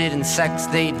 limited in sex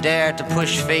they dare to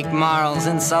push fake morals,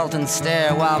 insult and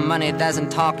stare, while money doesn't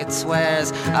talk, it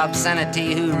swears.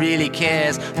 Obscenity, who really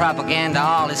cares? Propaganda,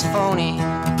 all is phony.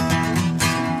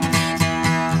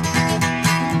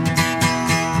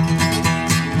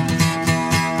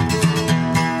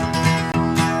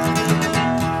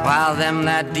 While them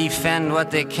that defend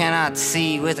what they cannot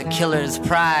see with a killer's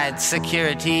pride,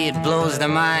 security, it blows their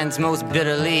minds most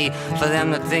bitterly. For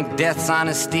them that think death's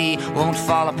honesty won't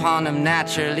fall upon them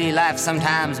naturally, life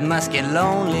sometimes must get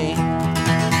lonely.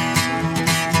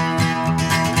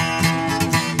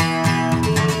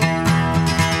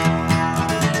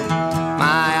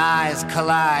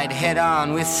 Collide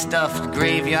head-on with stuffed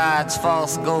graveyards,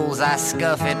 false goals I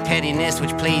scuff at pettiness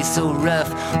which plays so rough.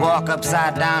 Walk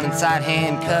upside down inside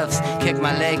handcuffs, kick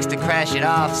my legs to crash it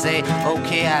off, say,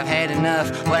 okay, I've had enough,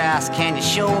 what else can you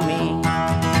show me?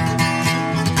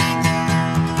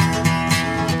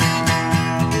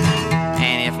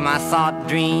 And if my thought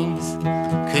dreams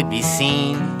could be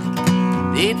seen,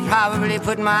 they'd probably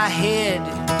put my head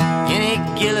in a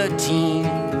guillotine.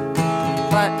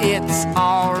 But it's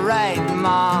alright,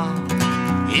 Ma,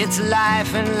 it's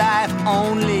life and life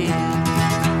only.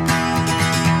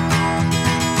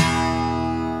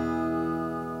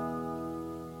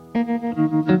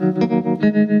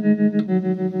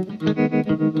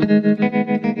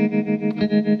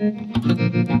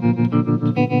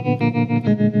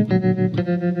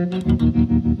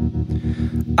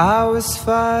 I was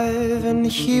 5 and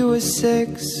he was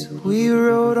 6. We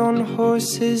rode on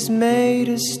horses made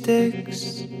of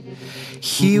sticks.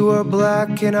 He wore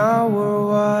black and I wore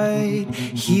white.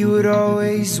 He would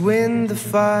always win the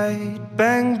fight.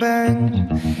 Bang, bang,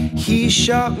 he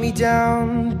shot me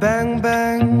down. Bang,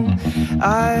 bang,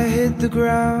 I hit the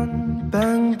ground.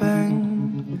 Bang,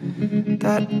 bang,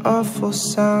 that awful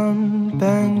sound.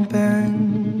 Bang,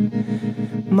 bang,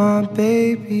 My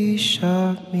baby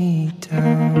shot me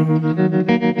down.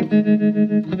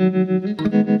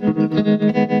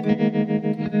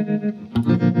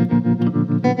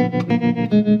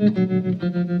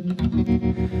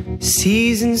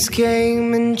 Seasons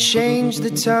came and changed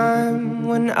the time.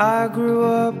 When I grew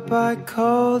up, I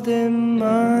called him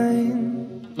mine.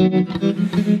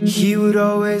 He would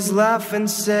always laugh and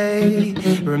say,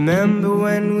 remember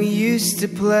when we used to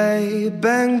play?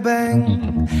 Bang,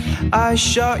 bang, I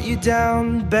shot you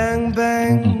down. Bang,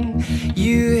 bang,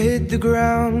 you hit the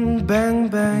ground. Bang,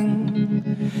 bang,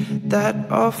 that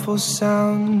awful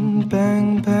sound.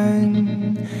 Bang,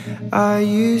 bang, I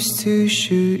used to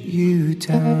shoot you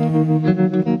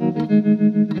down.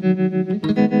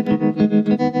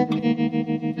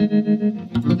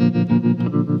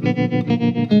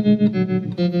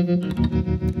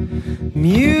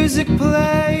 Music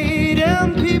played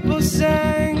and people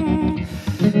sang.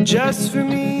 Just for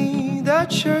me, the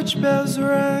church bells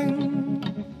rang.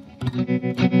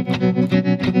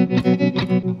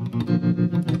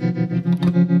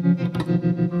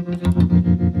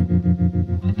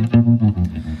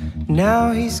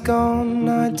 Now he's gone,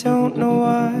 I don't know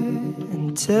why.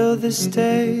 Until this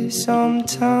day,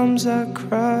 sometimes I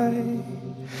cry.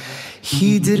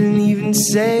 He didn't even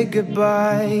say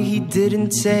goodbye. He didn't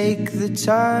take the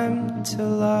time to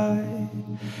lie.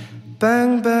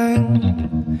 Bang,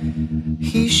 bang,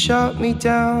 he shot me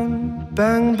down.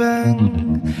 Bang,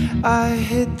 bang, I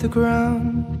hit the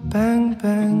ground. Bang,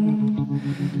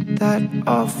 bang, that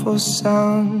awful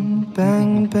sound.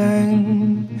 Bang,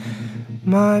 bang,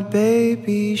 my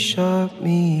baby shot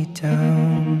me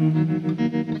down.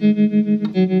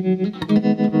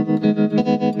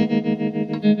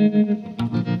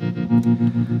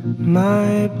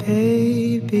 My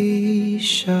baby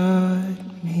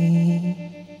shot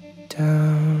me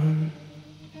down.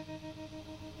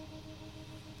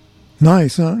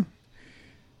 Nice, huh?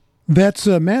 That's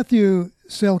Matthew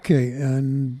Selke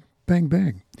and Bang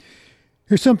Bang.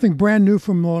 Here's something brand new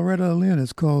from Loretta Lynn.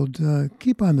 It's called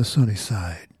Keep on the Sunny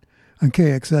Side on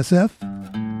KXSF.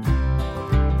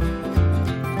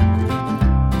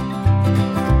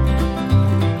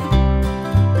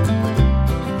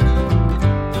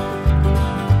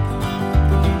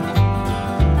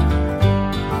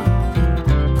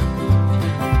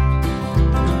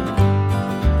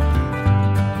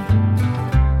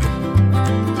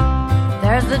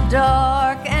 There's a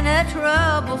dark and a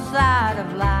troubled side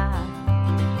of life.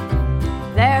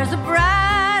 There's a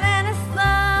bright and a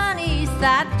sunny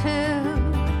side too.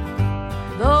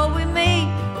 Though we meet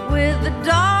with the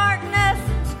darkness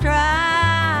and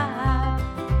strife,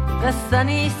 the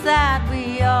sunny side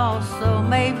we also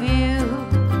may view.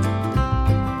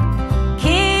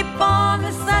 Keep on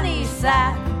the sunny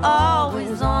side,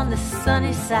 always on the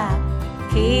sunny side.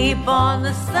 Keep on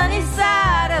the sunny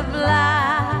side of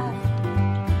life.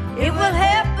 It will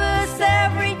help us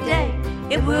every day.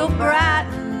 It will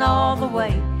brighten all the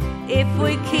way if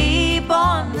we keep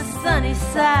on the sunny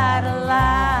side of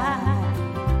life.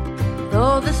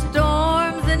 Though the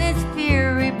storms in its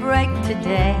fury break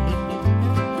today,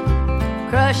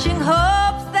 crushing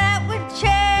hopes that we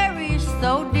cherish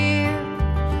so dear,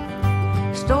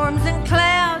 storms and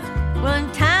clouds will in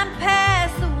time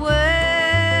pass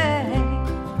away.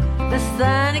 The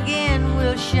sun again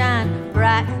will shine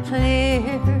bright and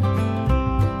clear.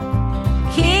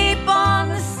 Keep on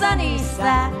the sunny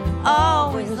side,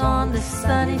 always on the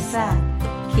sunny side.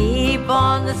 Keep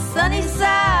on the sunny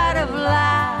side of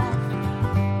life.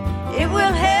 It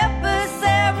will help us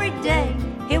every day.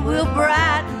 It will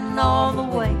brighten all the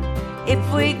way if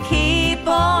we keep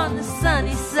on the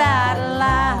sunny side of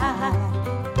life.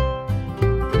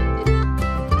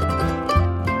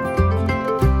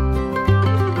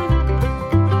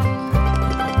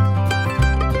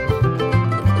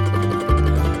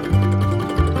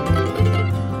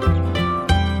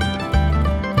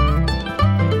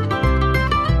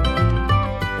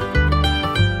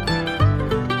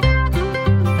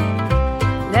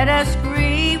 Let us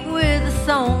grieve with a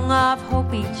song of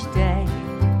hope each day.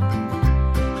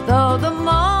 Though the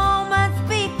moments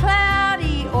be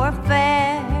cloudy or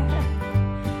fair,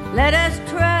 let us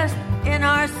trust in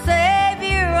our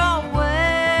Savior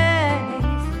always,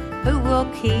 who will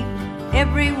keep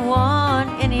everyone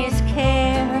in his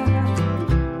care.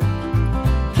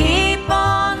 Keep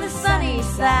on the sunny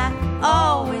side,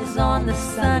 always on the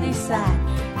sunny side.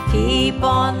 Keep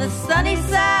on the sunny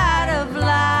side of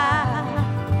life.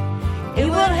 It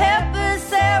will help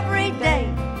us every day.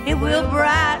 It will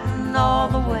brighten all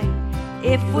the way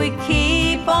if we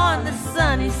keep on the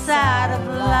sunny side of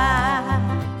life.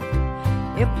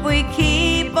 If we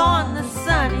keep on the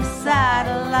sunny side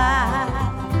of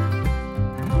life.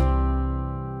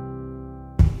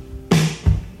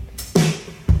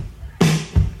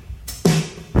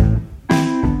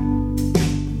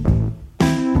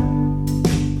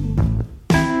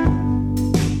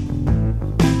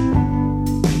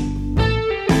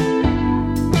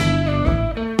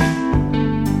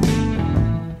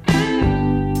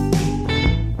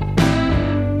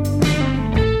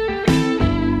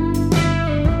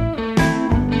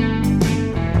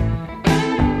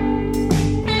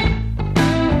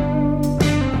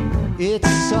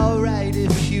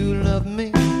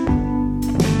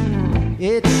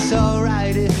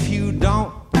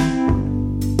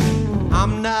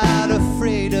 I'm not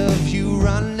afraid of you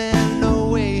running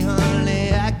away, honey.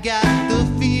 I got the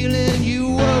feeling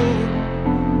you owe.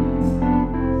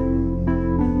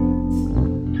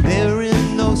 There is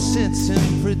no sense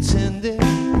in pretending.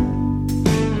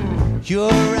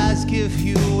 Your eyes give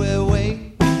you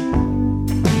away.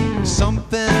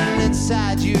 Something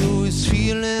inside you is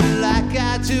feeling like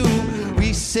I do.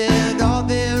 We said all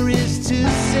there is to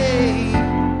say.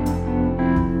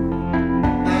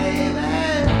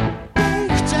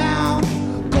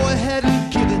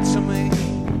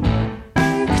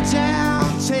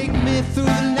 Through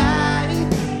the night,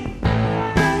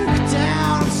 break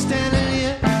down, I'm standing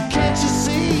here, can't you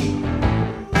see?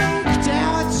 Break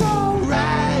down, it's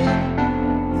alright.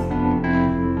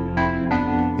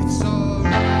 It's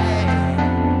alright.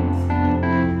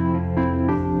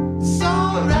 It's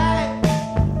alright.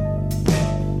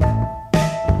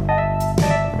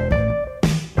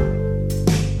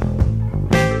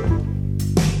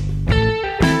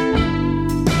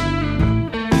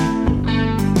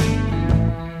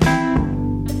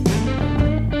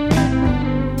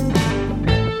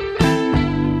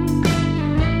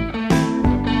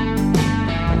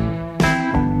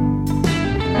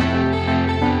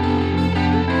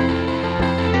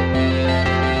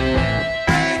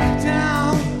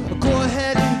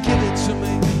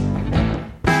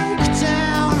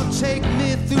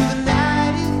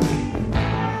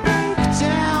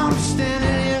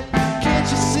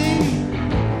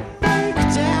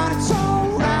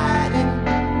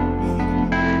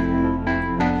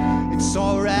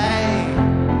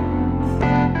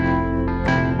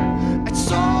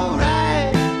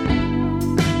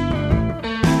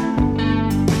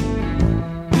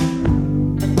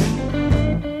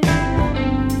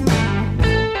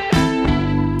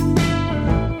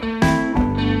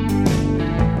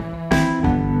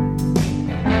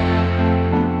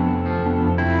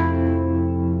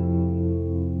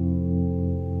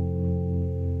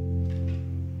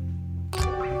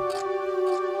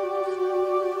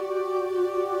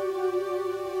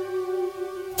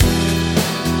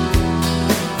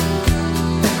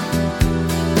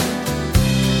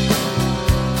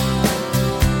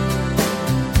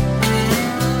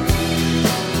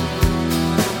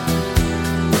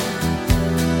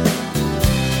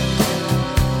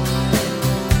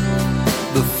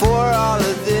 Before all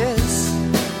of this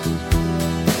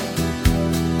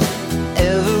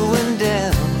ever went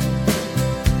down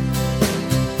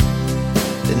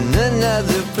in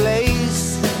another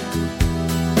place,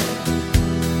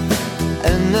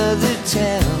 another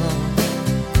town,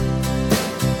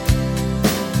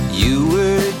 you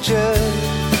were just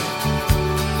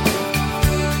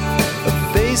a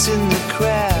face in the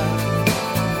crowd.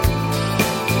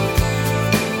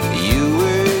 You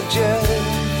were just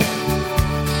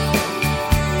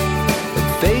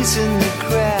face in the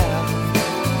crowd,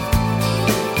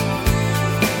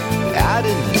 out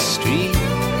in the street,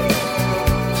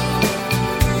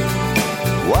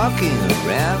 walking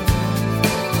around,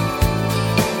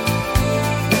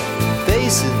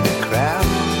 face in the crowd.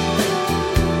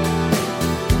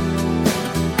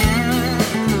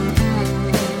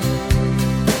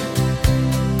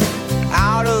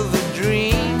 Out of a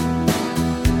dream,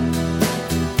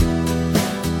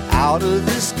 out of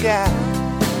the sky,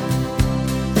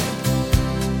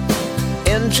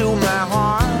 into my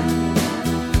heart,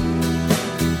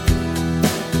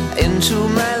 into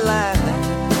my life,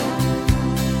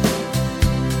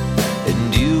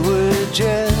 and you were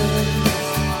just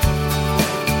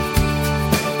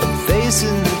a face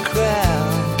in the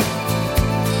crowd.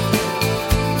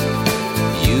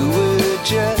 You were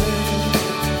just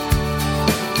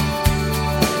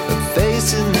a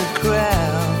face in the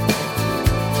crowd,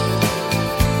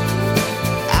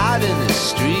 out in the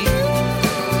street,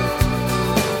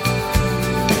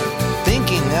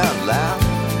 out loud,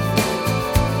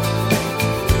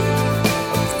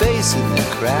 a face in the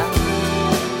crowd.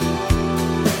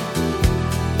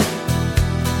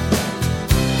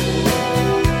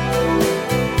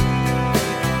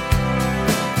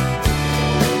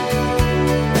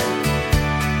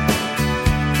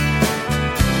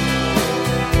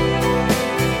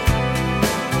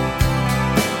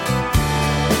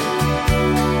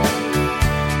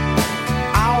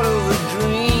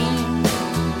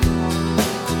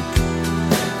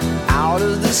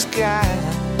 Sky,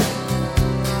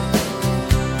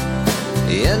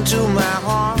 into my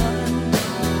heart,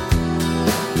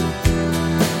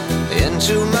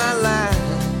 into my life,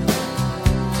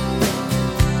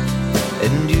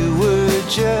 and you were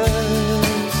just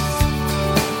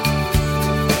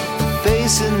a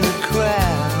face in the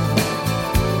crowd.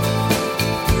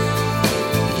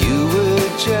 You were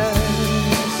just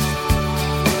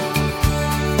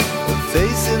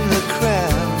facing the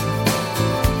crowd,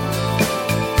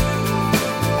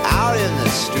 out in the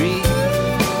street,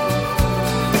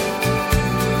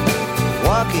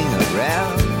 walking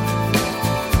around,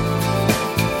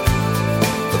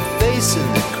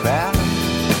 facing the crowd.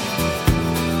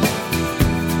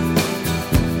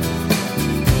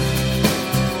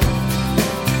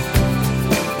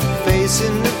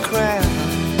 Facing the crowd.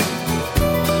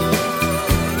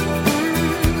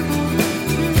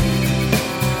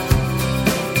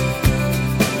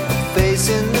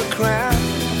 Facing the crowd.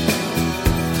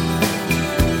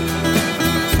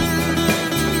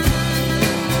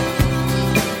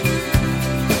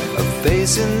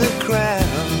 Facing the crowd.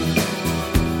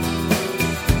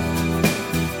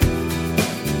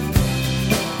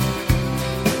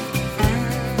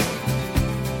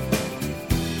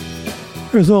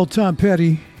 There's old Tom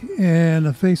Petty and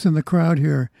a face in the crowd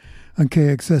here on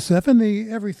KXSF. And the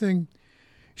Everything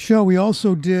show, we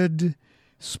also did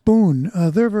Spoon,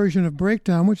 their version of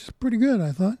Breakdown, which is pretty good,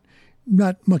 I thought.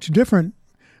 Not much different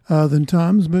than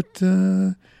Tom's, but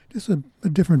just a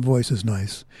different voice is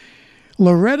nice.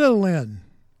 Loretta Lynn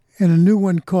and a new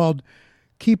one called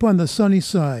Keep on the Sunny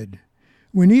Side.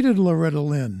 We needed Loretta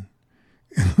Lynn.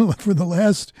 For the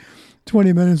last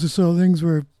 20 minutes or so, things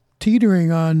were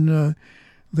teetering on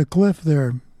the cliff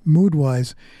there,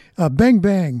 mood-wise. Bang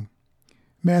Bang,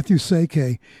 Matthew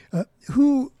Seke,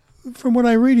 who, from what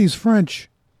I read, he's French,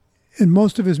 and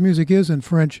most of his music is in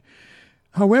French.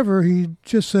 However, he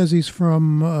just says he's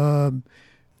from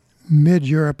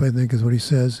mid-Europe, I think is what he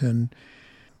says, and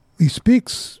he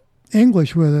speaks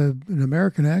English with an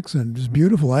American accent. It's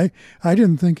beautiful. I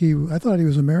didn't think I thought he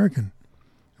was American,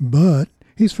 but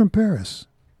he's from Paris.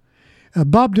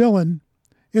 Bob Dylan,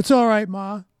 It's All Right,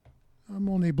 Ma. I'm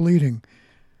only bleeding.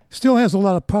 Still has a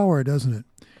lot of power, doesn't it?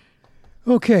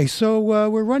 Okay, so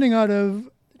we're running out of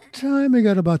time. We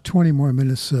got about 20 more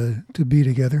minutes to be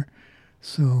together.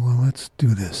 So let's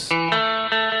do this.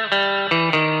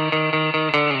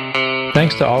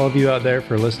 Thanks to all of you out there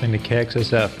for listening to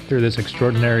KXSF through this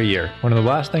extraordinary year. One of the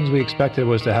last things we expected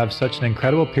was to have such an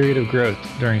incredible period of growth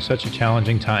during such a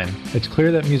challenging time. It's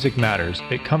clear that music matters.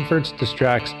 It comforts,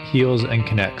 distracts, heals, and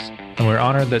connects. And we're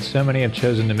honored that so many have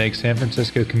chosen to make San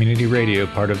Francisco Community Radio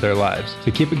part of their lives.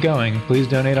 To keep it going, please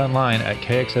donate online at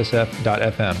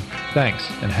kxsf.fm. Thanks,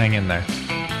 and hang in there.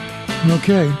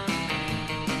 Okay.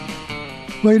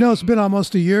 Well, it's been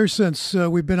almost a year since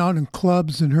we've been out in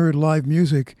clubs and heard live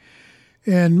music.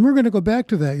 And we're going to go back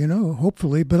to that,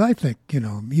 hopefully. But I think,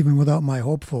 even without my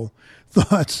hopeful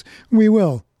thoughts, we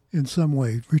will, in some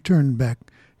way, return back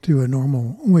to a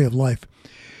normal way of life.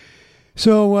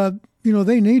 So,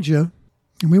 they need you.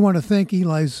 And we want to thank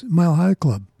Eli's Mile High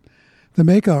Club, the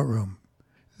Makeout Room,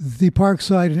 the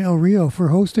Parkside and El Rio for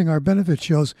hosting our benefit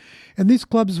shows. And these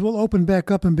clubs will open back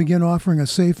up and begin offering a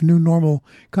safe, new, normal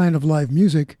kind of live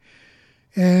music.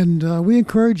 And we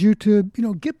encourage you to,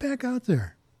 get back out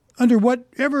there under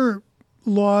whatever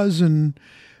laws and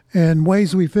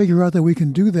ways we figure out that we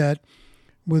can do that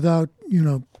without,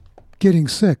 getting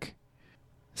sick.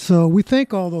 So we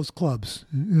thank all those clubs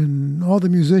and all the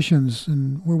musicians,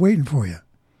 and we're waiting for you.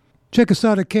 Check us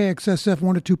out at KXSF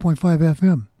 102.5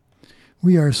 FM.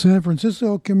 We are San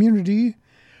Francisco Community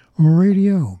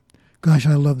Radio. Gosh,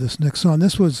 I love this next song.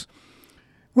 This was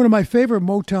one of my favorite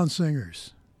Motown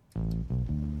singers.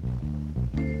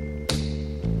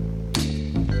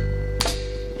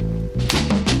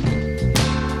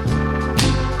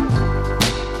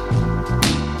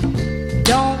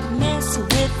 Don't mess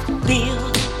with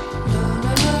Bill.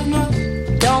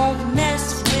 Don't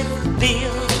mess with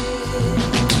Bill.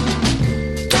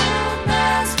 Don't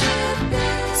mess with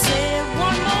Bill. Say it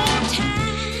one more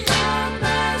time. Don't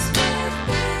mess with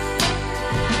Bill.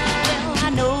 Well, I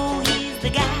know he's the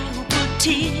guy who put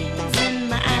tears in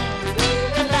my eyes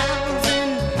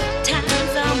 1,000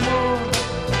 times or more.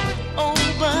 Oh,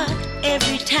 but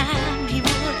every time he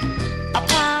would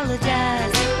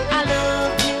apologize, I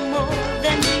loved him more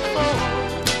than before.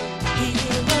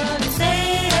 Hear what I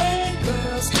say,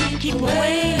 girls, keep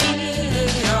away.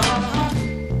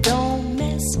 Don't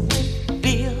mess with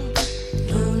Bill.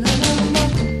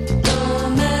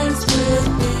 Don't mess with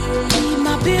Bill. Leave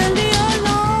my Billy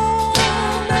alone.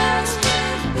 Don't mess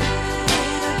with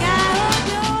Bill. The guy of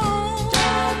yours.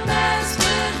 Don't mess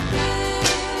with Bill.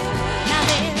 Now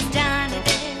there's Johnny,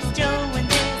 there's Joe, and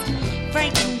there's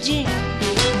Frank and Jim,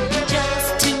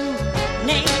 just to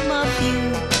name a few.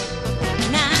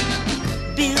 Now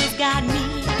Bill's got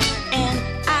me and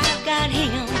I've got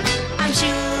him.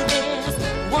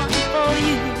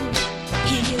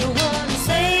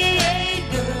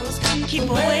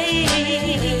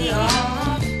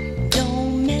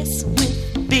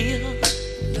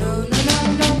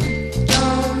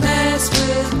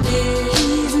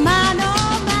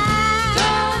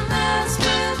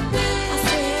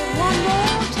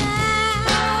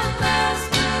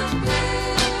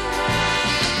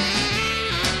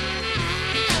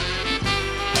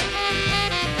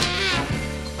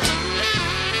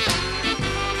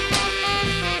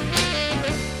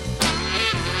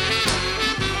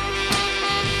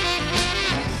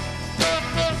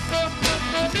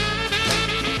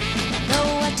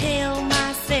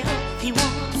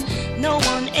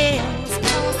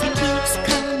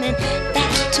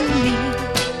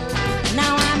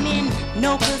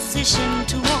 position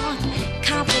to want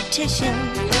competition.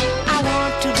 I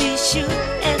want to be sure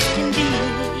as can be.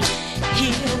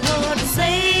 Hear what I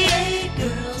say,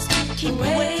 girls, keep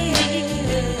away.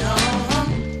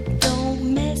 Don't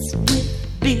mess with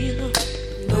Bill.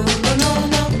 No, no, no,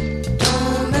 no.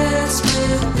 Don't mess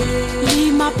with Bill.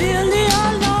 Leave my Billy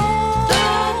alone.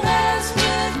 Don't mess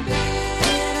with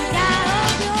Bill. Gotta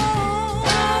go.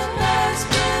 Don't mess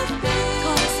with Bill.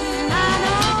 'Cause he's not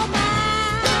all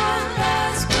mine. Don't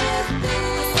mess with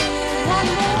Bill. One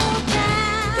more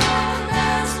time. Don't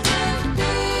mess with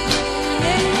Bill.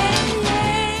 Yeah, yeah, yeah.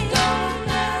 Don't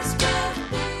mess with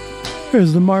Bill.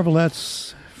 Here's the Marvelettes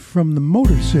from the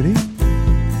Motor City.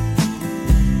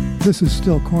 This is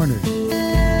Still Corners.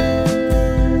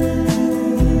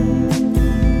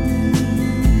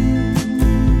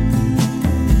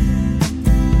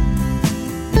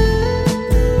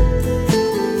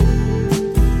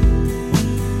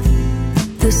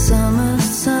 The summer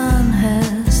sun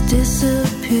has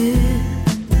disappeared,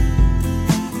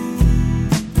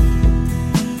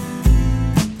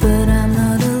 but I'm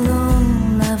not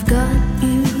alone, I've got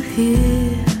you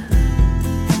here.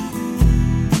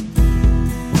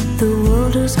 The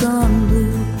water's gone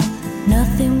blue,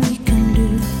 nothing we can do,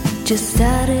 just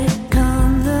static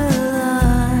on the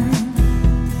line,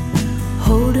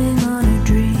 holding on a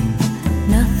dream,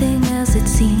 nothing as it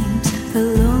seems,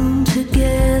 alone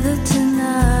together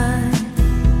tonight.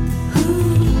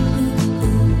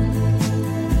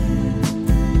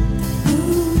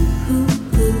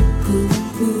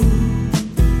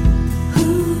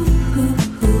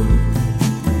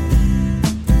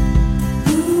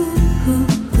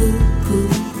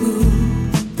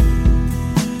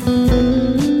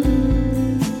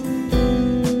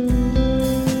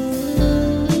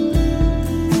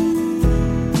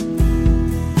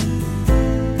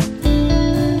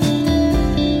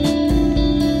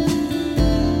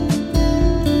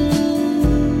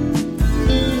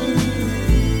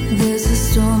 There's a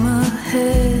storm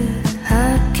ahead,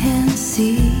 I can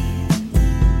see.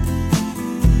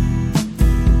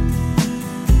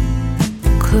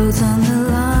 Clothes on the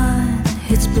line,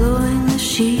 it's blowing the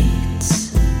sheets.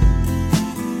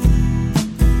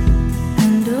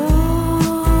 And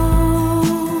oh,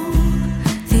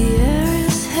 the air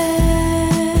is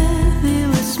heavy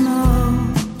with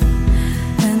smoke.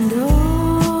 And oh,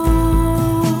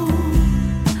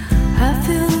 I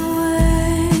feel the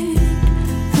weight,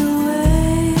 the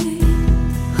weight.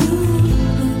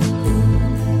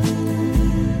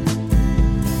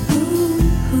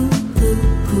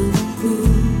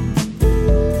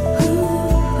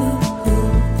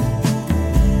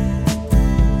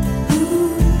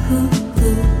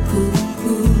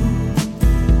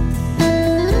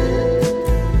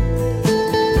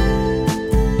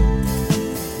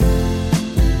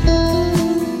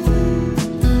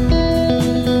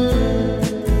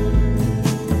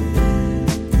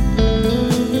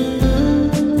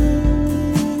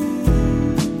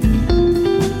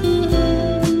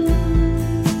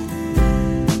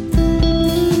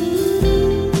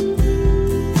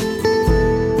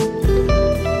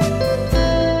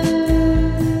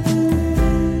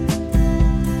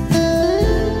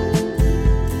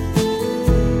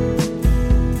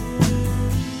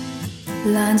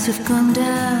 Lines have gone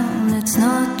down, it's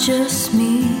not just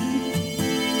me.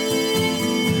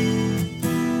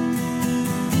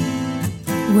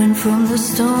 Wind from the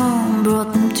storm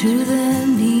brought them to their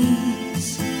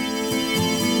knees.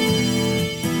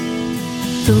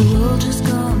 The world has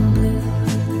gone blue,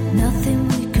 nothing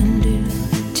we can do,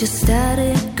 just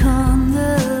static on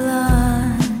the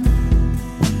line,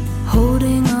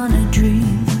 holding on a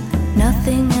dream,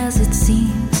 nothing as it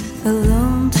seems,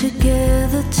 alone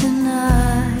together tonight.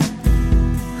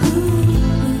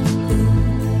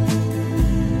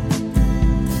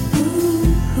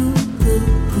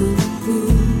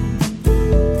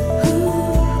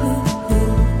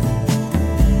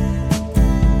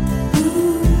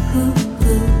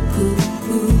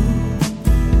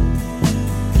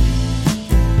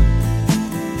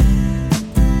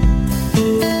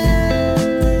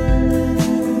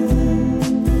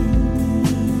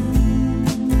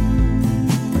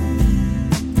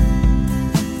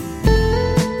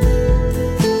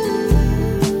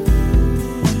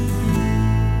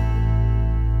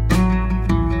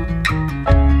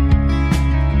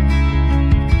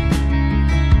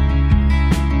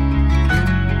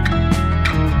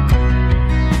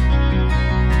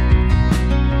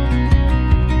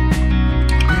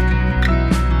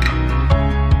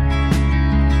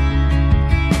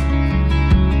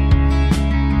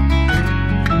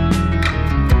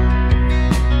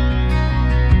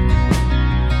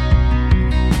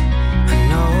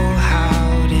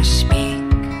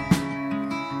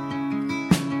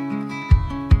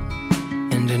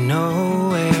 to know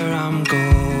where I'm going.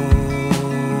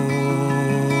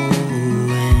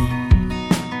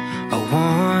 I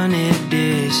wanted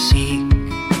to seek,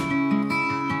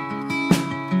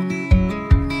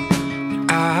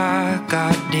 but I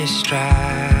got distracted.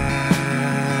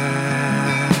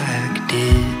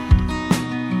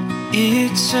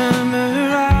 It's a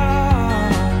mirage.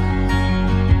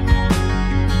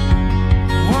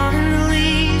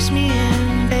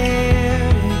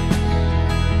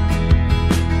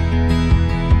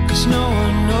 No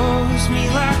one knows me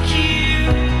like you.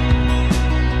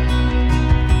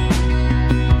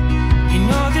 You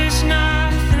know there's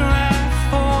nothing left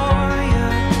for you,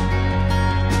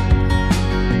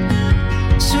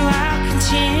 so I'll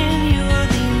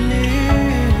continually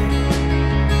move,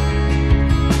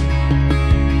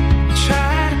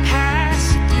 try to pass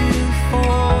it through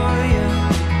for you,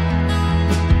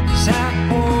 'cause I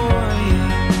bore you.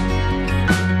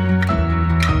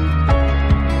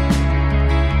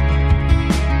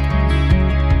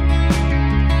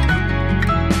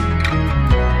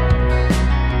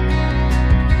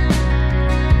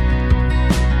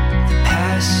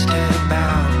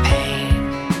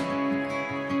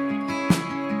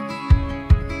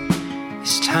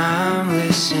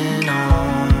 Timeless and honest,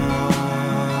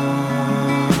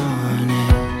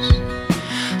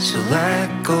 so let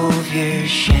go of your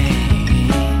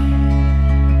shame.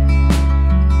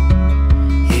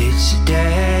 It's a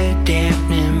dead,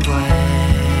 dampening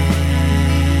blanket.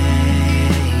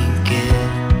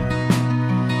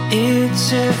 It's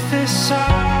a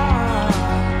facade.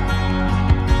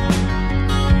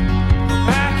 Go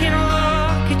back and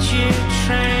look at your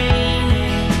training.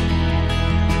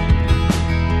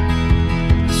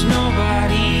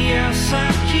 Nobody else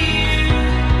like you.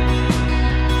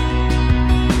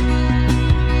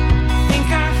 Think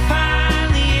I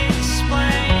finally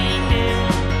explained it,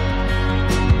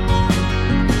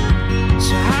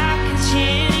 so I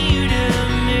continue to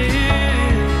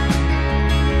move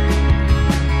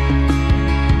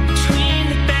between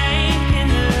the bank and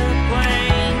the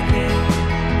blanket.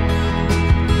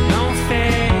 Don't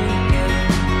fake it.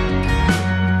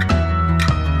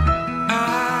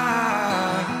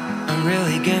 I'm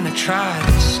really gonna try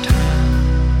this time.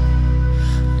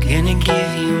 I'm gonna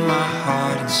give you my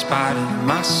heart in spite of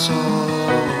my soul.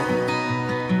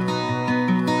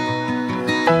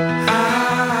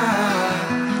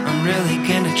 I'm really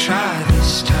gonna try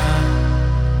this time.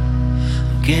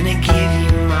 I'm gonna give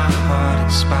you my heart in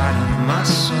spite of my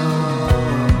soul.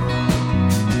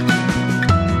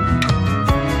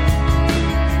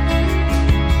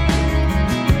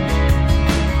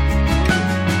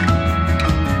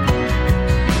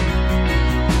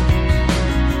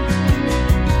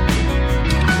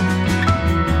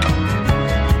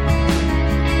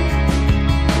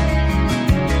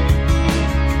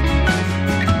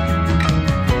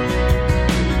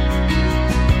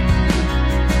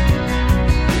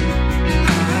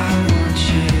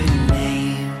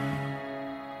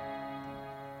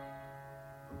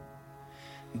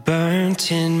 Burnt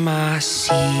in my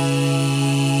ceiling,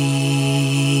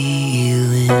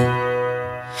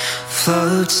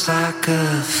 floats like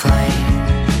a flame,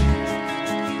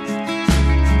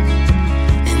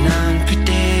 an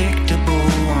unpredictable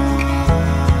wonder.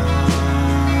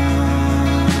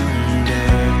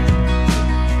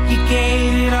 You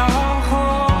gave it all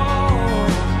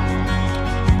hope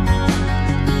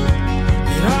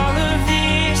that all of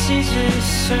this is a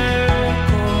circle.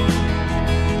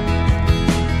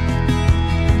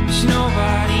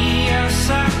 Nobody else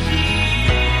like you.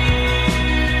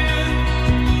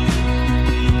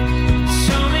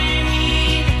 So many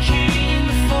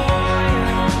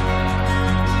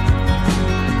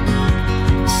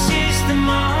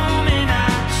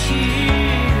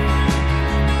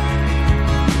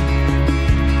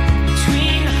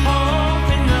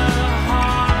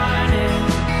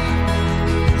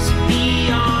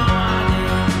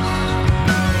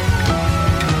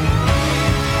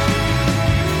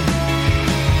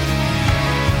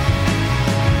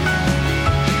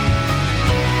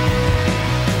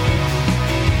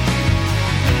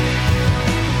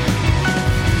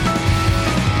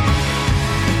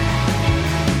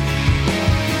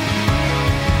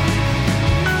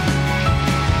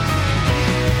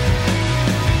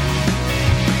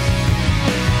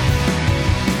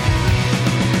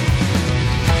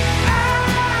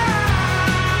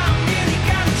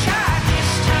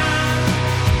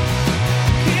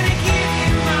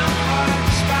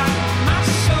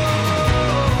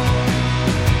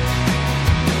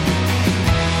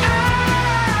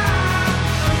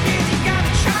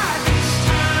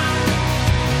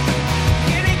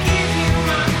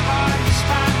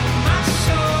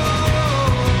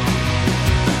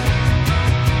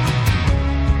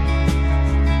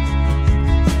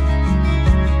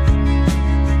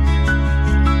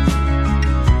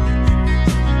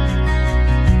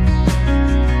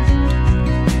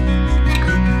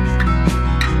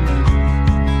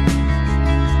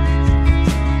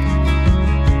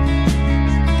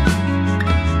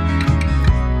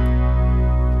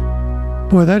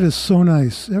Boy, that is so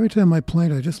nice. Every time I play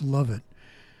it, I just love it.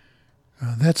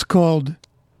 That's called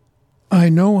I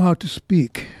Know How to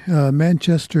Speak,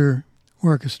 Manchester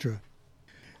Orchestra.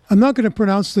 I'm not going to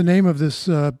pronounce the name of this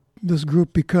this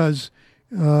group because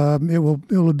it will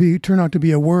turn out to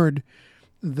be a word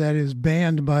that is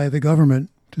banned by the government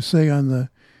to say on the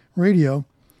radio,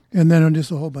 and then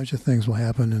just a whole bunch of things will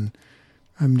happen, and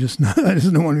I just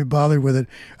don't want to be bothered with it.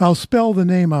 I'll spell the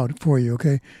name out for you,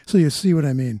 okay, so you see what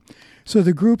I mean. So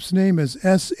the group's name is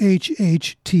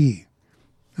SHHT.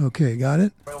 Okay, got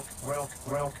it?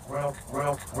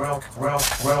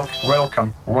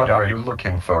 Welcome. What are you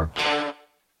looking for?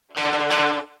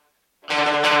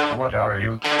 What are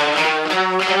you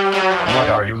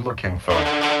looking for?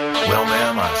 Well,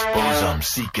 ma'am, I suppose I'm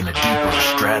seeking a deeper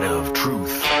strata of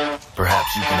truth.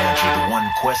 Perhaps you can answer the one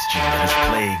question that has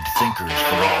plagued thinkers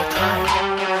for all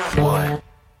time. What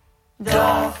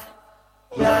doth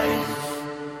life?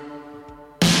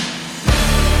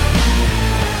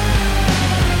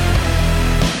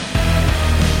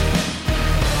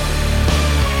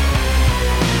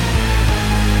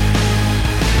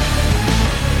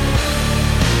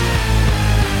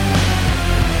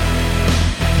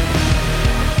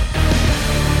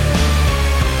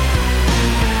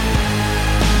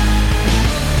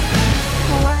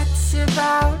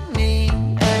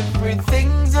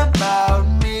 Everything's about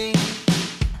me.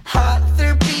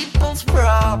 Other people's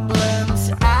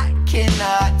problems I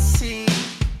cannot see.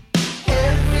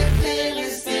 Everything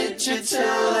is digital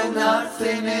and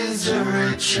nothing is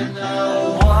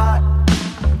original. What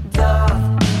the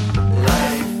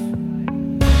life?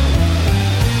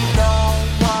 No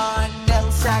one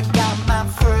else, I got my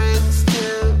friends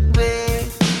to be.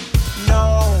 No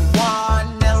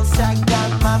one else, I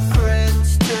got my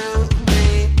friends to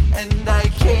be. And I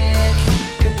can't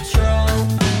control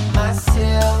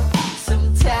myself.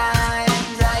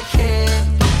 Sometimes I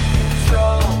can't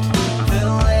control the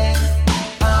length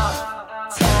of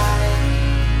time.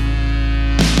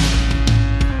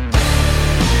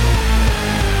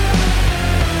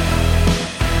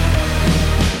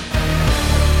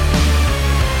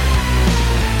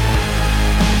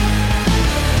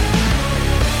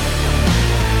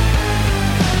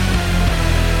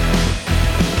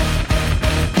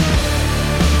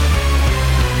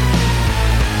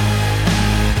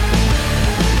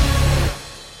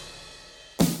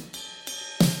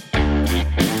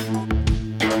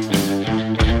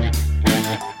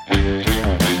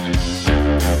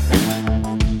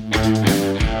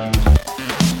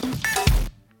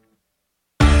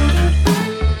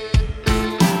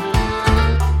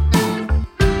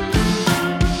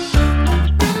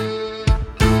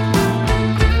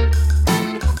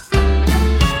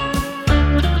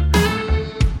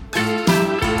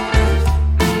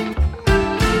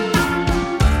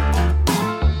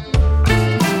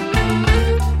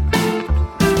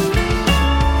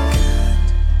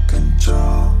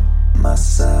 Control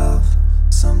myself.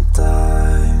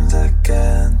 Sometimes I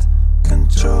can't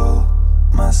control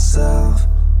myself.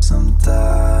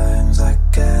 Sometimes I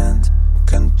can't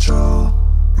control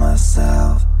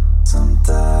myself.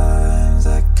 Sometimes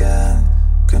I can't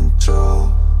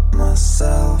control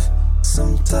myself.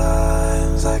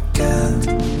 Sometimes I can't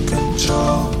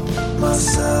control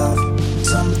myself.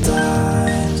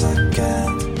 Sometimes I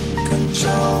can't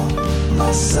control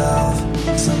myself.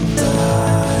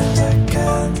 Sometimes I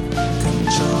can't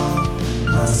control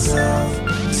myself.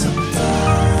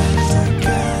 Sometimes I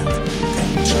can't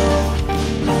control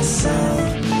myself.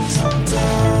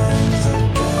 Sometimes I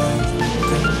can't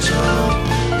control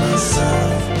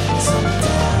myself.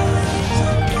 Sometimes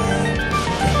I can't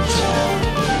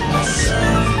control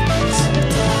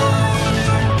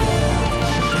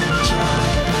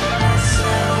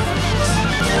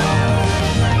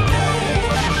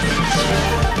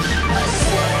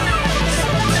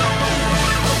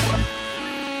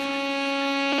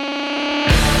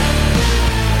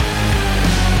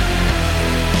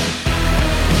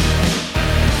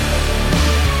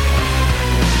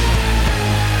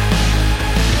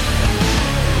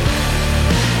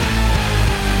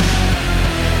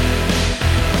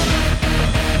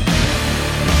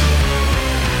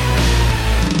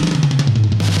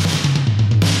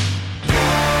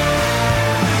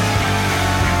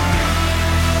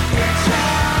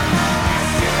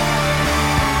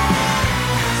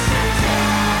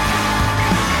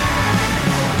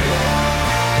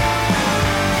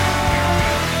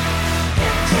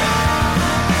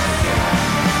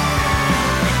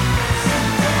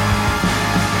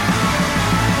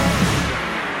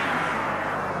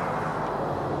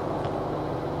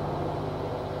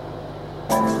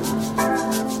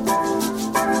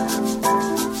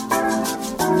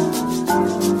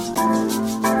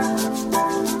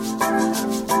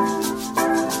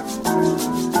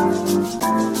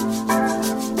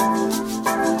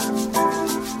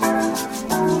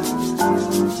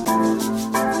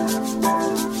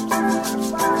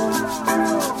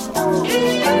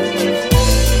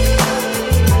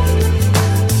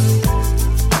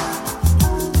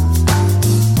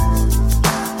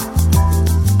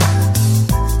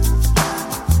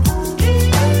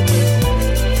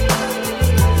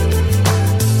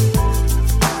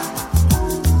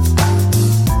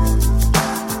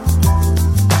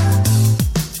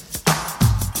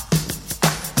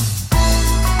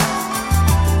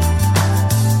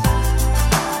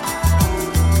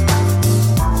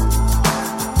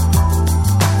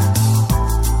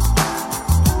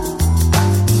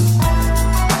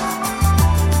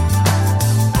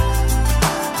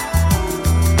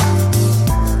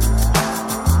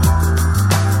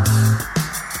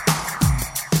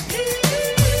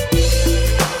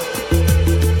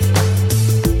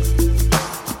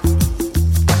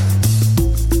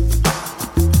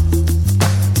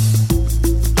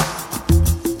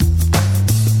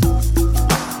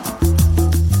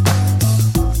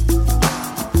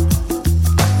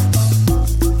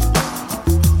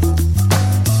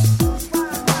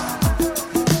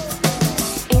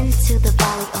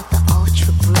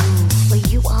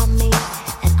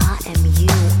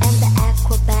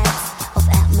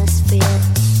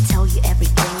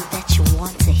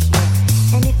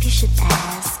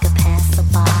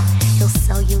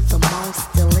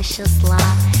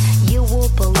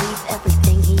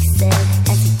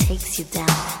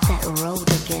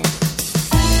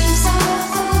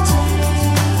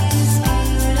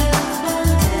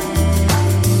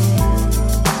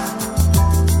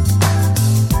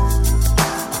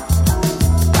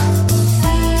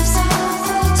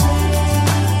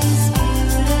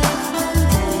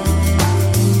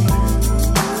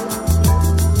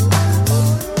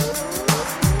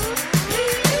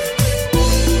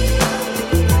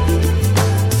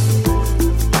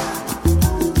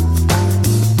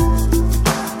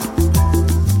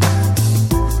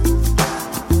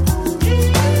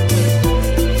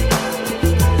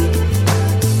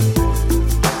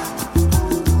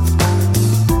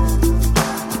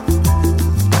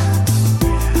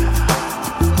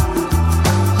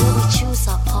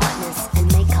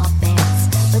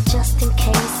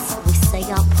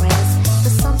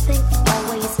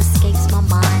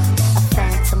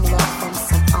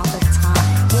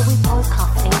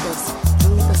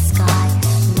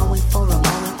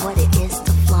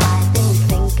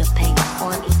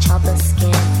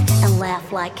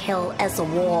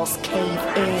walls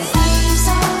cave in.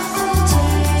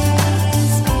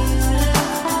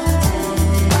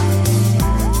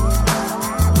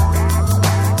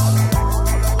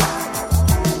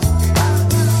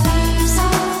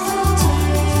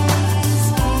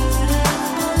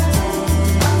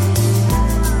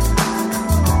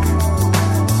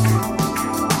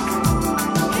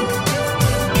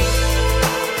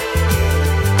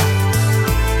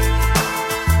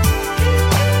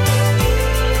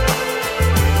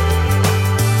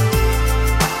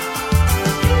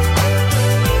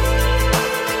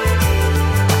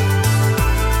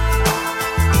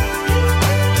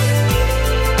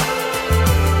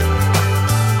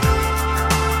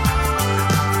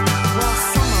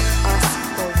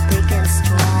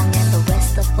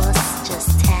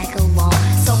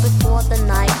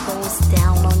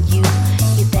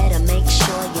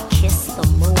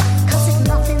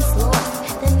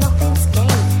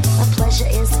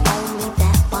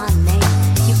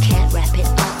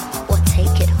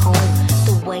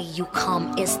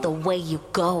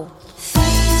 Go.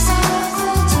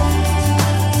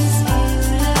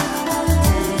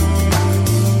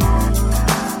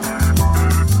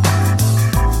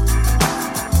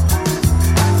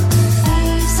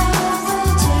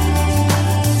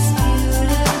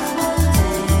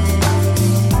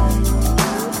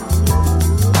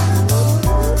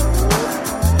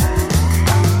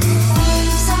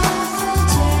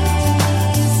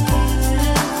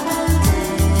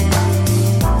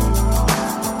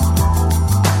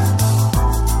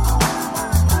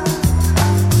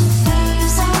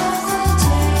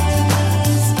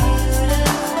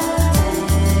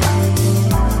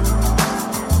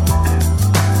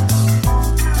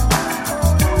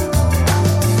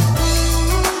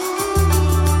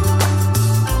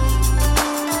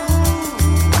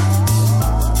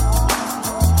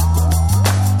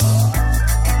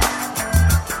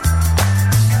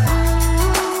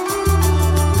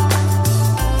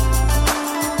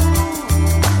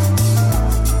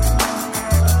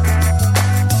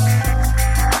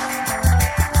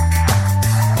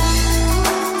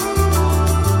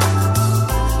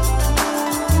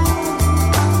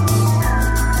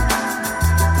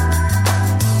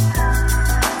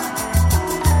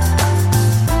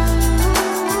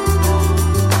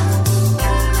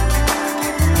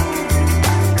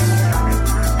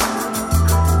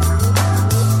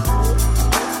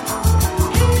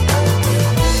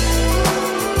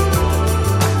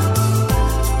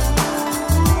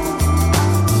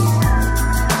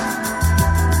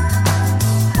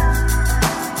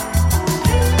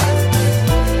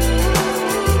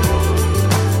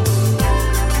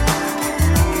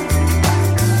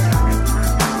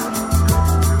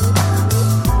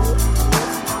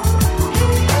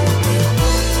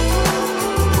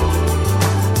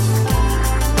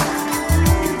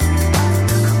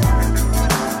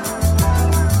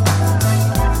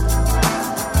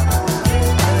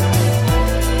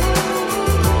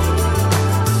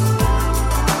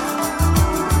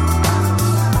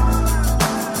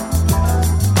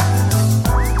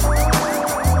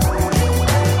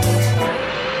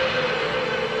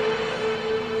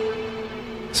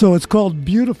 So it's called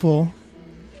Beautiful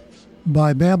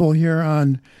by Babel here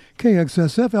on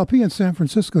KXSF LP in San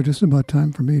Francisco. Just about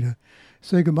time for me to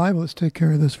say goodbye, but let's take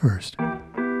care of this first.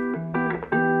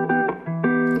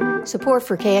 Support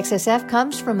for KXSF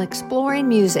comes from Exploring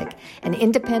Music, an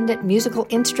independent musical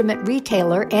instrument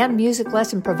retailer and music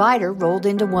lesson provider rolled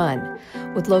into one.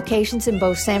 With locations in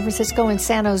both San Francisco and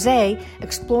San Jose,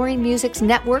 Exploring Music's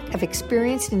network of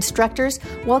experienced instructors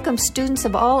welcomes students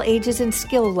of all ages and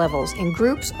skill levels in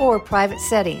groups or private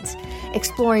settings.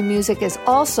 Exploring Music is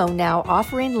also now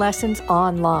offering lessons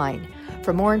online.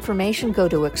 For more information, go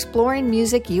to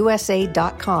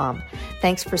exploringmusicusa.com.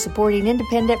 Thanks for supporting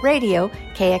independent radio,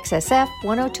 KXSF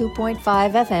 102.5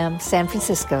 FM, San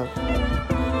Francisco.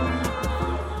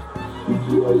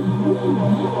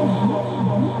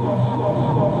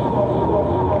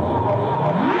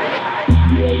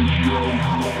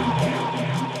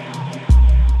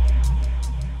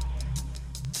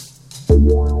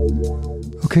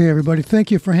 Okay, everybody, thank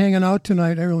you for hanging out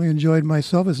tonight. I really enjoyed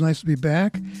myself. It's nice to be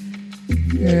back.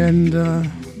 And,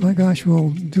 my gosh, we'll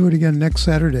do it again next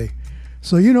Saturday.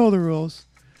 So you know the rules.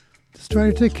 Just try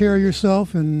to take care of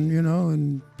yourself and,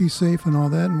 and be safe and all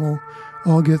that, and we'll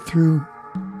all get through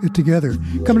it together.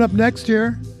 Coming up next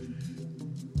here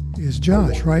is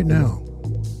Josh right now.